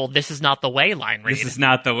with this whole "this is not the way" line read. This is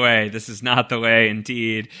not the way. This is not the way,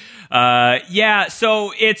 indeed.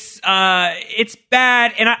 So it's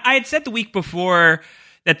bad. And I had said the week before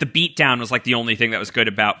that the beatdown was like the only thing that was good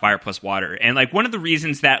about Fire Plus Water. And like one of the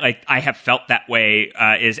reasons that like I have felt that way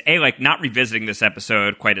is A, like not revisiting this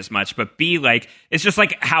episode quite as much, but B, like it's just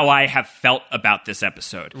like how I have felt about this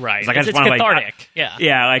episode. Right. It's like it's cathartic.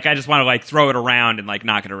 Yeah, like I just want to like throw it around and like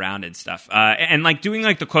knock it around and stuff. And like doing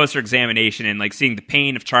like the closer examination and like seeing the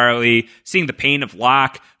pain of Charlie, seeing the pain of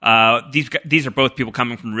Locke. These are both people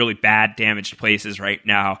coming from really bad, damaged places right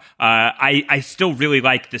now. I still really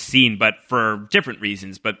like the scene, but for different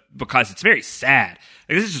reasons. But because it's very sad.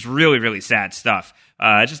 Like, this is just really, really sad stuff.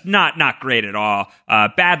 Just not great at all.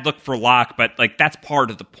 Bad look for Locke, but like that's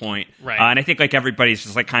part of the point. Right. And I think like everybody's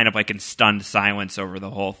just like kind of like in stunned silence over the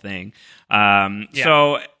whole thing.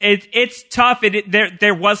 So it's tough.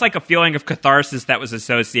 There was like a feeling of catharsis that was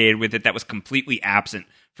associated with it that was completely absent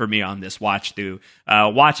for me on this watch through.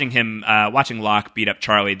 Watching Locke beat up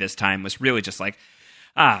Charlie this time was really just like,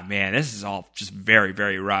 man, this is all just very,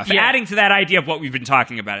 very rough. Yeah. Adding to that idea of what we've been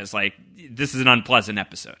talking about is like, this is an unpleasant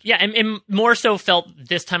episode. Yeah, and more so felt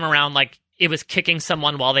this time around like it was kicking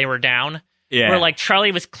someone while they were down. Yeah. Where like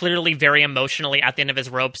Charlie was clearly very emotionally at the end of his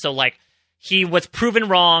rope. So like he was proven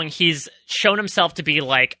wrong. He's shown himself to be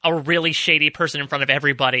like a really shady person in front of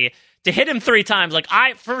everybody. To hit him 3 times, like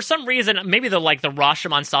for some reason, maybe the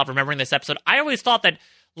Rashomon style remembering this episode, I always thought that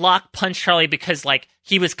Locke punched Charlie because like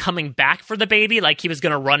he was coming back for the baby, like he was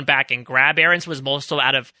going to run back and grab Aaron, so it was most so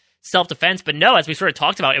out of self-defense. But no, as we sort of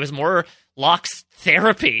talked about, it was more Locke's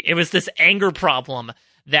therapy. It was this anger problem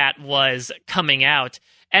that was coming out.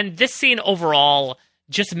 And this scene overall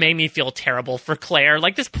just made me feel terrible for Claire.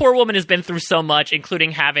 Like, this poor woman has been through so much,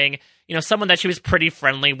 including having, someone that she was pretty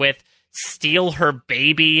friendly with steal her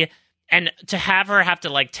baby. And to have her have to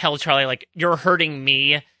like tell Charlie, like, you're hurting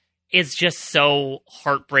me, is just so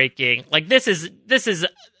heartbreaking. Like, this is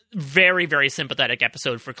very, very sympathetic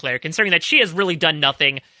episode for Claire, considering that she has really done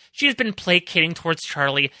nothing. She's been placating towards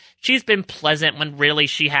Charlie. She's been pleasant when really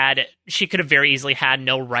she could have very easily had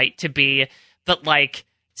no right to be. But like,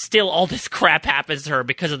 still all this crap happens to her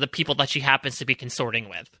because of the people that she happens to be consorting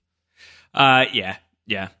with. Yeah.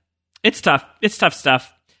 It's tough. It's tough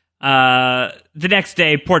stuff. The next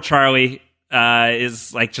day, poor Charlie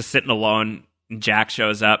is like just sitting alone, and Jack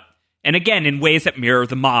shows up. And again, in ways that mirror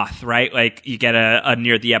the Moth, right? Like, you get a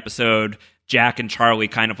near the episode, Jack and Charlie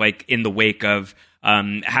kind of like in the wake of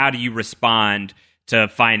how do you respond to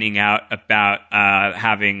finding out about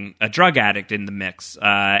having a drug addict in the mix.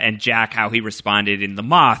 And Jack, how he responded in the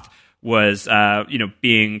Moth was,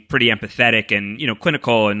 being pretty empathetic and,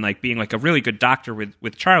 clinical and like being like a really good doctor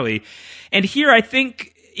with Charlie. And here I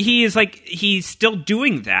think he's still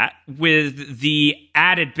doing that with the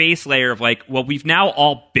added base layer of like, well, we've now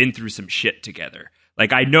all been through some shit together.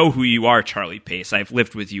 Like, I know who you are, Charlie Pace. I've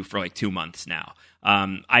lived with you for like 2 months now.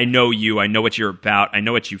 I know you. I know what you're about. I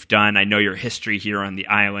know what you've done. I know your history here on the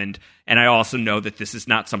island. And I also know that this is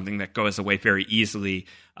not something that goes away very easily.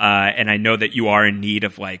 And I know that you are in need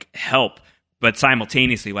of like help, but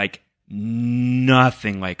simultaneously, like,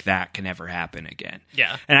 nothing like that can ever happen again.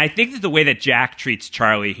 Yeah. And I think that the way that Jack treats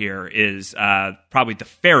Charlie here is probably the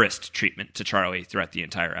fairest treatment to Charlie throughout the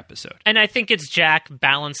entire episode. And I think it's Jack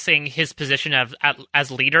balancing his position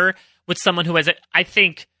as leader with someone who has, I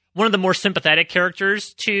think, one of the more sympathetic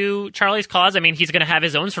characters to Charlie's cause. I mean, he's going to have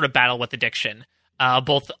his own sort of battle with addiction,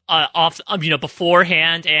 both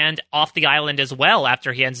beforehand and off the island as well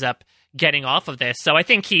after he ends up getting off of this. So I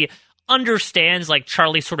think he understands like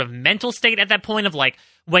Charlie's sort of mental state at that point of like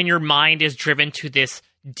when your mind is driven to this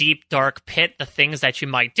deep, dark pit, the things that you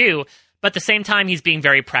might do. But at the same time, he's being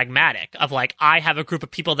very pragmatic of like, I have a group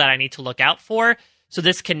of people that I need to look out for, so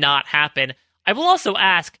this cannot happen. I will also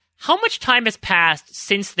ask, how much time has passed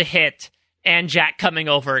since the hit and Jack coming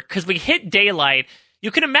over? Because we hit daylight.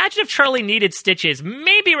 You can imagine if Charlie needed stitches,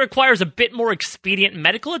 maybe it requires a bit more expedient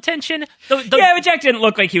medical attention. Yeah, but Jack didn't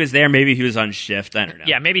look like he was there. Maybe he was on shift. I don't know.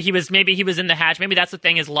 Yeah, maybe he was in the hatch. Maybe that's the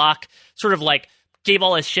thing, is Locke sort of like gave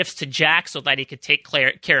all his shifts to Jack so that he could take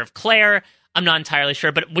care of Claire. I'm not entirely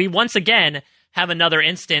sure. But we once again have another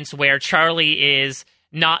instance where Charlie is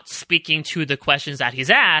not speaking to the questions that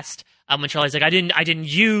he's asked. When Charlie's like, I didn't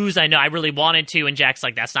use, I know I really wanted to. And Jack's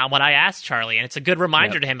like, that's not what I asked, Charlie. And it's a good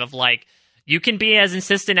reminder to him of like, you can be as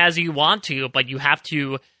insistent as you want to, but you have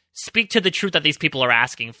to speak to the truth that these people are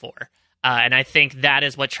asking for. And I think that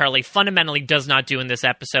is what Charlie fundamentally does not do in this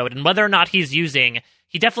episode. And whether or not he's using,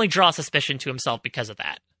 he definitely draws suspicion to himself because of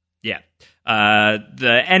that. Yeah.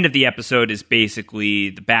 The end of the episode is basically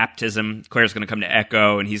the baptism. Claire's going to come to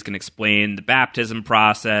Echo, and he's going to explain the baptism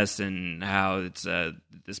process and how it's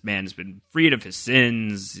this man has been freed of his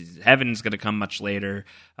sins. Heaven's going to come much later.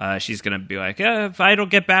 She's going to be like, if I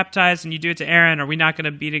don't get baptized and you do it to Aaron, are we not going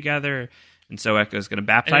to be together? And so Echo's going to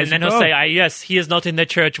baptize and then he'll say, yes, he is not in the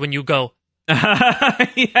church when you go.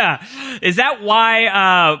 Yeah. Is that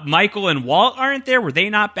why Michael and Walt aren't there? Were they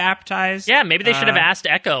not baptized? Yeah, maybe they should have asked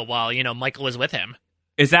Echo while, Michael was with him.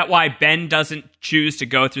 Is that why Ben doesn't choose to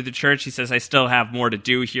go through the church? He says, I still have more to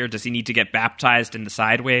do here. Does he need to get baptized in the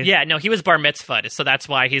sideways? Yeah, no, he was bar mitzvahed, so that's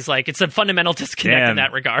why he's like, it's a fundamental disconnect in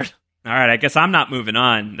that regard. All right, I guess I'm not moving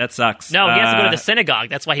on. That sucks. No, he has to go to the synagogue.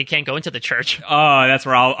 That's why he can't go into the church. Oh, that's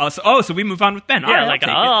where so we move on with Ben.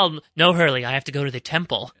 Yeah, no, Hurley, I have to go to the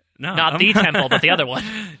temple. No, not the temple, but the other one.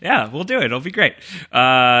 Yeah, we'll do it. It'll be great.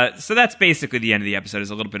 So that's basically the end of the episode.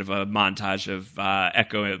 Is a little bit of a montage of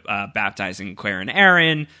Echo baptizing Claire and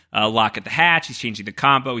Aaron. Locke at the hatch. He's changing the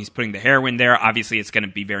combo. He's putting the heroine there. Obviously, it's going to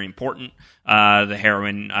be very important. The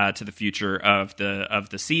heroine to the future of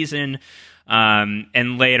the season.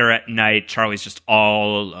 And later at night, Charlie's just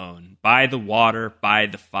all alone. By the water, by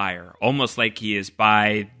the fire. Almost like he is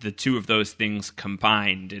by the two of those things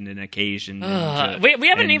combined in an occasion.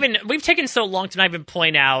 We've taken so long to not even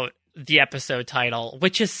point out the episode title,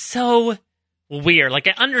 which is so weird. Like,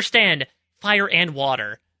 I understand fire and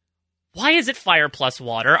water. Why is it fire plus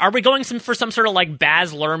water? Are we going for some sort of like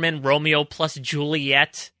Baz Luhrmann, Romeo plus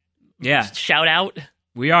Juliet shout out?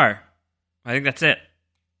 We are. I think that's it.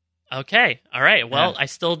 Okay, all right. Well,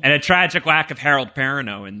 yeah. And a tragic lack of Harold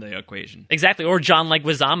Perrineau in the equation. Exactly, or John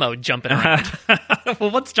Leguizamo jumping around. Well,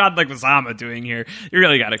 what's John Leguizamo doing here? You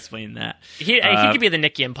really got to explain that. He could be the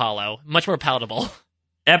Nicky Impalo, much more palatable.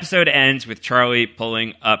 Episode ends with Charlie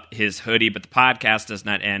pulling up his hoodie, but the podcast does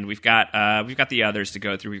not end. We've got the others to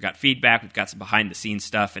go through. We've got feedback. We've got some behind-the-scenes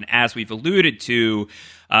stuff. And as we've alluded to,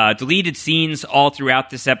 deleted scenes all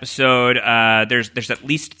throughout this episode. There's at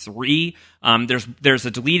least 3. There's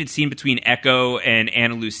a deleted scene between Echo and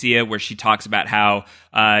Ana Lucia where she talks about how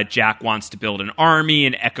Jack wants to build an army,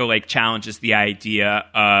 and Echo like challenges the idea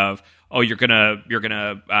of, oh, you're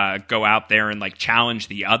gonna go out there and like challenge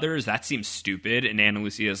the others? That seems stupid. And Ana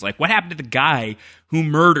Lucia is like, what happened to the guy who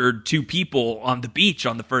murdered 2 people on the beach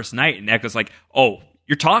on the first night? And Echo's like, oh,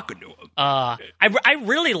 you're talking to him. I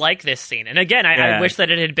really like this scene. And again, I wish that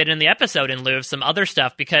it had been in the episode in lieu of some other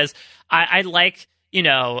stuff, because I like,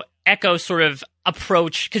 Echo's sort of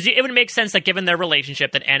approach, because it would make sense that given their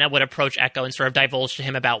relationship that Anna would approach Echo and sort of divulge to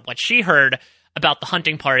him about what she heard about the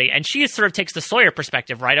hunting party. And she sort of takes the Sawyer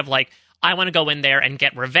perspective, right? Of like, I want to go in there and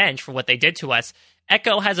get revenge for what they did to us.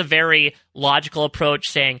 Echo has a very logical approach,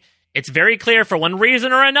 saying it's very clear for one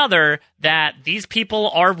reason or another that these people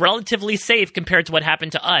are relatively safe compared to what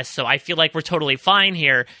happened to us. So I feel like we're totally fine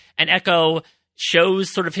here. And Echo shows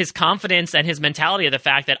sort of his confidence and his mentality of the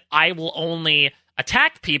fact that I will only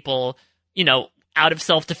attack people, out of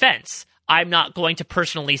self-defense. I'm not going to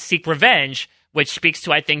personally seek revenge, which speaks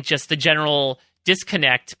to, I think, just the general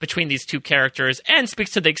disconnect between these two characters and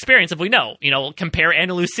speaks to the experience of we know. Compare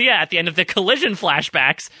Ana Lucia at the end of the Collision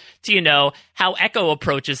flashbacks to, how Echo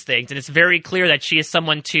approaches things. And it's very clear that she is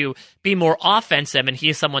someone to be more offensive and he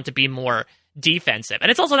is someone to be more defensive. And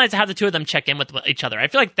it's also nice to have the two of them check in with each other. I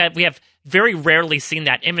feel like that we have very rarely seen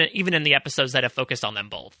that, even in the episodes that have focused on them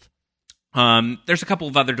both. There's a couple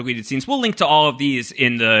of other deleted scenes. We'll link to all of these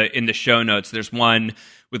in the show notes. There's one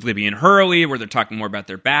with Libby and Hurley where they're talking more about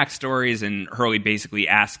their backstories, and Hurley basically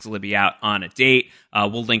asks Libby out on a date.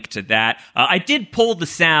 We'll link to that. I did pull the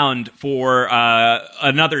sound for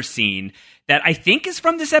another scene that I think is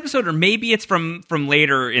from this episode, or maybe it's from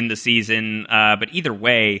later in the season. But either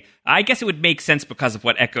way, I guess it would make sense because of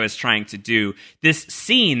what Echo is trying to do. This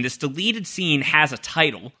deleted scene, has a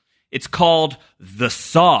title. It's called The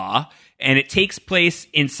Saw, and it takes place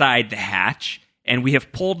inside the hatch. And we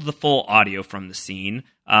have pulled the full audio from the scene.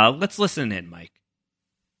 Let's listen in, Mike.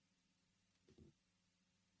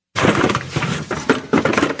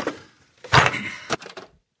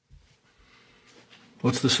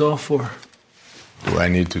 What's the saw for? Do I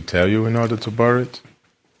need to tell you in order to borrow it?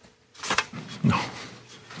 No,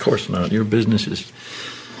 of course not. Your business is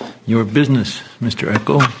your business, Mr.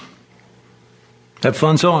 Echo. Have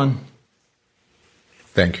fun sawing.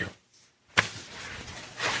 Thank you.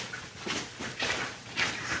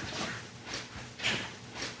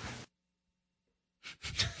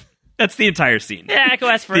 That's the entire scene. Yeah, Echo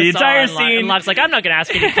asks for the a saw, entire and scene. and Locke's like, I'm not going to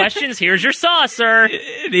ask any questions. Here's your saw, sir.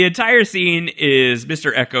 The entire scene is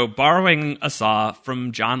Mr. Echo borrowing a saw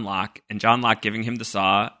from John Locke, and John Locke giving him the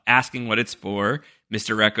saw, asking what it's for.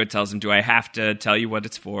 Mr. Echo tells him, do I have to tell you what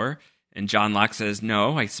it's for? And John Locke says,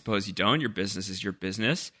 no, I suppose you don't. Your business is your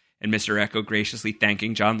business. And Mr. Echo graciously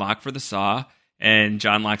thanking John Locke for the saw, and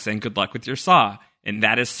John Locke saying, good luck with your saw. And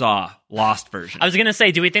that is Saw, Lost version. I was going to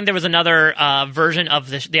say, do we think there was another version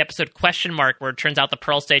of the episode question mark where it turns out the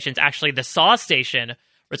Pearl Station's actually the Saw Station, where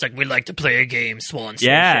it's like, we like to play a game, Swan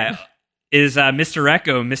Station. Yeah. Is Mr.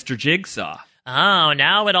 Echo Mr. Jigsaw? Oh,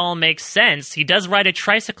 now it all makes sense. He does ride a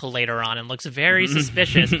tricycle later on and looks very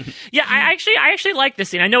suspicious. Yeah, I actually like this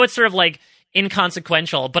scene. I know it's sort of like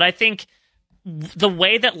inconsequential, but I think the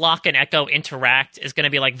way that Locke and Echo interact is going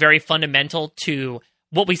to be like very fundamental to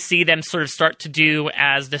what we see them sort of start to do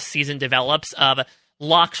as the season develops, of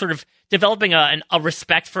Locke sort of developing a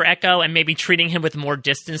respect for Echo and maybe treating him with more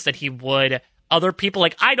distance than he would other people.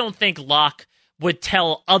 Like, I don't think Locke would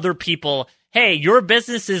tell other people, hey, your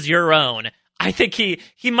business is your own. I think he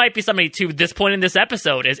might be somebody to this point in this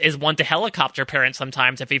episode is one to helicopter parent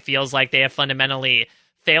sometimes if he feels like they have fundamentally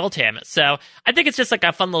failed him. So I think it's just like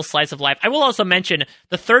a fun little slice of life. I will also mention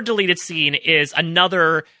the third deleted scene is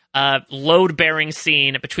another load-bearing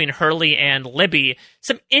scene between Hurley and Libby.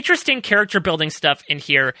 Some interesting character-building stuff in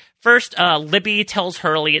here. First, Libby tells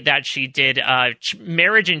Hurley that she did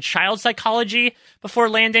marriage and child psychology before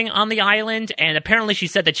landing on the island, and apparently she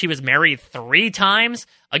said that she was married 3 times.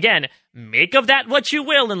 Again, make of that what you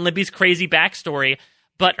will in Libby's crazy backstory.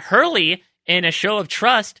 But Hurley, in a show of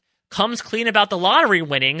trust, comes clean about the lottery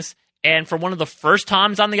winnings, and for one of the first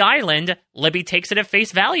times on the island, Libby takes it at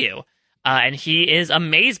face value. And he is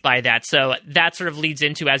amazed by that. So that sort of leads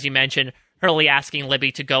into, as you mentioned, Hurley asking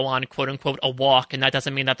Libby to go on, quote-unquote, a walk. And that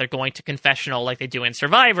doesn't mean that they're going to confessional like they do in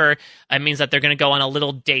Survivor. It means that they're going to go on a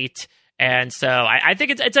little date. And so I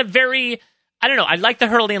think it's a very... I don't know. I like the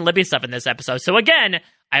Hurley and Libby stuff in this episode. So again,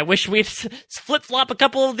 I wish we'd flip-flop a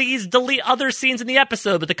couple of these other scenes in the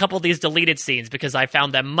episode with a couple of these deleted scenes because I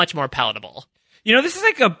found them much more palatable. You know, this is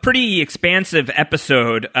like a pretty expansive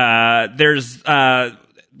episode. There's a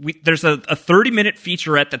 30-minute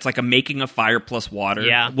featurette that's like a making of Fire Plus Water.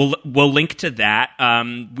 Yeah. We'll link to that.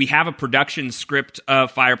 We have a production script of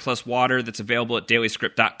Fire Plus Water that's available at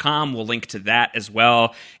dailyscript.com. We'll link to that as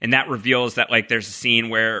well. And that reveals that like there's a scene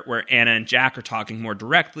where Anna and Jack are talking more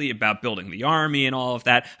directly about building the army and all of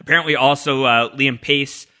that. Apparently also Liam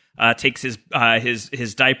Pace takes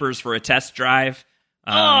his diapers for a test drive.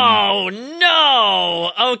 Oh,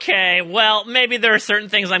 no! Okay, well, maybe there are certain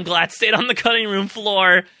things I'm glad stayed on the cutting room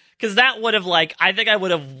floor, because that would have, I think I would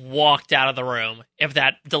have walked out of the room if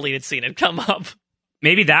that deleted scene had come up.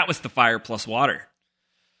 Maybe that was the Fire Plus Water.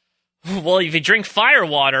 Well, if you drink fire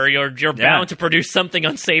water, you're bound to produce something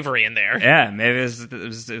unsavory in there. Yeah, maybe it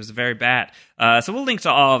was very bad. So we'll link to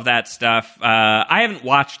all of that stuff. I haven't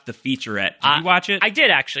watched the featurette. Did you watch it? I did,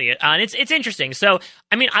 actually. And it's interesting. So,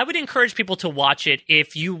 I mean, I would encourage people to watch it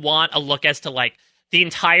if you want a look as to, like, the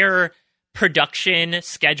entire production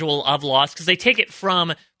schedule of Lost, because they take it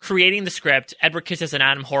from creating the script. Edward Kitsis and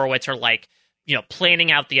Adam Horowitz are, like,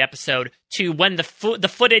 planning out the episode, to when the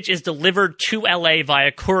footage is delivered to LA via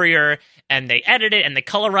courier and they edit it and they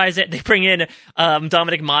colorize it. They bring in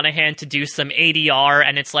Dominic Monaghan to do some ADR,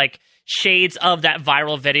 and it's like shades of that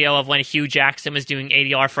viral video of when Hugh Jackson was doing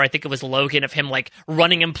ADR for, I think it was Logan, of him like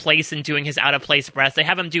running in place and doing his out of place breaths. They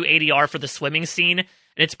have him do ADR for the swimming scene, and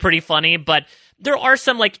it's pretty funny, but there are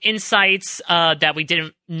some like insights that we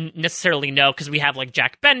didn't necessarily know, because we have like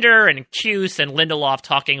Jack Bender and Cuse and Lindelof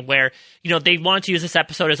talking where, you know, they wanted to use this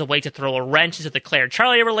episode as a way to throw a wrench into the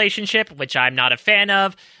Claire-Charlie relationship, which I'm not a fan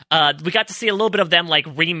of. We got to see a little bit of them like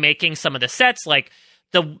remaking some of the sets, like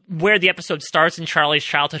where the episode starts in Charlie's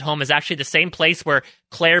childhood home is actually the same place where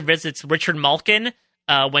Claire visits Richard Malkin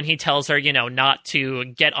when he tells her, you know, not to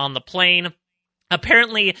get on the plane.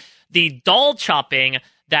 Apparently, the doll chopping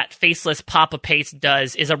that faceless Papa Pace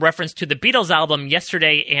does is a reference to the Beatles album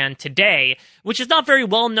Yesterday and Today, which is not very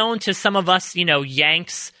well known to some of us, you know,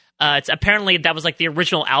 Yanks. It's apparently that was like the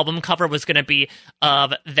original album cover was going to be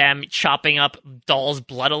of them chopping up dolls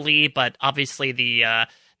bloodily, but obviously the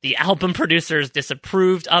album producers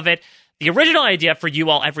disapproved of it. The original idea for You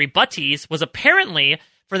All Every Butties was apparently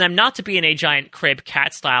for them not to be in a giant crib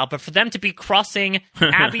cat style, but for them to be crossing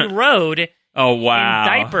Abbey Road Oh, wow. in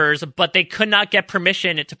diapers, but they could not get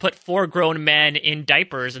permission to put 4 grown men in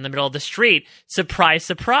diapers in the middle of the street. Surprise,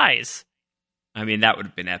 surprise. I mean, that would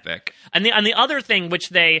have been epic. And the other thing, which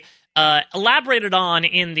they elaborated on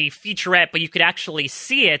in the featurette, but you could actually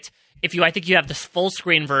see it if I think you have this full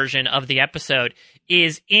screen version of the episode,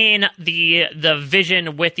 is in the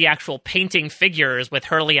vision with the actual painting figures with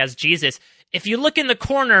Hurley as Jesus. If you look in the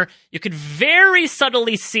corner, you could very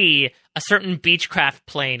subtly see a certain Beechcraft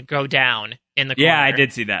plane go down in the corner. Yeah, I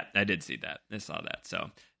did see that. I saw that. So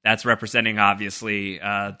that's representing, obviously,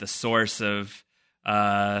 the source of...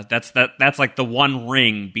 that's like the one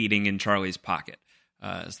ring beating in Charlie's pocket,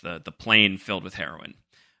 is the plane filled with heroin.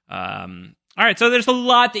 All right, so there's a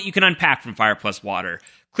lot that you can unpack from Fire Plus Water.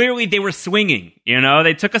 Clearly, they were swinging. You know,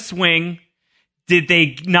 they took a swing. Did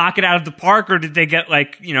they knock it out of the park, or did they get,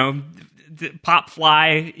 like, you know, pop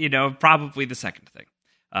fly? You know, probably the second thing.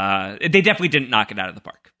 They definitely didn't knock it out of the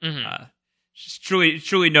park. Mm-hmm. Just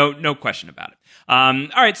truly no question about it. All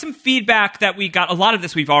right, some feedback that we got. A lot of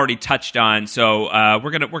this we've already touched on, so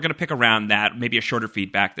we're gonna pick around that. Maybe a shorter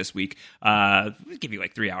feedback this week. We'll give you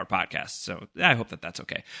like 3-hour podcasts, so I hope that's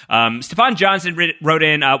okay. Stefan Johnson wrote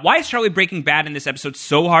in, why is Charlie Breaking Bad in this episode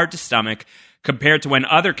so hard to stomach compared to when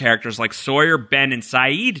other characters like Sawyer, Ben, and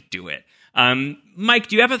Saeed do it? Mike,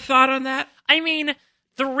 do you have a thought on that? I mean,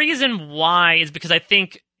 the reason why is because I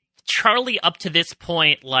think Charlie up to this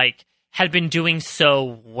point, like, had been doing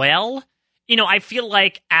so well. You know, I feel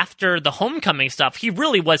like after the Homecoming stuff, he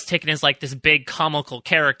really was taken as like this big comical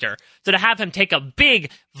character. So to have him take a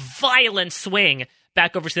big, violent swing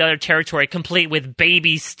back over to the other territory, complete with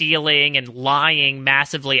baby stealing and lying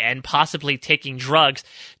massively and possibly taking drugs,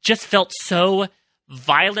 just felt so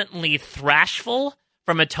violently thrashful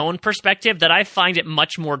from a tone perspective that I find it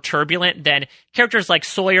much more turbulent than characters like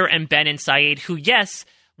Sawyer and Ben and Saeed, who, yes,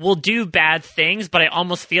 will do bad things, but I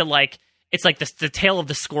almost feel like it's like the tail of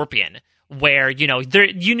the scorpion, where, you know,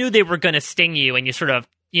 you knew they were going to sting you and you sort of,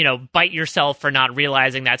 you know, bite yourself for not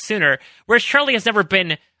realizing that sooner. Whereas Charlie has never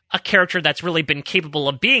been a character that's really been capable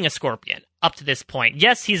of being a scorpion up to this point.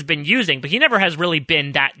 Yes, he's been using, but he never has really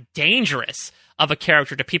been that dangerous of a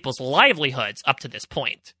character to people's livelihoods up to this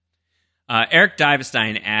point. Eric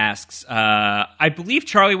Divestein asks, I believe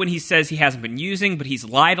Charlie when he says he hasn't been using, but he's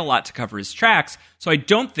lied a lot to cover his tracks, so I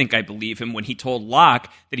don't think I believe him when he told Locke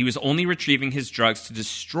that he was only retrieving his drugs to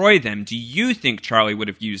destroy them. Do you think Charlie would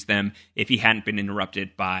have used them if he hadn't been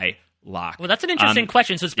interrupted by Locke? Well, that's an interesting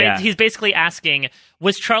question. So he's basically asking,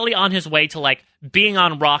 was Charlie on his way to, like, being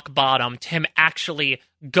on rock bottom, to him actually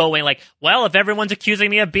going, like, well, if everyone's accusing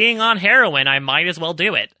me of being on heroin, I might as well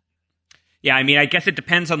do it? Yeah, I mean, I guess it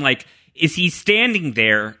depends on, like, is he standing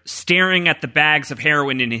there staring at the bags of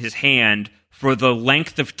heroin in his hand for the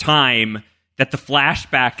length of time that the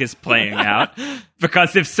flashback is playing out?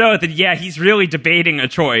 Because if so, then yeah, he's really debating a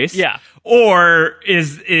choice. Yeah. Or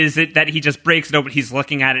is it that he just breaks it open, he's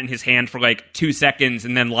looking at it in his hand for like 2 seconds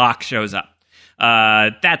and then Locke shows up?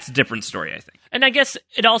 That's a different story, I think. And I guess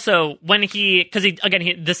it also, when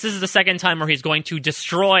this is the second time where he's going to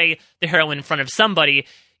destroy the heroin in front of somebody.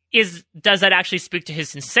 Does that actually speak to his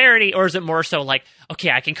sincerity, or is it more so like,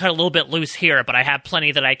 okay, I can cut a little bit loose here, but I have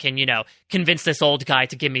plenty that I can, you know, convince this old guy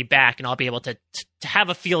to give me back, and I'll be able to have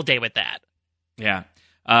a field day with that. Yeah.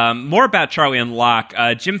 More about Charlie and Locke.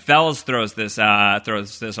 Jim Fells throws this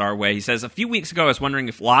our way. He says, a few weeks ago, I was wondering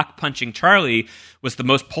if Locke punching Charlie was the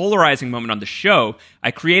most polarizing moment on the show.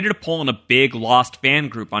 I created a poll in a big Lost fan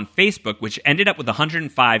group on Facebook, which ended up with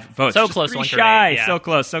 105 votes. So close, shy. Yeah. So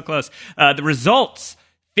close. The results: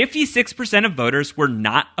 56% of voters were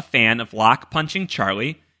not a fan of Locke punching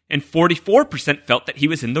Charlie, and 44% felt that he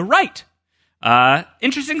was in the right.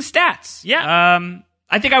 Interesting stats. Yeah.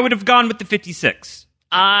 I think I would have gone with the 56.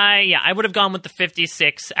 I would have gone with the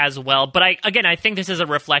 56 as well. But I think this is a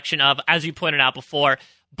reflection of, as you pointed out before,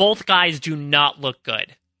 both guys do not look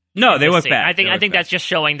good. No, they look bad. I think that's just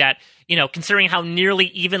showing that, considering how nearly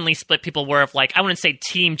evenly split people were of I wouldn't say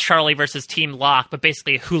Team Charlie versus Team Locke, but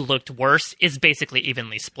basically who looked worse is basically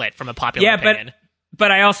evenly split from a popular opinion. But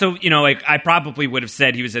I also, I probably would have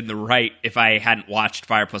said he was in the right if I hadn't watched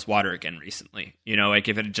Fire Plus Water again recently. If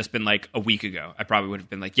it had just been a week ago, I probably would have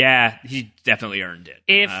been yeah, he definitely earned it.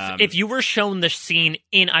 If you were shown the scene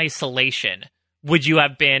in isolation, would you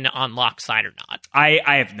have been on Locke's side or not? I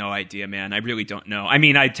have no idea, man. I really don't know. I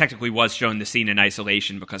mean, I technically was shown the scene in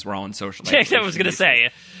isolation because we're all in social isolation. I was going to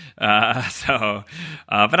say. But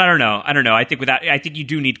I don't know. I think you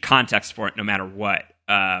do need context for it no matter what.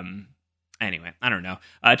 Anyway, I don't know.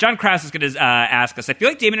 John Krause is going to ask us, I feel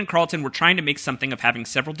like Damon and Carlton were trying to make something of having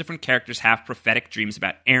several different characters have prophetic dreams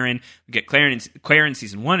about Aaron. We get Claire in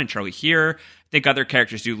season 1 and Charlie here. I think other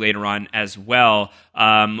characters do later on as well.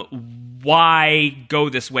 Why go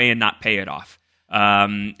this way and not pay it off?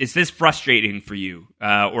 Is this frustrating for you?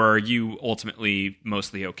 Or are you ultimately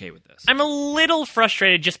mostly okay with this? I'm a little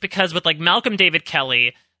frustrated just because with Malcolm David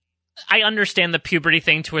Kelly, I understand the puberty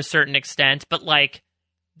thing to a certain extent, but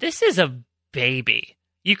this is a baby.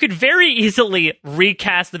 You could very easily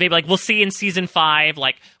recast the baby. We'll see in season 5,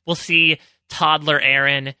 we'll see toddler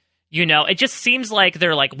Aaron. It just seems like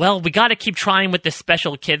they're well, we got to keep trying with this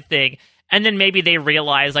special kid thing. And then maybe they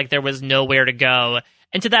realize there was nowhere to go.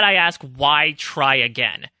 And to that I ask, why try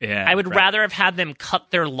again? Yeah, I would rather have had them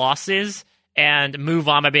cut their losses and move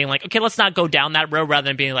on by being okay, let's not go down that road, rather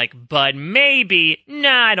than being but maybe,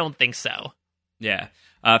 nah, I don't think so. Yeah.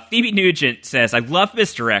 Phoebe Nugent says, I love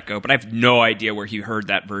Mr. Echo, but I have no idea where he heard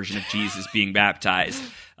that version of Jesus being baptized.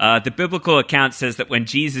 The biblical account says that when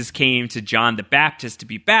Jesus came to John the Baptist to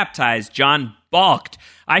be baptized, John balked.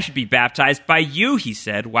 I should be baptized by you, he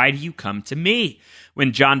said. Why do you come to me?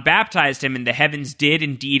 When John baptized him and the heavens did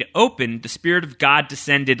indeed open, the Spirit of God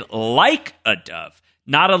descended like a dove,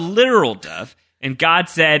 not a literal dove. And God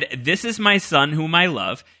said, this is my son whom I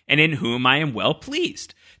love and in whom I am well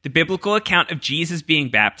pleased. The biblical account of Jesus being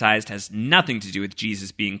baptized has nothing to do with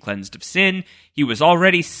Jesus being cleansed of sin. He was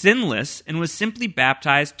already sinless and was simply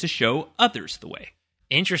baptized to show others the way.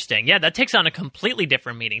 Interesting. Yeah, that takes on a completely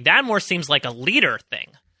different meaning. That more seems like a leader thing.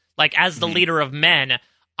 As the leader of men,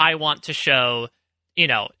 I want to show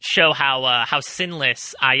how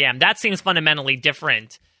sinless I am. That seems fundamentally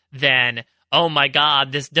different than, oh my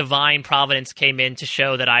God, this divine providence came in to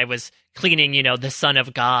show that I was cleaning, the Son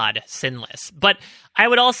of God, sinless. But I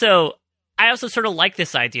also sort of like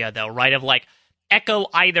this idea, though, right? Of Echo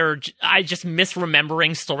I just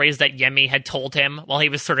misremembering stories that Yemi had told him while he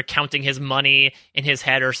was sort of counting his money in his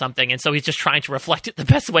head or something. And so he's just trying to reflect it the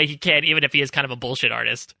best way he can, even if he is kind of a bullshit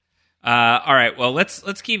artist. All right, well, let's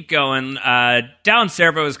keep going. Dallin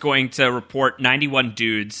Servo is going to report 91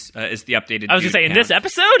 dudes is the updated I was going to say, in this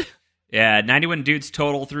episode? Yeah, 91 dudes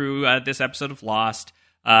total through this episode of Lost.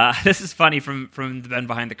 This is funny from the Ben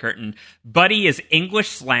Behind the Curtain. Buddy is English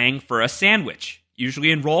slang for a sandwich,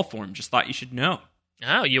 usually in roll form. Just thought you should know.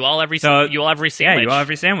 Oh, you all every sandwich. Yeah, you all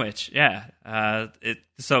every sandwich. Yeah.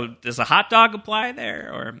 So does a hot dog apply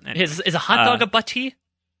there, or is a hot dog a butty?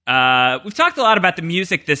 We've talked a lot about the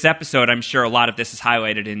music this episode. I'm sure a lot of this is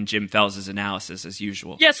highlighted in Jim Fells's analysis, as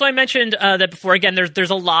usual. Yeah, so I mentioned that before. Again,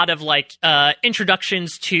 there's a lot of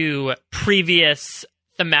introductions to previous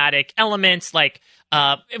thematic elements,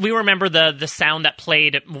 we remember the sound that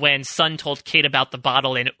played when Sun told Kate about the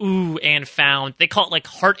bottle in Ooh and Found. They call it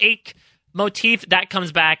heartache motif. That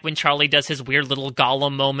comes back when Charlie does his weird little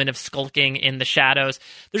Gollum moment of skulking in the shadows.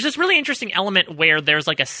 There's this really interesting element where there's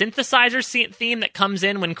a synthesizer theme that comes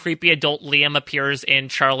in when creepy adult Liam appears in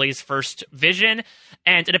Charlie's first vision.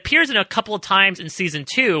 And it appears in a couple of times in season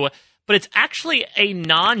 2, but it's actually a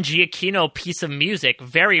non-Giacchino piece of music.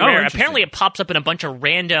 Very rare. Apparently it pops up in a bunch of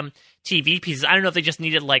random TV pieces. I don't know if they just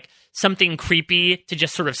needed something creepy to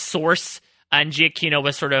just sort of source, and Giacchino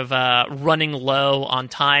was sort of running low on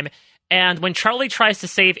time. And when Charlie tries to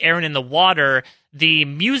save Aaron in the water, the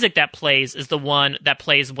music that plays is the one that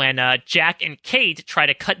plays when Jack and Kate try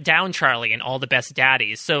to cut down Charlie in All the Best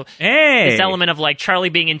Daddies. So this element of Charlie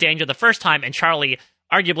being in danger the first time and Charlie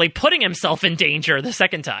arguably putting himself in danger the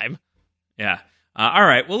second time. Yeah. All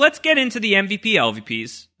right, well, let's get into the MVP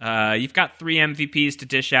LVPs. You've got 3 MVPs to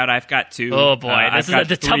dish out. I've got 2. Oh, boy. This is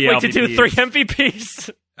a tough way to do 3 MVPs.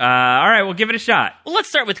 All right, we'll give it a shot. Well, let's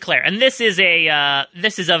start with Claire, and this is a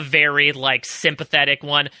very like sympathetic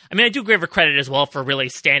one. I mean, I do give her credit as well for really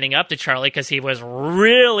standing up to Charlie because he was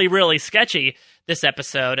really, really sketchy this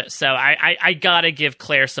episode. So I gotta give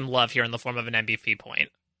Claire some love here in the form of an MVP point.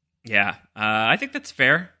 Yeah, I think that's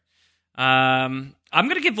fair. I'm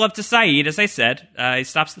gonna give love to Saeed, as I said. He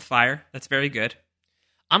stops the fire. That's very good.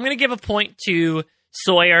 I'm gonna give a point to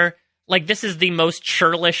Sawyer. Like, this is the most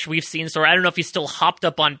churlish we've seen Sawyer. I don't know if he's still hopped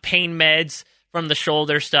up on pain meds from the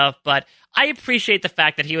shoulder stuff, but I appreciate the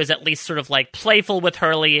fact that he was at least sort of, like, playful with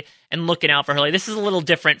Hurley and looking out for Hurley. This is a little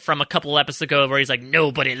different from a couple episodes ago where he's like,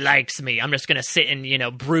 nobody likes me. I'm just going to sit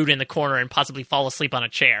and, brood in the corner and possibly fall asleep on a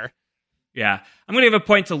chair. Yeah. I'm going to give a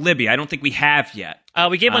point to Libby. I don't think we have yet.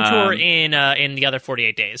 We gave one to her in the other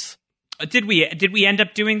 48 days. Did we end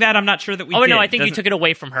up doing that? I'm not sure that we did. Oh, no, I think you took it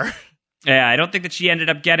away from her. Yeah, I don't think that she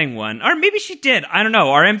ended up getting one. Or maybe she did. I don't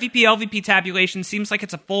know. Our MVP, LVP tabulation seems like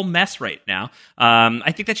it's a full mess right now.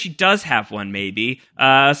 I think that she does have one, maybe.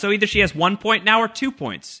 So either she has 1 point now or 2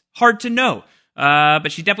 points. Hard to know.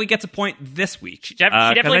 But she definitely gets a point this week. She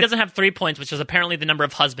definitely doesn't have 3 points, which is apparently the number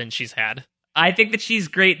of husbands she's had. I think that she's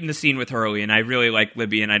great in the scene with Hurley, and I really like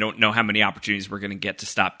Libby, and I don't know how many opportunities we're going to get to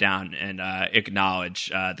stop down and acknowledge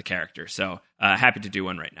the character. So happy to do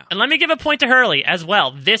one right now. And let me give a point to Hurley as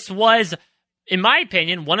well. This was, in my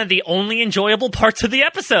opinion, one of the only enjoyable parts of the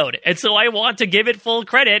episode. And so I want to give it full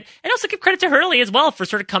credit, and also give credit to Hurley as well for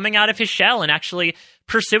sort of coming out of his shell and actually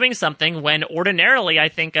pursuing something when ordinarily I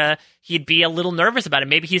think he'd be a little nervous about it.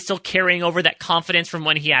 Maybe he's still carrying over that confidence from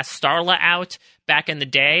when he asked Starla out back in the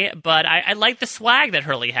day, but I like the swag that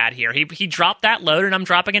Hurley had here. He dropped that load, and I'm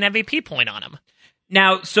dropping an MVP point on him.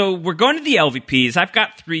 Now, so we're going to the LVPs. I've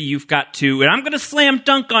got 3, you've got 2, and I'm going to slam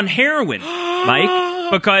dunk on Heroin,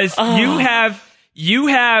 Mike, because you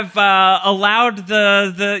have allowed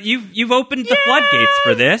you've opened the floodgates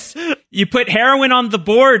for this. You put Heroin on the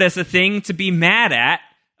board as a thing to be mad at,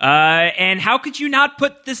 and how could you not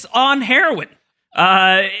put this on Heroin?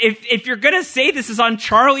 If you're gonna say this is on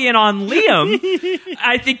Charlie and on Liam,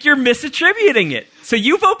 I think you're misattributing it. So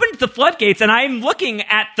you've opened the floodgates, and I'm looking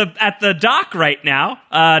at the doc right now,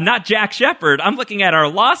 not Jack Shepard. I'm looking at our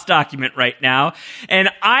lost document right now, and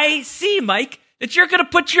I see, Mike, that you're gonna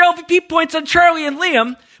put your LVP points on Charlie and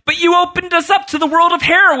Liam, but you opened us up to the world of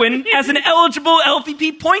Heroin as an eligible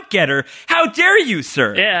LVP point getter. How dare you,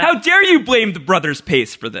 sir? Yeah. How dare you blame the brothers'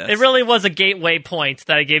 pace for this? It really was a gateway point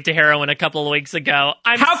that I gave to Heroin a couple of weeks ago.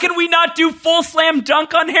 How can we not do full slam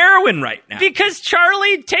dunk on Heroin right now? Because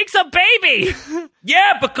Charlie takes a baby!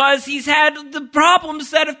 Yeah, because he's had the problems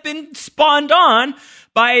that have been spawned on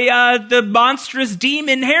by the monstrous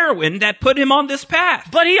demon Heroin that put him on this path.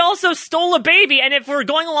 But he also stole a baby, and if we're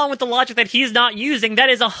going along with the logic that he's not using, that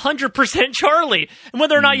is 100% Charlie. And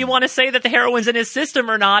whether or not you want to say that the Heroin's in his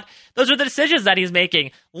system or not, those are the decisions that he's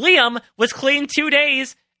making. Liam was clean 2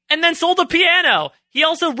 days and then sold a piano. He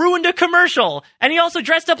also ruined a commercial, and he also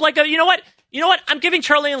dressed up like a, you know what? I'm giving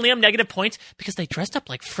Charlie and Liam negative points because they dressed up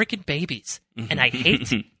like freaking babies. And I hate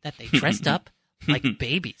that they dressed up like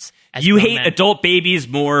babies. You hate adult babies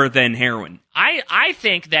more than Heroin. I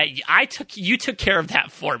think that you took care of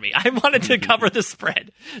that for me. I wanted to cover the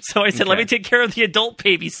spread. So I said, Let me take care of the adult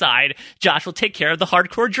baby side. Josh will take care of the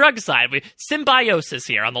hardcore drug side. Symbiosis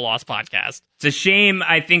here on the Lost Podcast. It's a shame.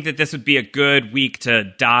 I think that this would be a good week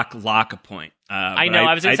to dock Locke a point. I know.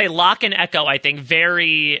 I was going to say Locke and Echo, I think,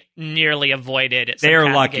 very nearly avoided.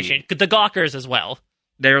 They're lucky. The Gawkers as well.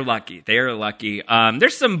 They're lucky.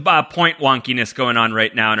 There's some point wonkiness going on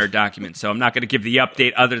right now in our document, so I'm not going to give the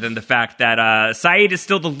update other than the fact that Saeed is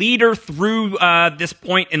still the leader through this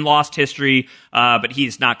point in Lost history, but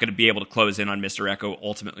he's not going to be able to close in on Mr. Echo.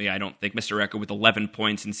 Ultimately, I don't think Mr. Echo with 11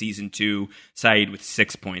 points in Season 2, Saeed with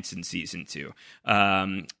 6 points in Season 2.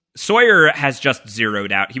 Sawyer has just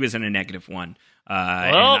zeroed out. He was in a -1.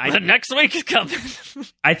 The next week is coming.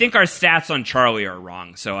 I think our stats on Charlie are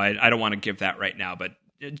wrong, so I don't want to give that right now, but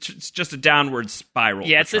it's just a downward spiral.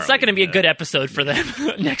 Yeah, it's not going to be a good episode for them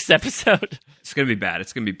next episode. It's going to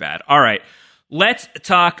be bad. All right, let's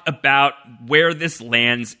talk about where this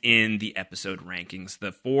lands in the episode rankings,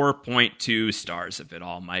 the 4.2 stars of it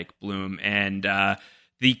all, Mike Bloom, and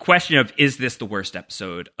the question of, is this the worst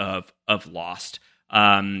episode of Lost?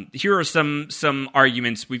 Here are some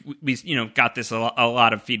arguments. We got this a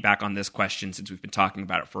lot of feedback on this question since we've been talking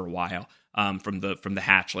about it for a while. From the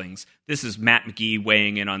hatchlings. This is Matt McGee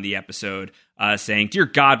weighing in on the episode, saying, "Dear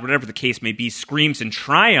God, whatever the case may be, screams in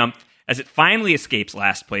triumph as it finally escapes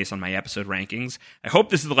last place on my episode rankings. I hope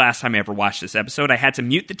this is the last time I ever watched this episode. I had to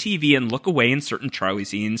mute the TV and look away in certain Charlie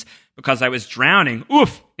scenes because I was drowning,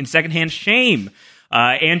 in secondhand shame.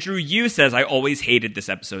 Andrew Yu says, I always hated this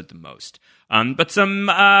episode the most. But some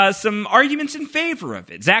arguments in favor of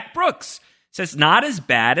it. Zach Brooks says, not as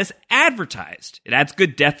bad as advertised. It adds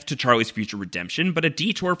good depth to Charlie's future redemption, but a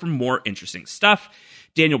detour for more interesting stuff.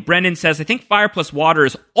 Daniel Brennan says, I think Fire Plus Water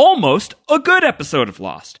is almost a good episode of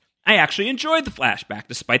Lost. I actually enjoyed the flashback,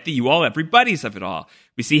 despite the you all everybodies of it all.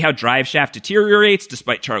 We see how Drive Shaft deteriorates,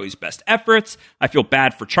 despite Charlie's best efforts. I feel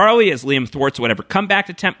bad for Charlie, as Liam thwarts whatever comeback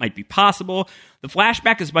attempt might be possible. The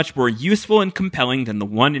flashback is much more useful and compelling than the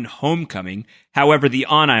one in Homecoming. However, the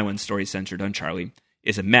on-island story centered on Charlie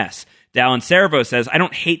is a mess. Dallin Servo says, I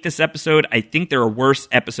don't hate this episode. I think there are worse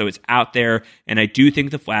episodes out there, and I do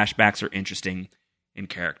think the flashbacks are interesting in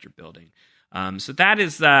character building. So that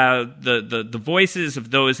is the voices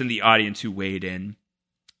of those in the audience who weighed in.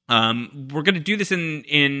 We're going to do this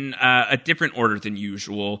in a different order than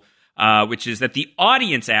usual, which is that the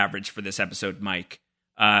audience average for this episode, Mike,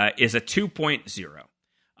 is a 2.0,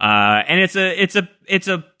 and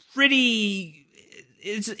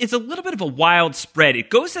it's a little bit of a wild spread. It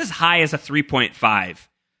goes as high as a 3.5.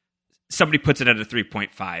 Somebody puts it at a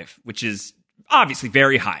 3.5, which is obviously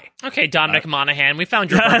very high. Okay, Dominic Monaghan, we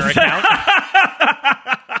found your burner account.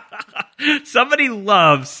 Somebody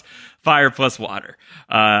loves Fire Plus Water.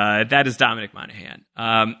 That is Dominic Monaghan.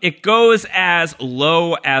 It goes as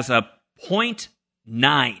low as a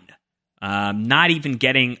 0.9, not even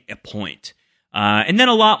getting a point. And then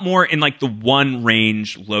a lot more in like the 1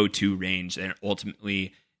 range, low 2 range, and it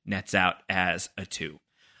ultimately nets out as a 2.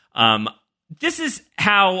 This is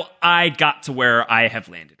how I got to where I have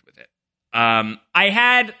landed with it.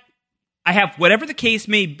 I have whatever the case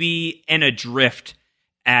may be, an Adrift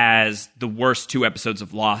as the worst 2 episodes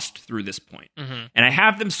of Lost through this point. Mm-hmm. And I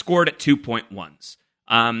have them scored at 2.1s.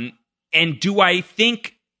 And do I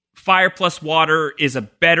think Fire Plus Water is a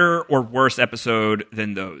better or worse episode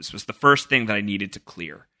than those? Was the first thing that I needed to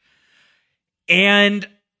clear. And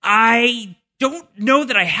I don't know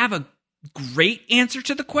that I have a great answer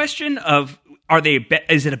to the question of,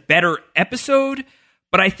 is it a better episode?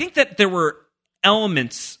 But I think that there were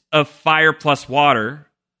elements of Fire Plus Water,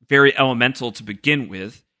 very elemental to begin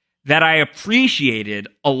with, that I appreciated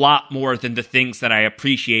a lot more than the things that I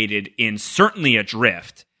appreciated in certainly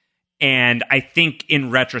Adrift, and I think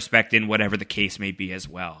in retrospect in whatever the case may be as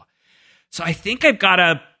well. So I think I've got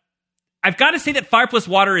to say that Fire Plus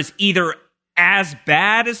Water is either as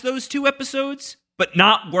bad as those 2 episodes, but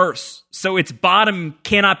not worse. So its bottom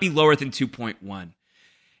cannot be lower than 2.1.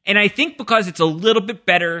 And I think because it's a little bit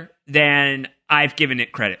better than I've given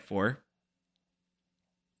it credit for,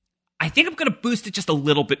 I think I'm going to boost it just a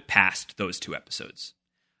little bit past those 2 episodes.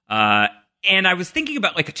 And I was thinking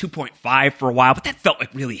about like a 2.5 for a while, but that felt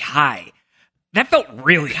like really high. That felt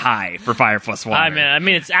really high for Fire Plus Water. I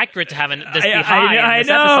mean, it's accurate to have this be high. I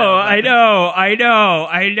know.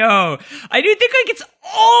 I do think like it's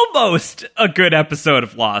almost a good episode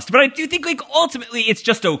of Lost, but I do think like ultimately it's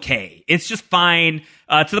just okay. It's just fine,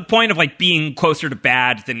 to the point of like being closer to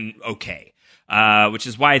bad than okay. Which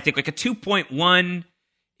is why I think like a 2.1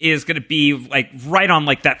 is going to be like right on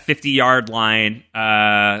like that 50-yard line.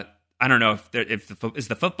 I don't know is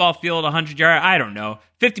the football field 100-yard? I don't know.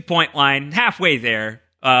 50-point line, halfway there,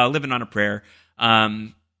 living on a prayer.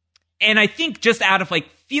 And I think just out of like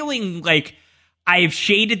feeling like I've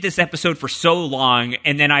shaded this episode for so long,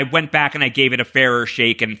 and then I went back and I gave it a fairer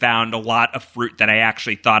shake and found a lot of fruit that I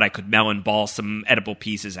actually thought I could melon ball some edible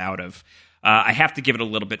pieces out of. I have to give it a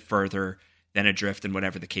little bit further than Adrift and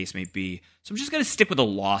whatever the case may be. So I'm just going to stick with a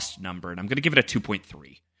Lost number, and I'm going to give it a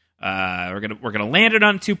 2.3. We're gonna land it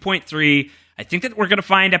on 2.3. I think that we're gonna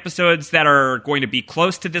find episodes that are going to be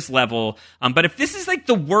close to this level. But if this is like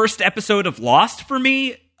the worst episode of Lost for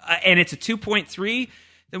me, and it's a 2.3,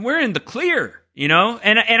 then we're in the clear, you know.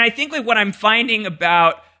 And I think like what I'm finding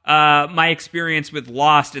about my experience with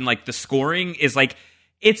Lost and like the scoring is like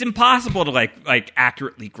it's impossible to like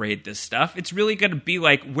accurately grade this stuff. It's really gonna be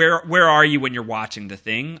like where are you when you're watching the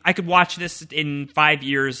thing? I could watch this in 5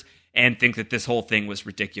 years and think that this whole thing was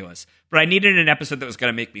ridiculous. But I needed an episode that was going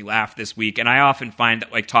to make me laugh this week, and I often find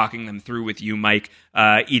that like talking them through with you, Mike,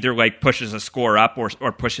 either like pushes a score up or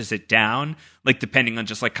pushes it down, like depending on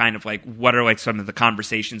just like kind of like what are like some of the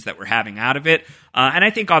conversations that we're having out of it. And I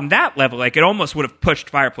think on that level, like it almost would have pushed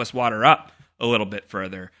Fire Plus Water up a little bit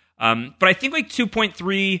further. But I think like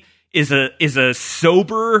 2.3 is a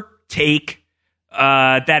sober take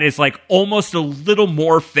that is like almost a little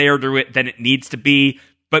more fair to it than it needs to be,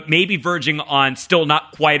 but maybe verging on still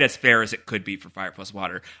not quite as fair as it could be for Fire Plus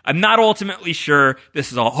Water. I'm not ultimately sure.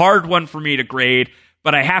 This is a hard one for me to grade,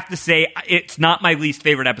 but I have to say it's not my least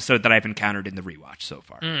favorite episode that I've encountered in the rewatch so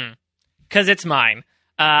far. 'Cause it's mine.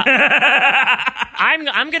 I'm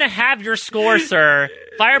gonna have your score, sir.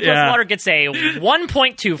 Fire Plus Water gets a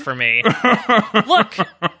 1.2 for me. Look,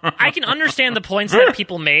 I can understand the points that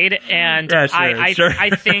people made, and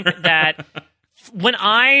I think that when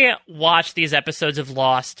I watch these episodes of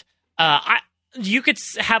Lost, you could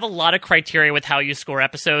have a lot of criteria with how you score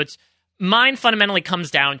episodes. Mine fundamentally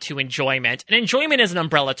comes down to enjoyment. And enjoyment is an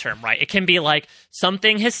umbrella term, right? It can be like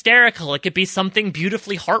something hysterical. It could be something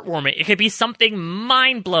beautifully heartwarming. It could be something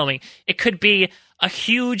mind-blowing. It could be a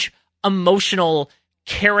huge emotional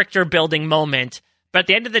character-building moment. But at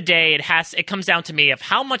the end of the day, it comes down to me of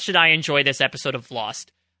how much did I enjoy this episode of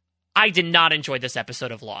Lost? I did not enjoy this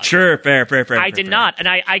episode of Lost. Sure, fair. I did not. And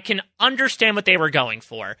I can understand what they were going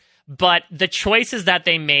for. But the choices that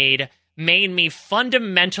they made me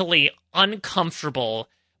fundamentally uncomfortable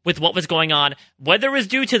with what was going on, whether it was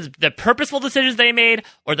due to the purposeful decisions they made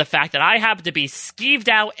or the fact that I happened to be skeeved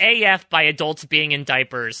out AF by adults being in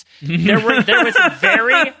diapers. There was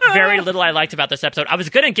very, very little I liked about this episode. I was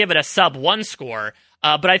going to give it a sub 1 score,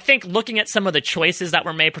 but I think looking at some of the choices that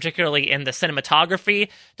were made, particularly in the cinematography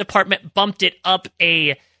department, bumped it up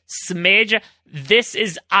a smidge.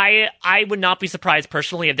 I would not be surprised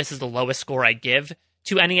personally if this is the lowest score I give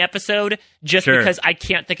to any episode, just because I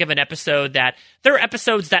can't think of an episode that there are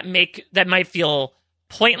episodes that might feel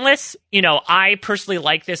pointless. You know, I personally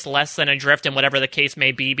like this less than Adrift and whatever the case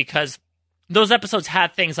may be, because those episodes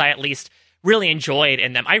had things I at least really enjoyed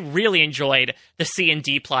in them. I really enjoyed the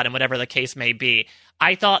C&D plot and whatever the case may be.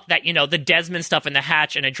 I thought that, you know, the Desmond stuff in the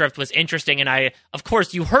Hatch and Adrift was interesting, and I, of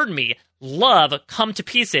course, you heard me come to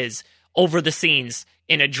pieces over the scenes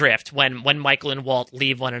in Adrift when Michael and Walt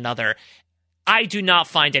leave one another. I do not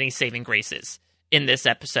find any saving graces in this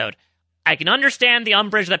episode. I can understand the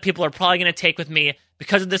umbrage that people are probably going to take with me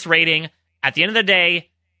because of this rating. At the end of the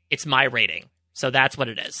day, it's my rating. So that's what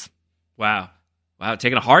it is. Wow,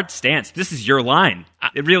 taking a hard stance. This is your line.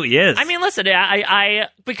 It really is. I mean, listen,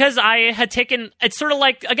 because I had taken, it's sort of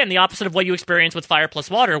like, again, the opposite of what you experienced with Fire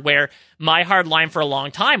Plus Water, where my hard line for a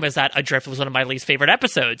long time was that Adrift was one of my least favorite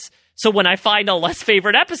episodes. So when I find a less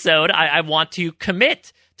favorite episode, I want to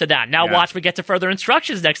commit to that. Now watch me get to further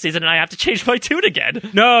instructions next season and I have to change my tune again.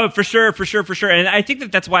 No, for sure. And I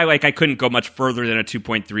think that's why I couldn't go much further than a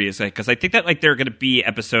 2.3 is because I think that there are going to be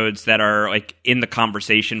episodes that are in the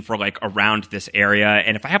conversation for around this area,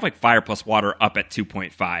 and if I have Fire Plus Water up at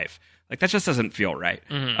 2.5, that just doesn't feel right.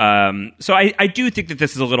 Mm-hmm. So I do think that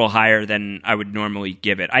this is a little higher than I would normally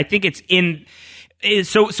give it. I think it's in.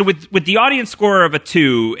 So with the audience score of a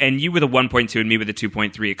 2 and you with a 1.2 and me with a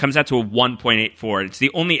 2.3, it comes out to a 1.84. It's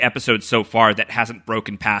the only episode so far that hasn't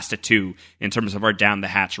broken past a 2 in terms of our Down the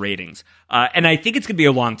Hatch ratings. And I think it's going to be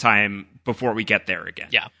a long time before we get there again.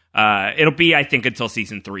 Yeah. It'll be, I think, until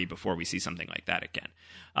season 3 before we see something like that again.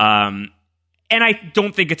 And I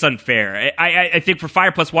don't think it's unfair. I think for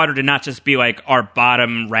Fire Plus Water to not just be our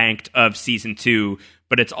bottom ranked of season 2,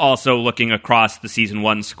 but it's also looking across the season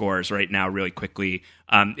 1 scores right now really quickly.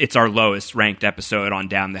 It's our lowest ranked episode on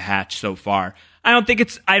Down the Hatch so far. I don't think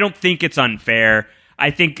it's unfair.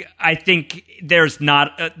 I think there's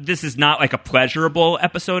not this is not a pleasurable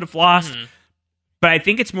episode of Lost. Mm-hmm. But I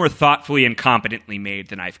think it's more thoughtfully and competently made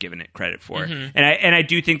than I've given it credit for. Mm-hmm. And I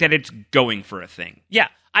do think that it's going for a thing. Yeah.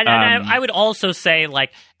 I would also say,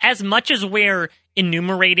 as much as we're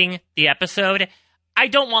enumerating the episode, I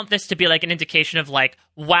don't want this to be an indication of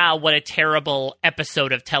wow, what a terrible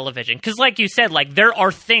episode of television. Because like you said, there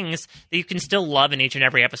are things that you can still love in each and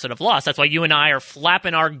every episode of Lost. That's why you and I are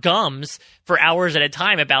flapping our gums for hours at a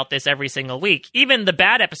time about this every single week. Even the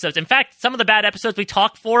bad episodes. In fact, some of the bad episodes we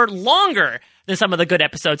talk for longer than some of the good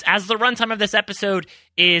episodes, as the runtime of this episode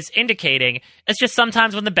is indicating. It's just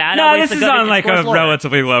sometimes when the bad outweighs the good. No, this is on a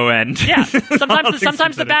relatively low end. Yeah,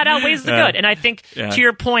 sometimes the bad outweighs the good. And I think, to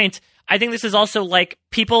your point, I think this is also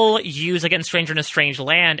people use, again, Stranger in a Strange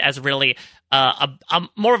Land as really a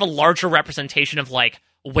more of a larger representation of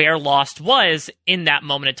where Lost was in that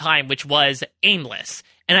moment in time, which was aimless.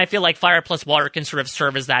 And I feel like Fire Plus Water can sort of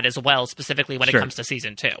serve as that as well, specifically when it comes to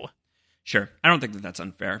season 2. Sure. I don't think that that's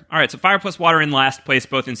unfair. All right, so Fire Plus Water in last place,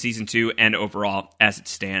 both in Season 2 and overall as it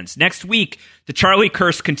stands. Next week, the Charlie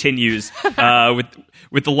curse continues with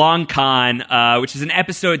The Long Con, which is an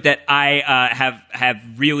episode that I have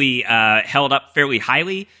really held up fairly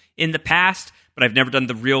highly in the past, but I've never done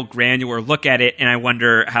the real granular look at it, and I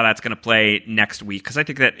wonder how that's going to play next week, because I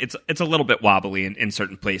think that it's a little bit wobbly in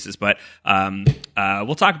certain places, but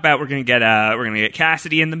we'll talk about, we're going to get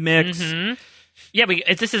Cassidy in the mix. Mm-hmm. Yeah,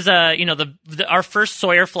 this is our first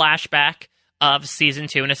Sawyer flashback of season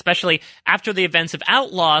 2, and especially after the events of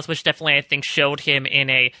Outlaws, which definitely I think showed him in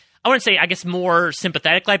I wouldn't say, I guess, more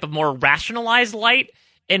sympathetic light, but more rationalized light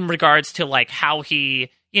in regards to like how he,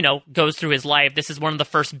 goes through his life. This is one of the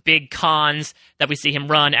first big cons that we see him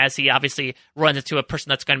run, as he obviously runs into a person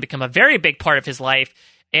that's going to become a very big part of his life.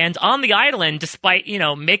 And on the island, despite,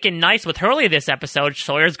 making nice with Hurley this episode,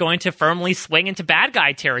 Sawyer's going to firmly swing into bad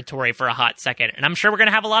guy territory for a hot second. And I'm sure we're going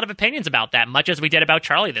to have a lot of opinions about that, much as we did about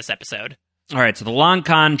Charlie this episode. All right, so the long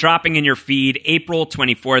con dropping in your feed April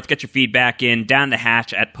 24th. Get your feedback in down the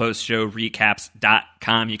hatch at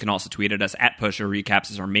postshowrecaps.com. You can also tweet at us at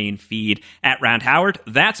postshowrecaps is our main feed. At Round Howard,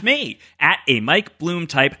 that's me. At a Mike Bloom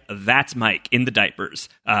type, that's Mike in the diapers.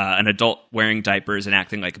 An adult wearing diapers and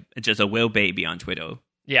acting like just a will baby on Twitter.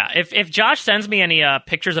 Yeah, if Josh sends me any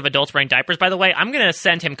pictures of adults wearing diapers, by the way, I'm going to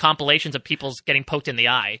send him compilations of people getting poked in the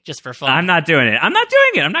eye just for fun. I'm not doing it. I'm not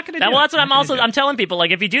going to do it. Well, that's what I'm telling people.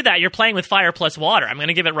 Like, if you do that, you're playing with fire plus water. I'm going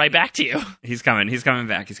to give it right back to you. He's coming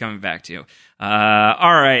back. He's coming back to you.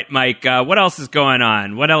 All right, Mike, what else is going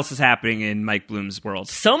on? What else is happening in Mike Bloom's world?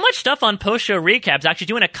 So much stuff on post-show recaps, actually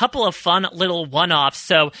doing a couple of fun little one-offs.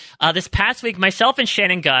 So this past week, myself and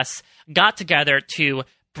Shannon Gus got together to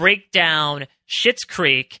break down Schitt's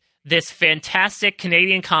Creek, this fantastic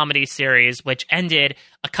Canadian comedy series, which ended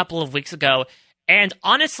a couple of weeks ago. And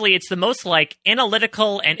honestly, it's the most like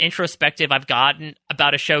analytical and introspective I've gotten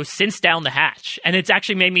about a show since Down the Hatch. And it's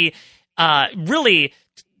actually made me really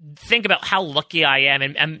think about how lucky I am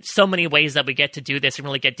and so many ways that we get to do this and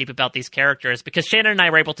really get deep about these characters, because Shannon and I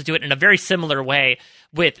were able to do it in a very similar way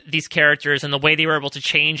with these characters and the way they were able to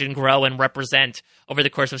change and grow and represent over the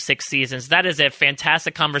course of 6 seasons. That is a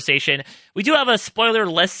fantastic conversation. We do have a spoiler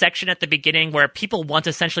list section at the beginning where people want to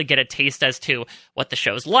essentially get a taste as to what the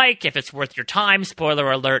show's like, if it's worth your time. Spoiler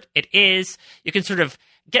alert, it is. You can sort of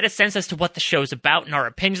get a sense as to what the show's about and our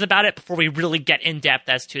opinions about it before we really get in depth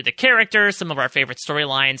as to the characters, some of our favorite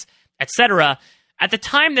storylines, etc. At the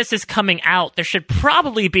time this is coming out, there should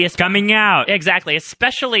probably be coming out. Exactly,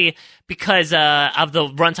 especially because of the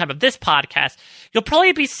runtime of this podcast. You'll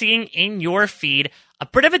probably be seeing in your feed a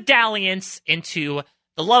bit of a dalliance into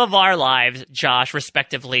the love of our lives, Josh,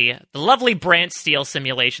 respectively. The lovely Brant Steele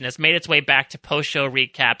simulation has made its way back to post-show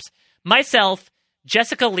recaps. Myself,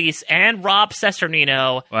 Jessica Leese, and Rob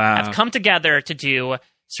Cesternino have come together to do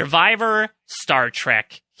Survivor Star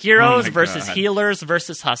Trek. Heroes versus healers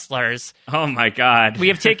versus hustlers. Oh my God. We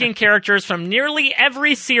have taken characters from nearly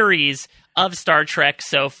every series of Star Trek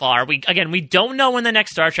so far. We don't know when the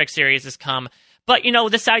next Star Trek series has come, but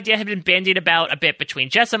this idea had been bandied about a bit between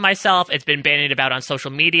Jess and myself. It's been bandied about on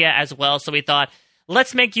social media as well, so we thought,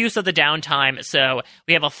 let's make use of the downtime. So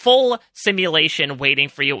we have a full simulation waiting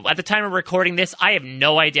for you. At the time of recording this, I have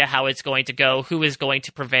no idea how it's going to go, who is going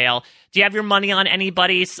to prevail. Do you have your money on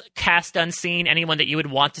anybody's cast unseen, anyone that you would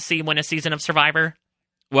want to see win a season of Survivor?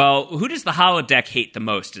 Well, who does the holodeck hate the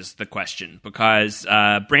most is the question, because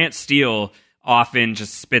Brant Steele often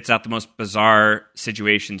just spits out the most bizarre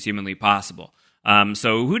situations humanly possible.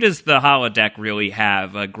 So who does the holodeck really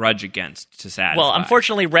have a grudge against to satisfy? Well,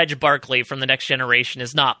 unfortunately, Reg Barkley from The Next Generation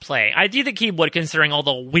is not playing. I do think he would, considering all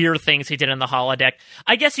the weird things he did in the holodeck.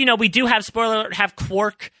 I guess, we do have, spoiler alert, have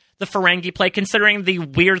Quark, the Ferengi, play, considering the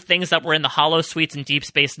weird things that were in the Holo Suites in Deep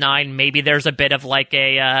Space Nine. Maybe there's a bit of like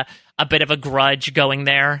a bit of a grudge going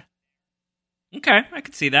there. Okay, I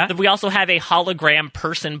could see that. We also have a hologram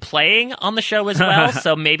person playing on the show as well,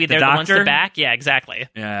 so maybe they're the ones to back. Yeah, exactly.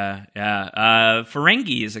 Yeah.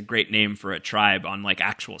 Ferengi is a great name for a tribe on, like,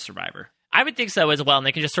 actual Survivor. I would think so as well, and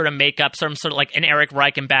they can just sort of make up some sort of, like, an Eric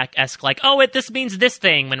Reichenbach-esque, like, this means this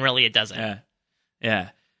thing, when really it doesn't.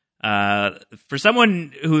 Yeah. For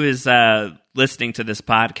someone who is listening to this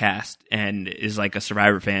podcast and is, like, a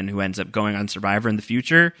Survivor fan who ends up going on Survivor in the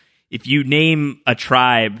future, if you name a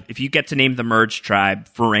tribe, if you get to name the merged tribe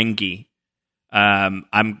Ferengi,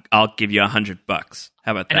 I'll give you $100.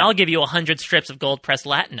 How about that? And I'll give you 100 strips of gold pressed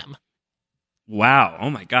latinum. Wow! Oh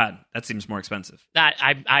my God, that seems more expensive.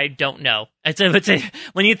 I don't know.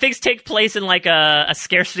 When things take place in like a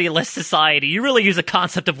scarcity-less society, you really use a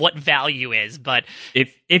concept of what value is. But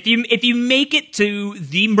if you make it to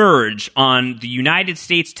the merge on the United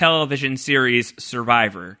States television series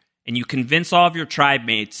Survivor, and you convince all of your tribe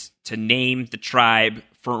mates to name the tribe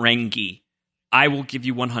Ferengi, I will give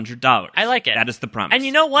you $100. I like it. That is the promise. And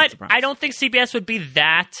you know what? I don't think CBS would be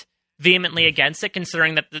that vehemently against it,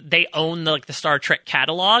 considering that they own the Star Trek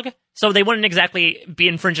catalog. So they wouldn't exactly be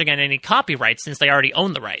infringing on any copyrights since they already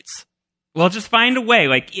own the rights. Well, just find a way.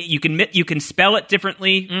 Like, you can spell it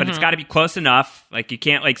differently, but it's got to be close enough. Like, you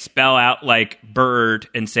can't, like, spell out, like, bird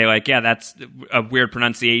and say, like, yeah, that's a weird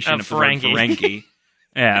pronunciation of the word Ferengi.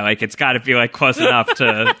 Yeah, like, it's got to be, like, close enough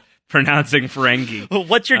to pronouncing Ferengi.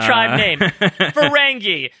 What's your tribe name?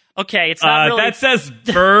 Ferengi. Okay, it's not really... That says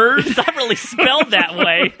bird. It's not really spelled that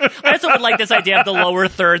way. I also would like this idea of the lower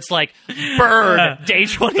thirds, like bird, day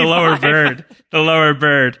 25. The lower bird. The lower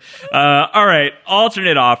bird. All right,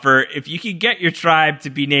 alternate offer. If you can get your tribe to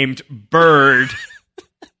be named Bird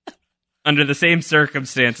under the same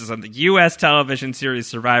circumstances on the U.S. television series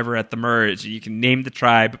Survivor at the Merge, you can name the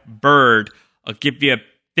tribe Bird. I'll give you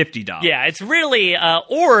 $50. Yeah, it's really,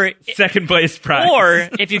 or... Second place prize. Or,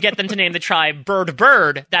 if you get them to name the tribe Bird,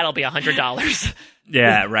 that'll be $100.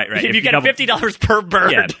 Yeah, right. If you get $50 per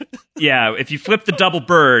bird. Yeah, if you flip the double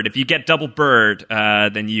bird, if you get double bird,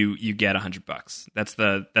 then you get $100. That's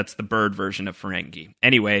the bird version of Ferengi.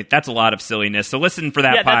 Anyway, that's a lot of silliness. So listen for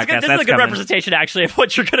that podcast. This is a good representation, actually, of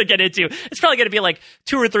what you're going to get into. It's probably going to be like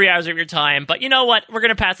 2 or 3 hours of your time. But you know what? We're going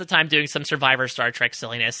to pass the time doing some Survivor Star Trek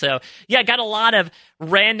silliness. So yeah, got a lot of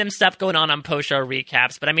random stuff going on post-show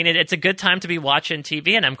recaps. But I mean, it's a good time to be watching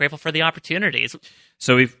TV, and I'm grateful for the opportunities.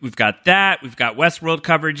 So we've got that. We've got Westworld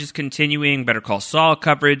coverage is continuing. Better Call Saul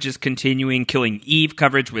coverage is continuing. Killing Eve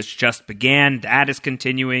coverage, which just began, that is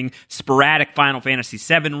continuing. Sporadic Final Fantasy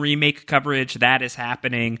VII remake coverage, that is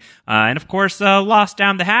happening. And of course, Lost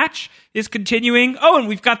Down the Hatch is continuing. Oh, and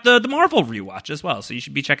we've got the Marvel rewatch as well. So you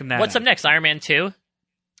should be checking that out. What's up next? Iron Man 2?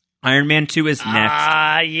 Iron Man 2 is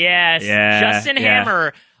next. Yes. Yeah, Justin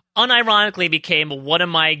Hammer unironically became one of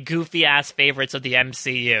my goofy-ass favorites of the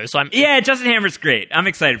MCU. So Justin Hammer's great. I'm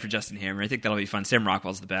excited for Justin Hammer. I think that'll be fun. Sam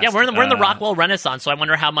Rockwell's the best. Yeah, we're in the Rockwell Renaissance, so I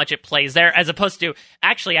wonder how much it plays there, as opposed to,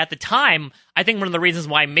 actually, at the time, I think one of the reasons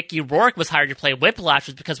why Mickey Rourke was hired to play Whiplash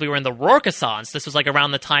was because we were in the Rourkeissance. This was like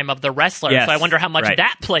around the time of The Wrestler, so I wonder how much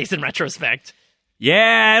that plays in retrospect.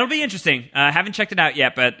 Yeah, it'll be interesting. Haven't checked it out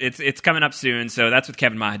yet, but it's coming up soon. So that's with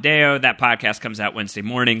Kevin Mahadeo. That podcast comes out Wednesday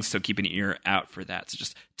mornings, so keep an ear out for that. So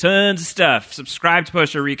just tons of stuff. Subscribe to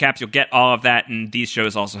Post Show Recaps. You'll get all of that, and these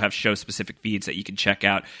shows also have show-specific feeds that you can check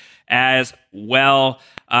out as well.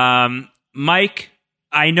 Mike,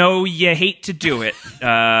 I know you hate to do it,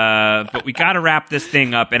 but we got to wrap this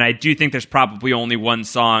thing up, and I do think there's probably only one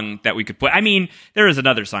song that we could play. I mean, there is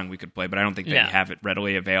another song we could play, but I don't think that you have it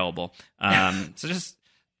readily available. So just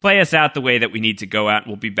play us out the way that we need to go out, and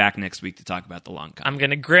we'll be back next week to talk about the long con. I'm going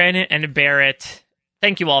to grin and bear it.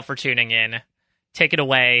 Thank you all for tuning in. Take it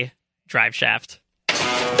away, Drive Shaft.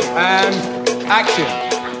 And action.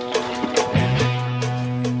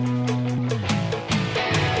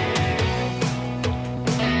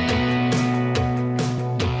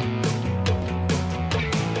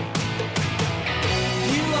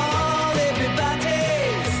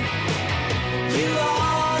 You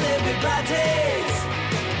all everybody's.